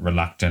more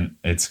reluctant,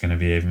 it's going to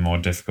be even more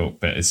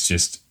difficult. But it's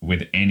just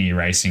with any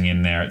racing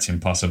in there, it's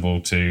impossible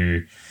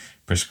to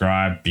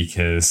prescribe,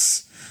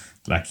 because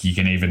like you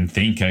can even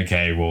think,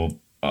 okay, well,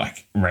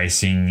 like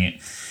racing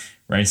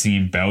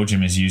in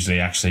Belgium is usually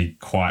actually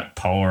quite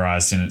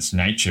polarized in its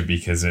nature,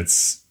 because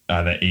it's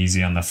either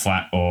easy on the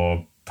flat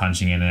or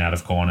punching in and out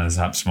of corners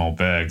up small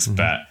bergs.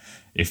 But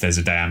if there's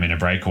a day I'm in a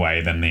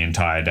breakaway, then the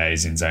entire day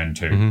is in zone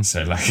 2.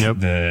 So like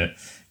the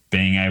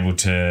being able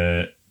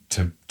to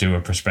do a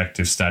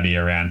prospective study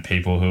around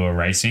people who are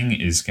racing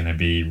is going to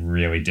be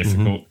really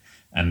difficult.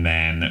 And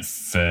then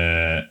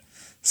for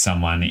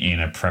someone in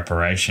a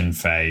preparation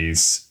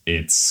phase,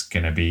 it's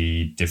going to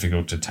be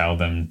difficult to tell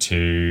them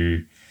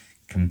to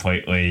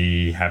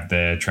completely have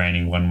their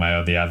training one way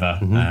or the other,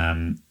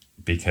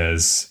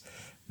 because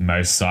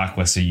most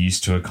cyclists are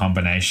used to a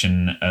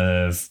combination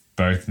of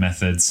both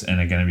methods and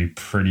are going to be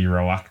pretty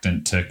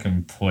reluctant to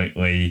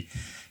completely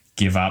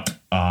give up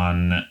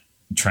on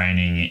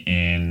training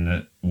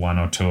in one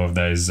or two of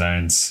those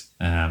zones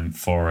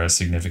for a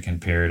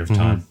significant period of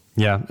time.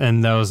 Yeah,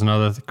 and that was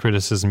another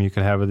criticism you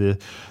could have of the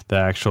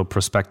actual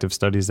prospective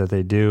studies that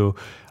they do.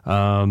 They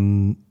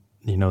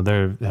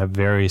have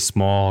very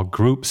small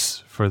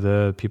groups for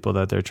the people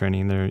that they're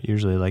training. They're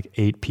usually like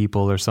 8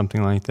 people or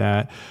something like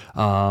that.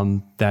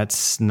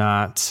 That's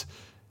not...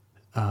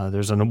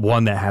 there's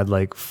one that had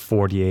like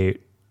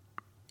 48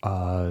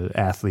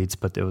 athletes,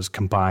 but it was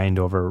combined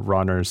over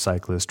runners,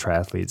 cyclists,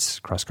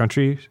 triathletes,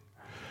 cross-country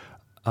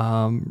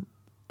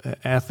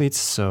athletes.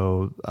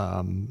 So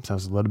that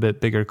was a little bit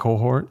bigger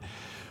cohort.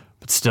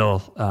 But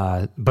still,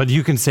 but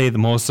you can say the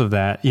most of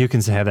that, you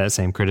can have that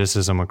same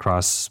criticism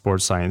across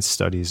sports science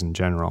studies in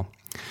general.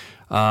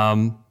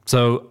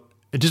 So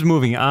just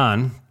moving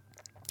on.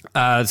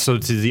 So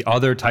to the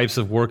other types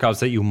of workouts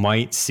that you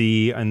might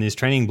see on these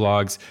training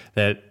blogs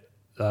that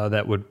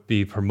would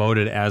be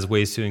promoted as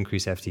ways to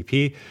increase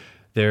FTP.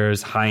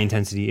 There's high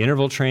intensity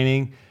interval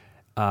training.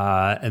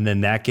 And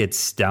then that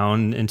gets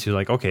down into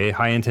like, okay,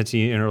 high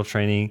intensity interval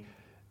training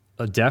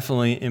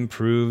definitely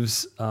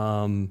improves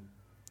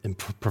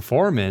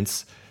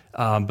performance.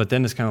 But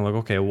then it's kind of like,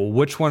 okay, well,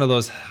 which one of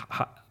those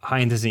high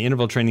intensity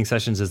interval training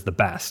sessions is the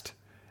best?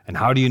 And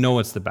how do you know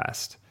it's the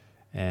best?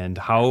 And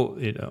how,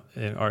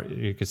 or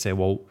you could say,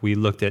 well, we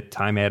looked at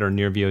time at or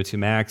near VO2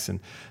 max, and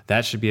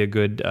that should be a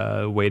good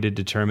way to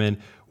determine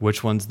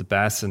which one's the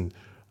best. And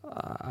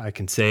I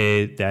can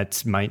say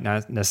that might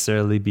not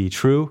necessarily be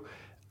true.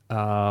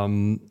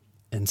 And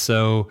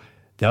so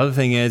the other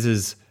thing is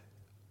it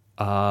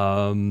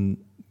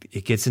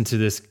gets into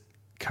this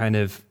kind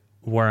of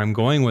where I'm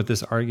going with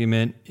this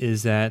argument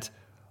is that,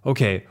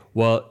 okay,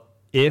 well,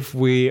 if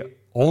we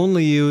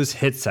only use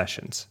HIIT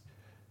sessions,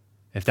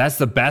 if that's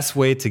the best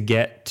way to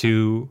get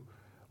to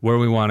where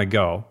we want to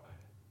go,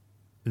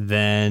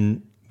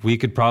 then we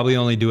could probably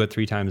only do it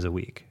 3 times a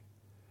week,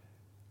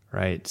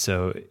 right?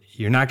 So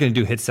you're not going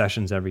to do HIIT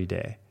sessions every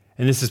day.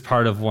 And this is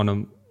part of one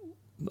of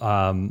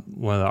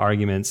the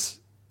arguments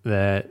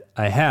that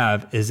I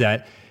have is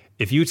that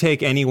if you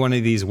take any one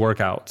of these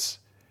workouts,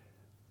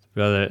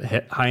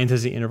 whether high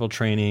intensity interval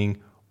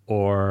training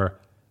or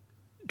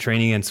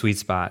training in sweet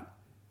spot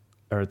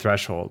or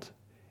threshold,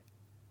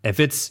 if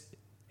it's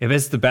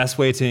the best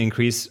way to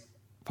increase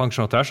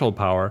functional threshold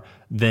power,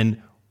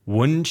 then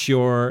wouldn't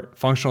your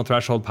functional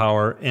threshold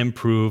power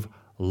improve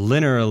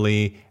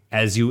linearly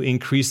as you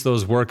increase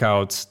those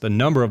workouts, the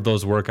number of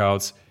those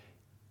workouts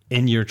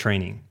in your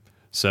training?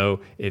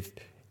 So if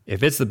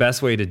it's the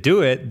best way to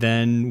do it,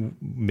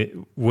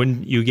 then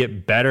wouldn't your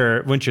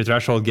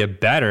threshold get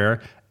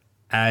better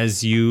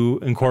as you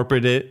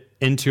incorporate it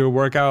into your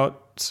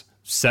workouts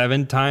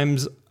 7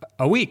 times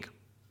a week?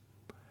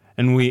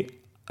 And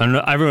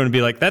everyone would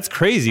be like, "That's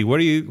crazy. What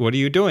are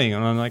you doing?"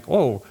 And I'm like,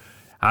 "Oh,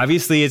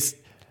 obviously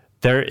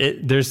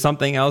there's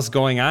something else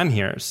going on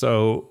here.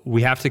 So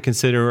we have to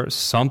consider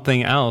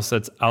something else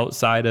that's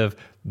outside of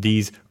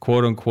these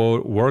quote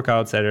unquote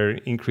workouts that are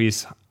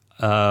increase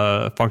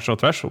functional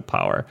threshold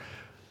power."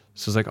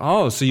 So it's like,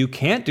 oh, so you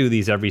can't do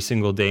these every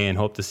single day and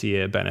hope to see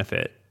a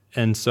benefit.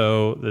 And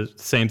so the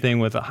same thing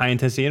with a high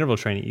intensity interval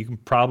training. You can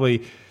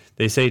probably,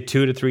 they say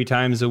 2 to 3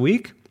 times a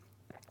week.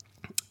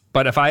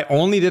 But if I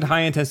only did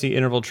high intensity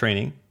interval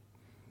training,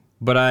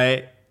 but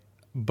I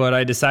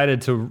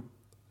decided to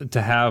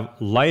have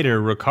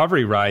lighter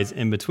recovery rides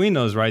in between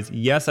those rides,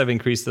 yes, I've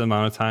increased the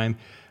amount of time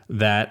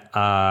that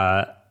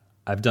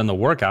I've done the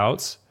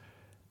workouts,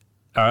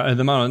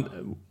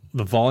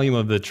 the volume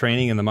of the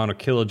training and the amount of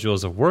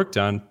kilojoules of work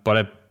done, but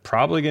I'm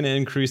probably going to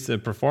increase the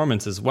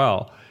performance as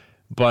well.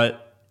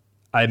 But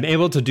I'm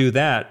able to do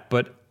that,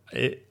 but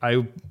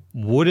I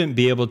wouldn't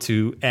be able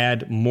to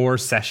add more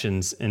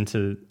sessions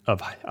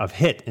of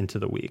HIIT into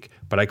the week.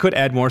 But I could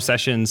add more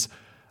sessions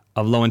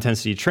of low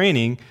intensity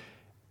training.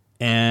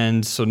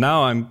 And so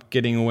now I'm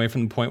getting away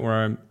from the point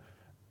where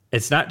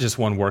it's not just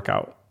one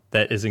workout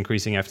that is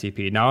increasing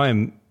FTP. Now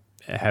I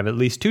have at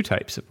least 2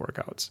 types of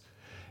workouts.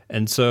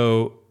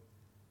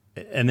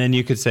 And then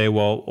you could say,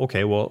 well,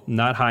 okay,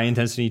 not high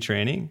intensity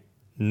training,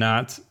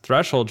 not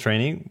threshold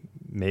training.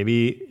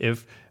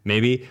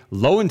 Maybe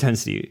low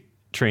intensity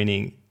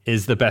training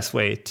is the best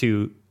way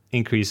to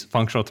increase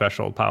functional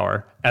threshold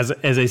power as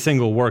a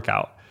single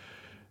workout.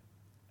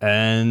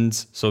 And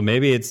so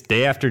maybe it's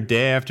day after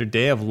day after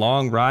day of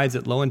long rides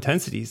at low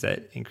intensities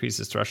that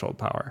increases threshold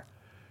power.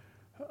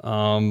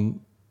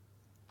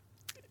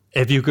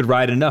 If you could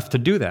ride enough to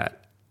do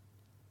that.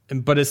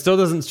 But it still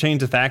doesn't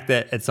change the fact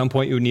that at some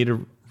point you would need a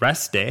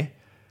rest day,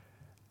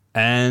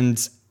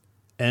 and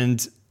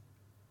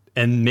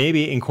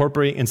maybe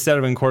instead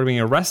of incorporating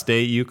a rest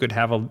day, you could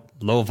have a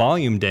low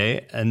volume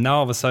day, and now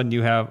all of a sudden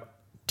you have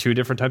 2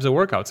 different types of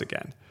workouts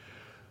again.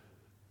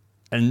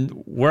 And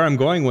where I'm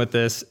going with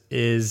this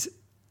is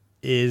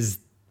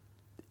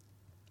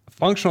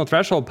functional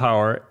threshold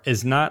power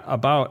is not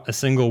about a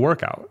single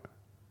workout.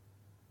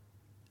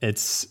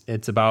 It's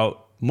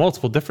about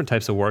multiple different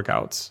types of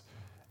workouts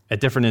at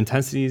different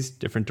intensities,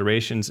 different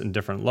durations, and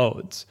different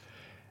loads.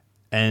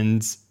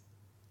 And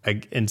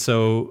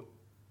so,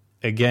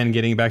 again,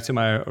 getting back to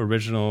my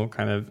original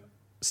kind of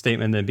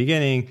statement in the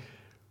beginning,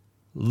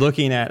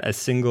 looking at a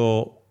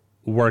single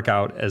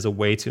workout as a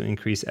way to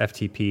increase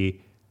FTP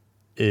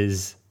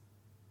is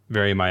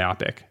very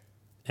myopic.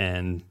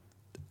 And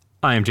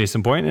I am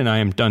Jason Boynt, and I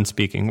am done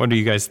speaking. What do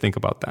you guys think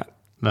about that?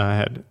 I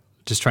had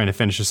just trying to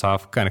finish this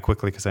off kind of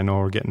quickly because I know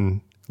we're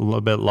getting a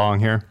little bit long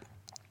here.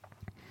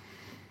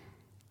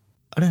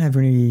 I don't have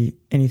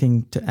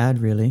anything to add,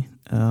 really.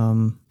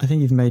 I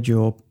think you've made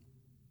your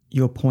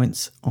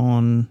points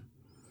on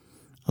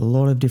a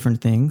lot of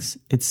different things.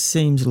 It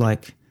seems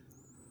like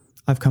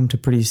I've come to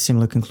pretty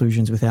similar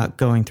conclusions without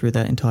going through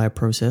that entire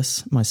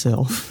process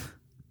myself.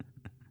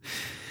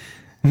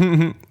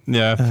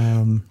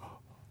 Yeah.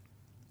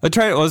 I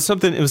tried. It was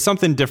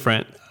something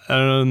different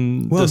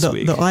this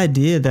week. The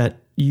idea that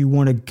you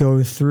want to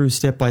go through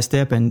step by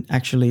step and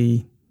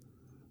actually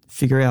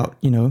figure out,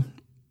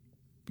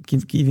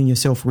 giving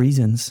yourself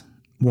reasons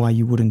why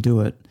you wouldn't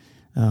do it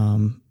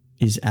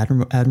is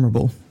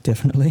admirable,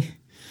 definitely.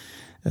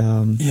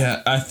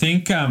 Yeah, I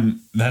think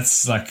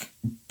that's like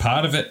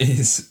part of it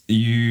is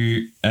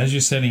as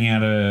you're setting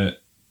out a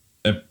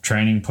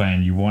training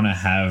plan, you want to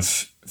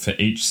have for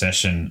each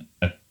session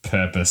a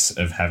purpose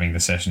of having the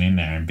session in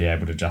there and be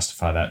able to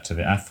justify that to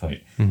the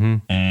athlete. Mm-hmm.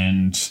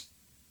 And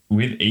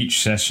with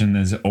each session,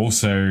 there's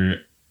also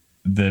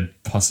the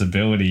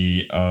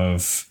possibility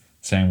of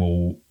saying,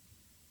 well,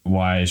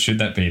 why should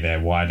that be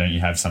there? Why don't you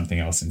have something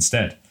else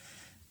instead?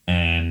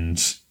 And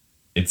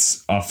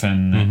it's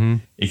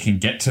often, it can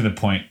get to the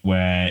point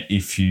where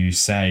if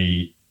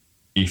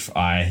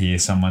I hear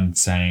someone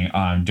saying,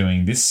 I'm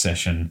doing this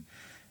session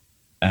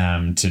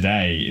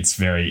today, it's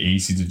very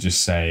easy to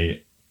just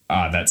say,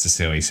 that's a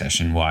silly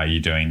session. Why are you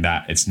doing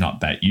that? It's not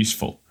that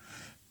useful.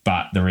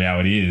 But the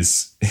reality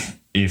is,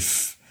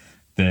 if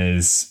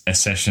there's a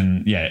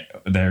session,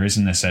 there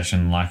isn't a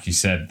session, like you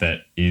said,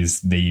 that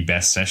is the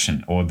best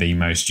session or the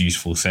most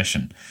useful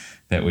session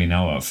that we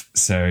know of.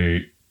 So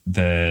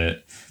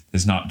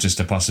there's not just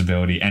a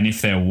possibility. And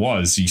if there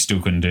was, you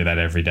still couldn't do that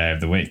every day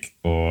of the week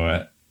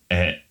or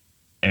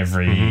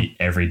every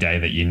day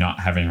that you're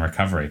not having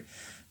recovery.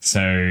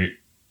 So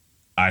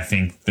I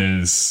think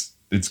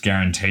it's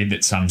guaranteed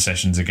that some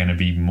sessions are going to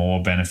be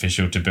more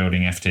beneficial to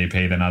building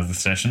FTP than other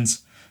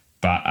sessions.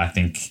 But I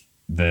think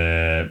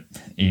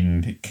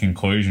in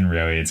conclusion,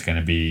 really, it's going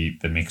to be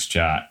the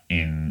mixture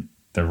in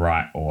the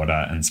right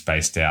order and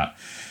spaced out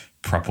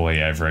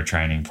properly over a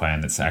training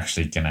plan that's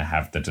actually going to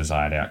have the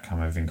desired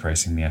outcome of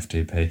increasing the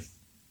FTP.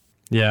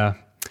 Yeah.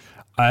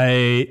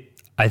 I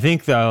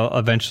think they'll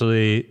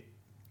eventually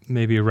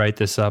maybe write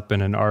this up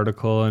in an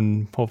article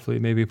and hopefully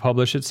maybe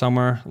publish it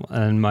somewhere.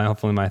 And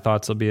hopefully my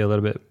thoughts will be a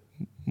little bit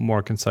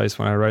more concise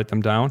when I write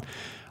them down.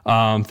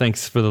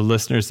 Thanks for the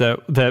listeners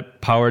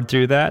that powered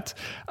through that.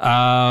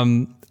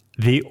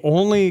 The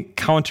only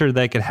counter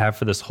that I could have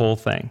for this whole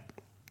thing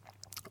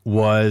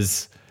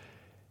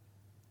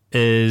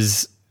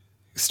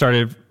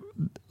started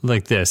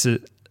like this.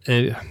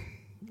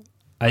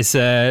 I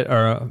said,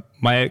 or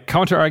my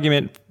counter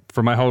argument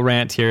for my whole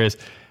rant here is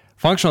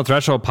functional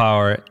threshold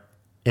power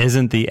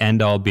isn't the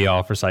end all be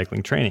all for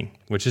cycling training,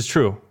 which is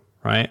true,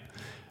 right?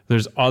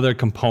 There's other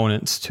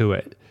components to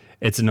it.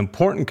 It's an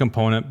important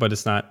component, but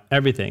it's not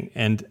everything.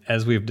 And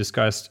as we've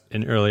discussed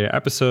in earlier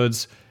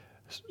episodes,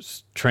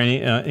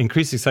 training,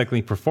 increasing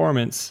cycling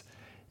performance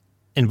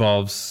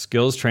involves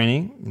skills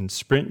training and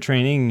sprint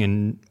training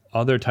and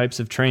other types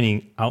of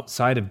training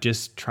outside of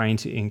just trying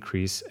to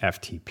increase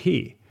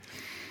FTP.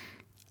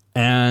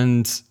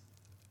 And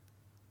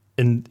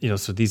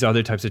so these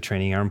other types of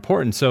training are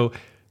important. So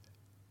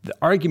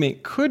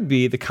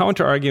the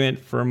counter argument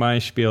for my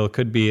spiel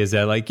could be is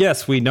that, like,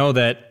 yes, we know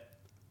that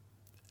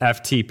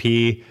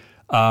FTP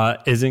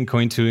isn't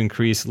going to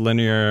increase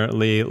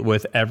linearly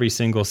with every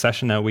single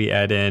session that we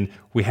add in.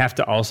 We have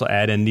to also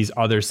add in these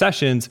other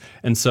sessions.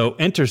 And so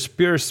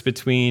interspersed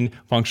between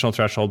functional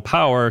threshold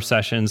power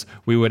sessions,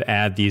 we would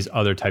add these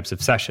other types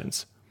of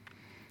sessions,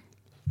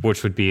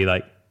 which would be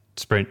like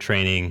sprint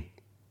training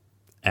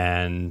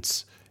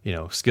and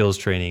skills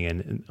training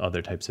and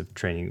other types of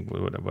training,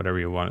 whatever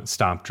you want,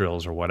 stomp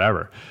drills or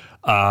whatever.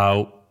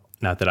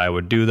 Not that I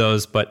would do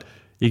those, but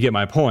you get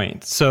my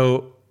point.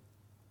 So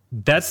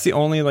that's the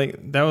only,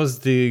 that was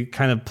the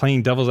kind of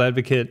playing devil's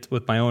advocate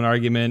with my own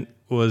argument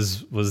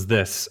was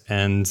this.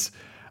 And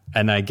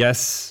I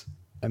guess,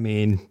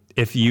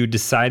 if you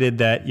decided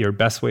that your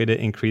best way to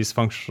increase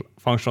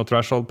functional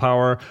threshold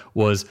power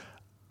was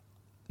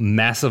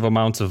massive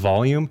amounts of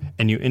volume,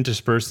 and you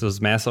intersperse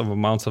those massive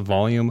amounts of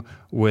volume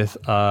with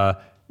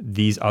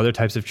these other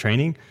types of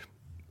training,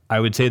 I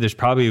would say there's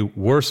probably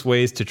worse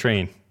ways to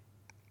train.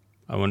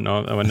 I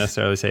wouldn't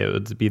necessarily say it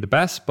would be the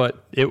best,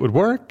 but it would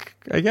work,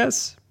 I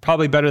guess.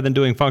 Probably better than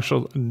doing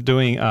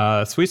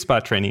sweet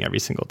spot training every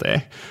single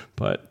day.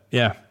 But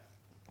yeah.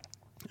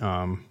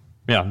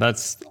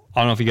 That's, I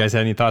don't know if you guys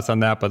had any thoughts on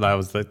that, but I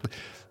was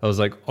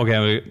like,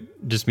 okay,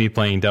 just me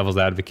playing devil's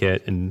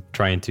advocate and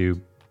trying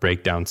to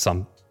break down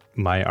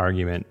my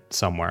argument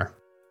somewhere.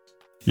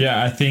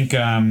 Yeah, I think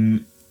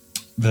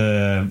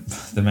the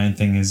main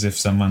thing is if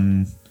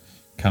someone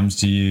comes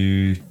to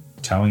you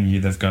telling you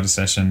they've got a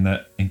session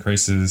that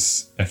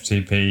increases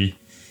FTP,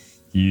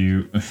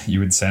 you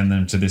would send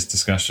them to this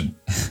discussion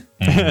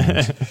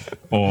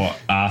or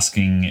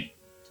asking,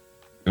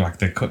 like,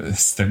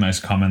 the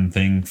most common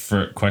thing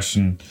for a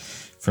question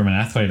from an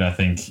athlete, I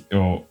think,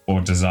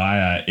 or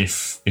desire,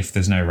 if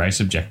there's no race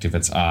objective,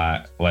 it's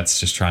let's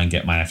just try and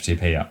get my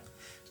FTP up.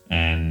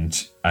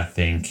 And I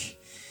think,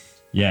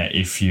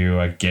 if you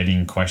are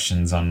getting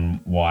questions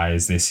on why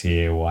is this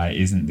here, why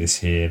isn't this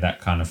here,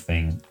 that kind of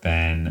thing,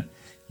 then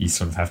you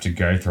sort of have to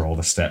go through all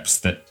the steps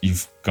that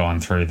you've gone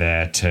through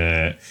there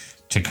to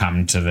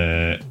come to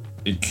the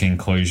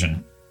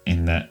conclusion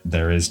in that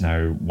there is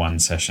no one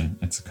session.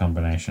 It's a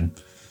combination.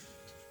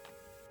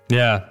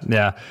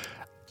 Yeah.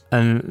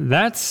 And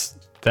that's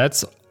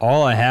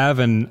all I have.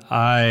 And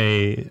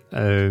I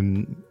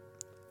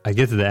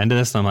get to the end of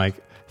this and I'm like,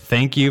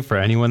 thank you for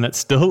anyone that's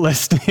still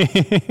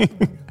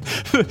listening.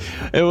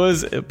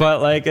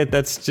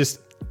 That's just,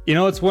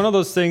 it's one of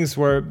those things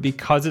where,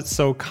 because it's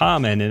so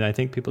common and I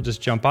think people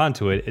just jump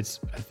onto it,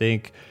 I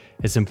think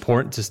it's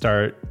important to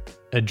start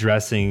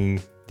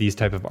addressing these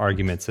type of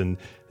arguments. And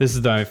this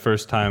is my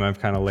first time I've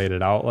kind of laid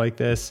it out like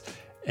this.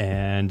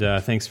 And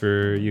thanks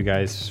for you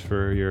guys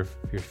for your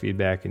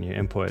feedback and your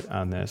input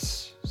on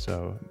this.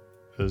 So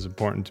it was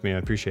important to me. I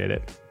appreciate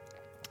it.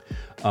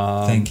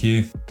 Thank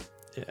you.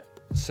 Yeah.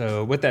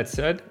 So with that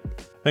said,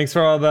 thanks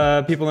for all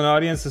the people in the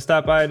audience to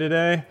stop by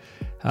today.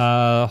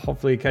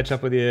 Hopefully catch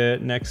up with you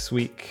next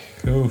week.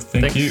 Cool.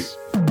 Thanks. You.